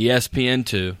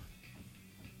 ESPN2,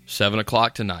 7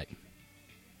 o'clock tonight.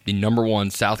 The number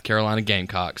 1 South Carolina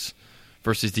Gamecocks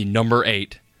versus the number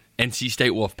 8 NC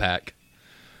State Wolfpack.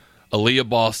 Aaliyah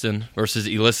Boston versus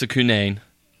Elissa Cunane.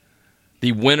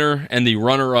 The winner and the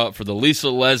runner-up for the Lisa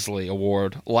Leslie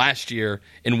Award last year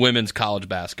in women's college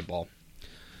basketball.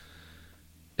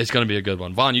 It's going to be a good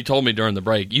one. Vaughn, you told me during the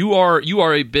break, you are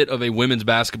a bit of a women's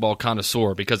basketball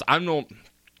connoisseur, because I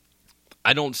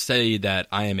don't say that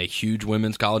I am a huge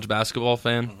women's college basketball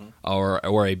fan or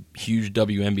a huge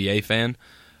WNBA fan,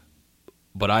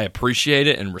 but I appreciate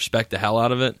it and respect the hell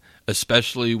out of it,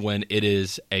 especially when it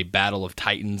is a battle of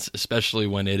titans, especially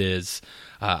when it is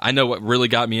I know what really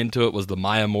got me into it was the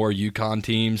Maya Moore UConn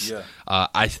teams. Yeah.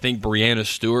 I think Breanna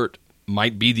Stewart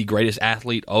might be the greatest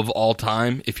athlete of all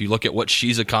time if you look at what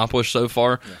she's accomplished so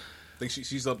far. Yeah. I think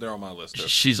she's up there on my list.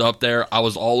 She's up there. I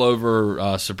was all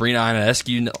over Sabrina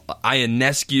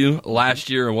Ionescu last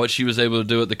year and what she was able to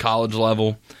do at the college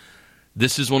level.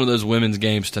 This is one of those women's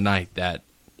games tonight that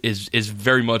is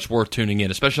very much worth tuning in,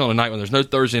 especially on a night when there's no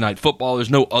Thursday night football. There's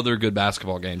no other good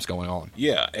basketball games going on.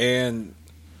 Yeah, and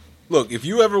look, if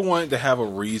you ever wanted to have a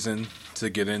reason to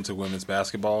get into women's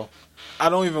basketball, I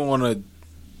don't even want to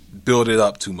build it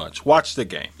up too much. Watch the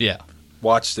game. Yeah.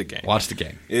 Watch the game. Watch the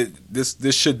game.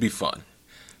 This should be fun.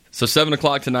 So 7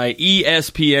 o'clock tonight,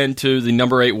 ESPN2, the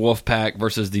number 8 Wolfpack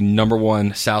versus the number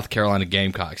 1 South Carolina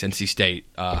Gamecocks, NC State,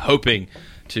 hoping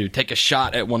to take a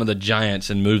shot at one of the Giants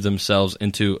and move themselves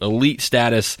into elite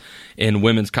status in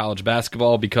women's college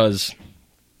basketball, because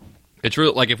it's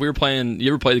really like if we were playing, you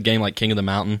ever played a game like King of the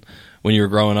Mountain when you were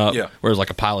growing up? Yeah. Where it was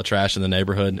like a pile of trash in the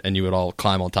neighborhood and you would all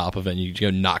climb on top of it and you go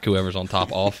knock whoever's on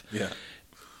top off? Yeah.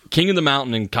 King of the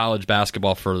Mountain in college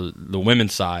basketball for the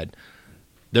women's side,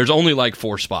 there's only like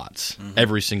 4 spots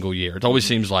every single year. It always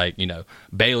seems like,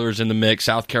 Baylor's in the mix,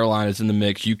 South Carolina's in the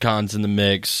mix, UConn's in the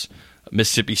mix,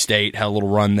 Mississippi State had a little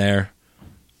run there.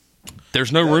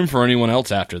 There's no room for anyone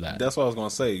else after that. That's what I was going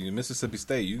to say. Mississippi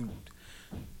State,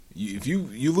 if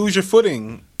you lose your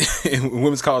footing in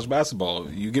women's college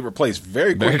basketball, you get replaced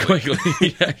very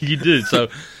quickly. Yeah, you do.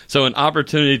 So an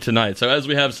opportunity tonight. So as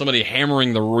we have somebody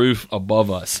hammering the roof above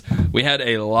us, we had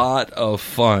a lot of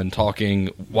fun talking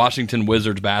Washington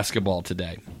Wizards basketball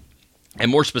today. And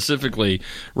more specifically,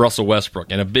 Russell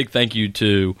Westbrook. And a big thank you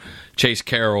to Chase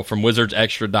Carroll from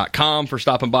WizardsExtra.com for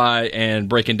stopping by and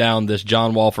breaking down this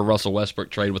John Wall for Russell Westbrook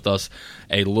trade with us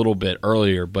a little bit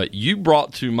earlier. But you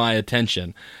brought to my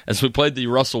attention, as we played the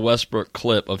Russell Westbrook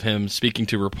clip of him speaking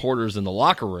to reporters in the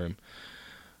locker room,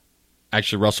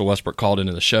 Actually, Russell Westbrook called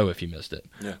into the show if you missed it.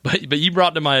 Yeah. But you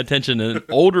brought to my attention an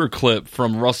older clip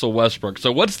from Russell Westbrook.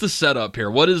 So what's the setup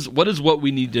here? What is what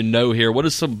we need to know here? What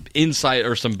is some insight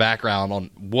or some background on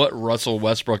what Russell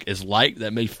Westbrook is like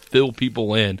that may fill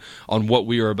people in on what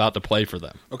we are about to play for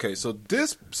them? Okay, so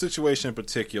this situation in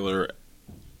particular,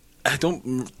 I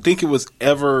don't think it was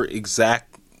ever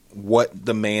exact what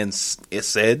the man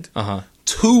said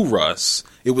to Russ.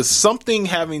 It was something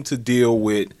having to deal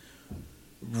with.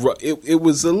 It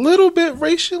was a little bit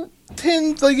racial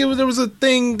tinged. Like there was a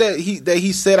thing that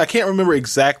he said. I can't remember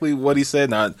exactly what he said.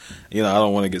 Not, I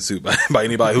don't want to get sued by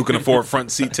anybody who can afford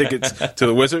front seat tickets to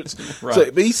the Wizards. Right.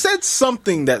 So, but he said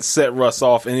something that set Russ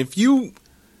off. And if you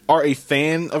are a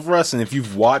fan of Russ and if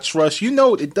you've watched Russ,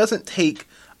 it doesn't take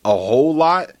a whole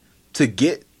lot to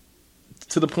get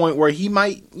to the point where he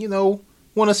might,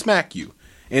 want to smack you.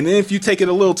 And then if you take it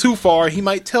a little too far, he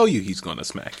might tell you he's going to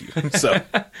smack you. So,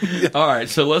 all right,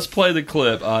 so let's play the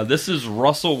clip. This is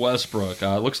Russell Westbrook.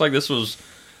 It looks like this was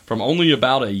from only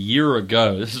about a year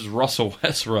ago. This is Russell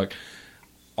Westbrook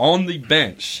on the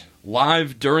bench,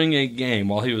 live during a game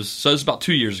while he was, so it's about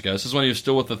 2 years ago. This is when he was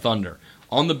still with the Thunder.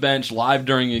 On the bench, live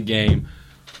during a game,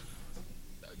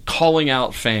 calling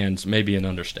out fans may be an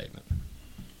understatement.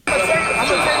 I'm going to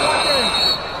tell you one thing.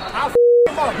 I'll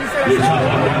him up. He said,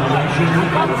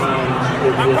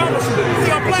 I promise you. You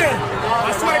see, I'm playing.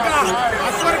 I swear to God.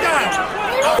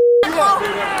 I'll you up.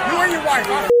 You and your wife.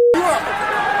 I'll you up.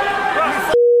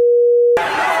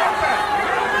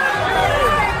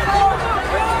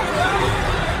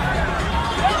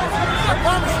 I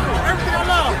promise you. Everything I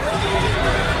love.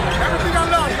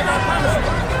 I promise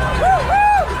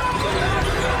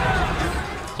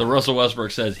you. So Russell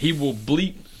Westbrook says he will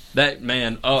bleep that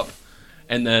man up.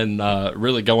 And then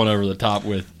really going over the top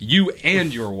with you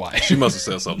and your wife. She must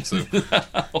have said something too.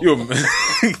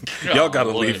 Y'all got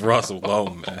to leave Russell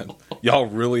alone, man. Y'all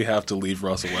really have to leave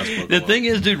Russell Westbrook alone. The thing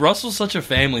is, dude, Russell's such a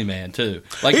family man too.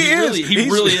 Like he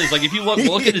really is. Like if you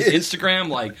look at his Instagram,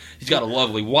 like he's got a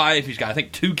lovely wife. He's got I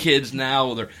think 2 kids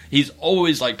now. He's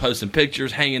always like posting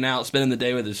pictures, hanging out, spending the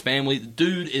day with his family. The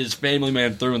dude is family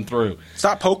man through and through.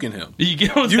 Stop poking him. You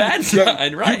get on his bad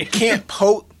side, right? You can't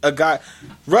poke a guy.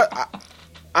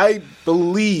 I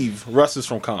believe Russ is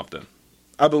from Compton.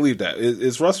 I believe that.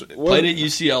 Is Russ played at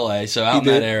UCLA, so out in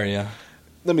that area.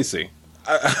 Let me see.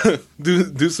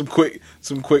 Do some quick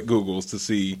Googles to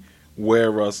see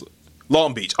where Russ.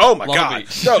 Long Beach. Oh my God.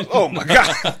 No, oh my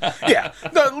God. Yeah.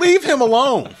 No, leave him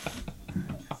alone.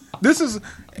 This is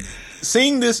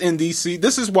seeing this in DC.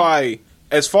 This is why,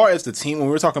 as far as the team, when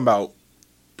we were talking about.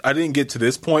 I didn't get to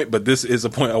this point, but this is a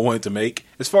point I wanted to make.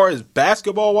 As far as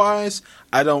basketball-wise,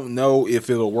 I don't know if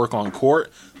it'll work on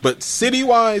court. But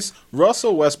city-wise,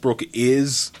 Russell Westbrook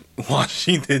is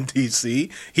Washington, D.C.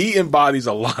 He embodies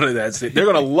a lot of that city. They're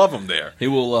going to love him there. He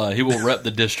will rep the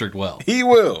district well. He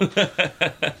will.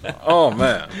 Oh,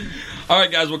 man. All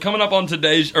right, guys. Well, coming up on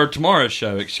tomorrow's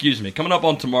show, coming up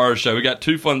on tomorrow's show, we got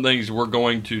 2 fun things we're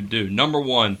going to do. Number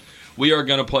 1, we are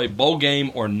going to play Bowl Game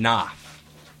or Nah.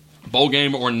 Bowl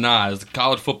game or not, as the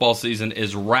college football season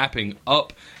is wrapping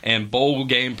up and bowl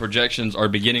game projections are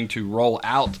beginning to roll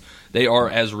out. They are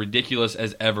as ridiculous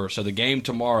as ever. So the game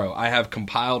tomorrow, I have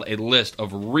compiled a list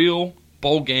of real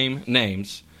bowl game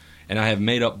names, and I have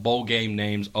made up bowl game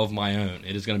names of my own.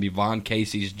 It is going to be Von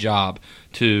Casey's job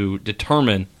to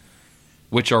determine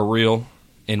which are real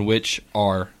and which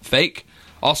are fake.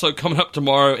 Also, coming up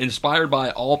tomorrow, inspired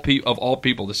by all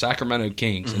people, the Sacramento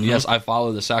Kings. Mm-hmm. And yes, I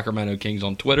follow the Sacramento Kings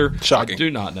on Twitter. Shocking. I do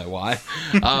not know why.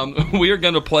 We are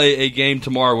going to play a game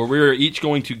tomorrow where we are each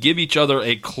going to give each other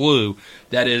a clue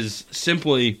that is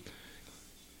simply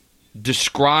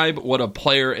describe what a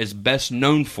player is best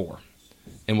known for.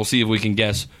 And we'll see if we can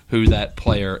guess who that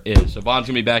player is. So Von's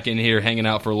going to be back in here hanging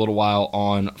out for a little while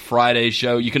on Friday's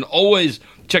show. You can always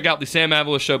check out the Sam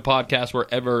Avalos Show podcast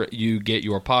wherever you get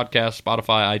your podcast,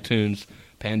 Spotify, iTunes,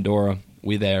 Pandora.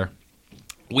 We there.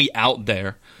 We out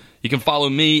there. You can follow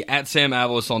me at Sam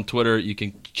Avalos on Twitter. You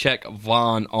can check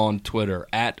Von on Twitter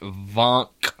at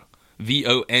Vonk,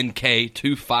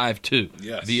 VONK252.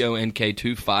 Yes.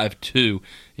 VONK252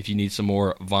 if you need some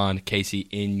more Von Casey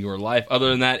in your life.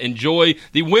 Other than that, enjoy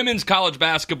the women's college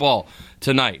basketball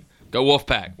tonight. Go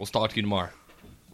Wolfpack. We'll talk to you tomorrow.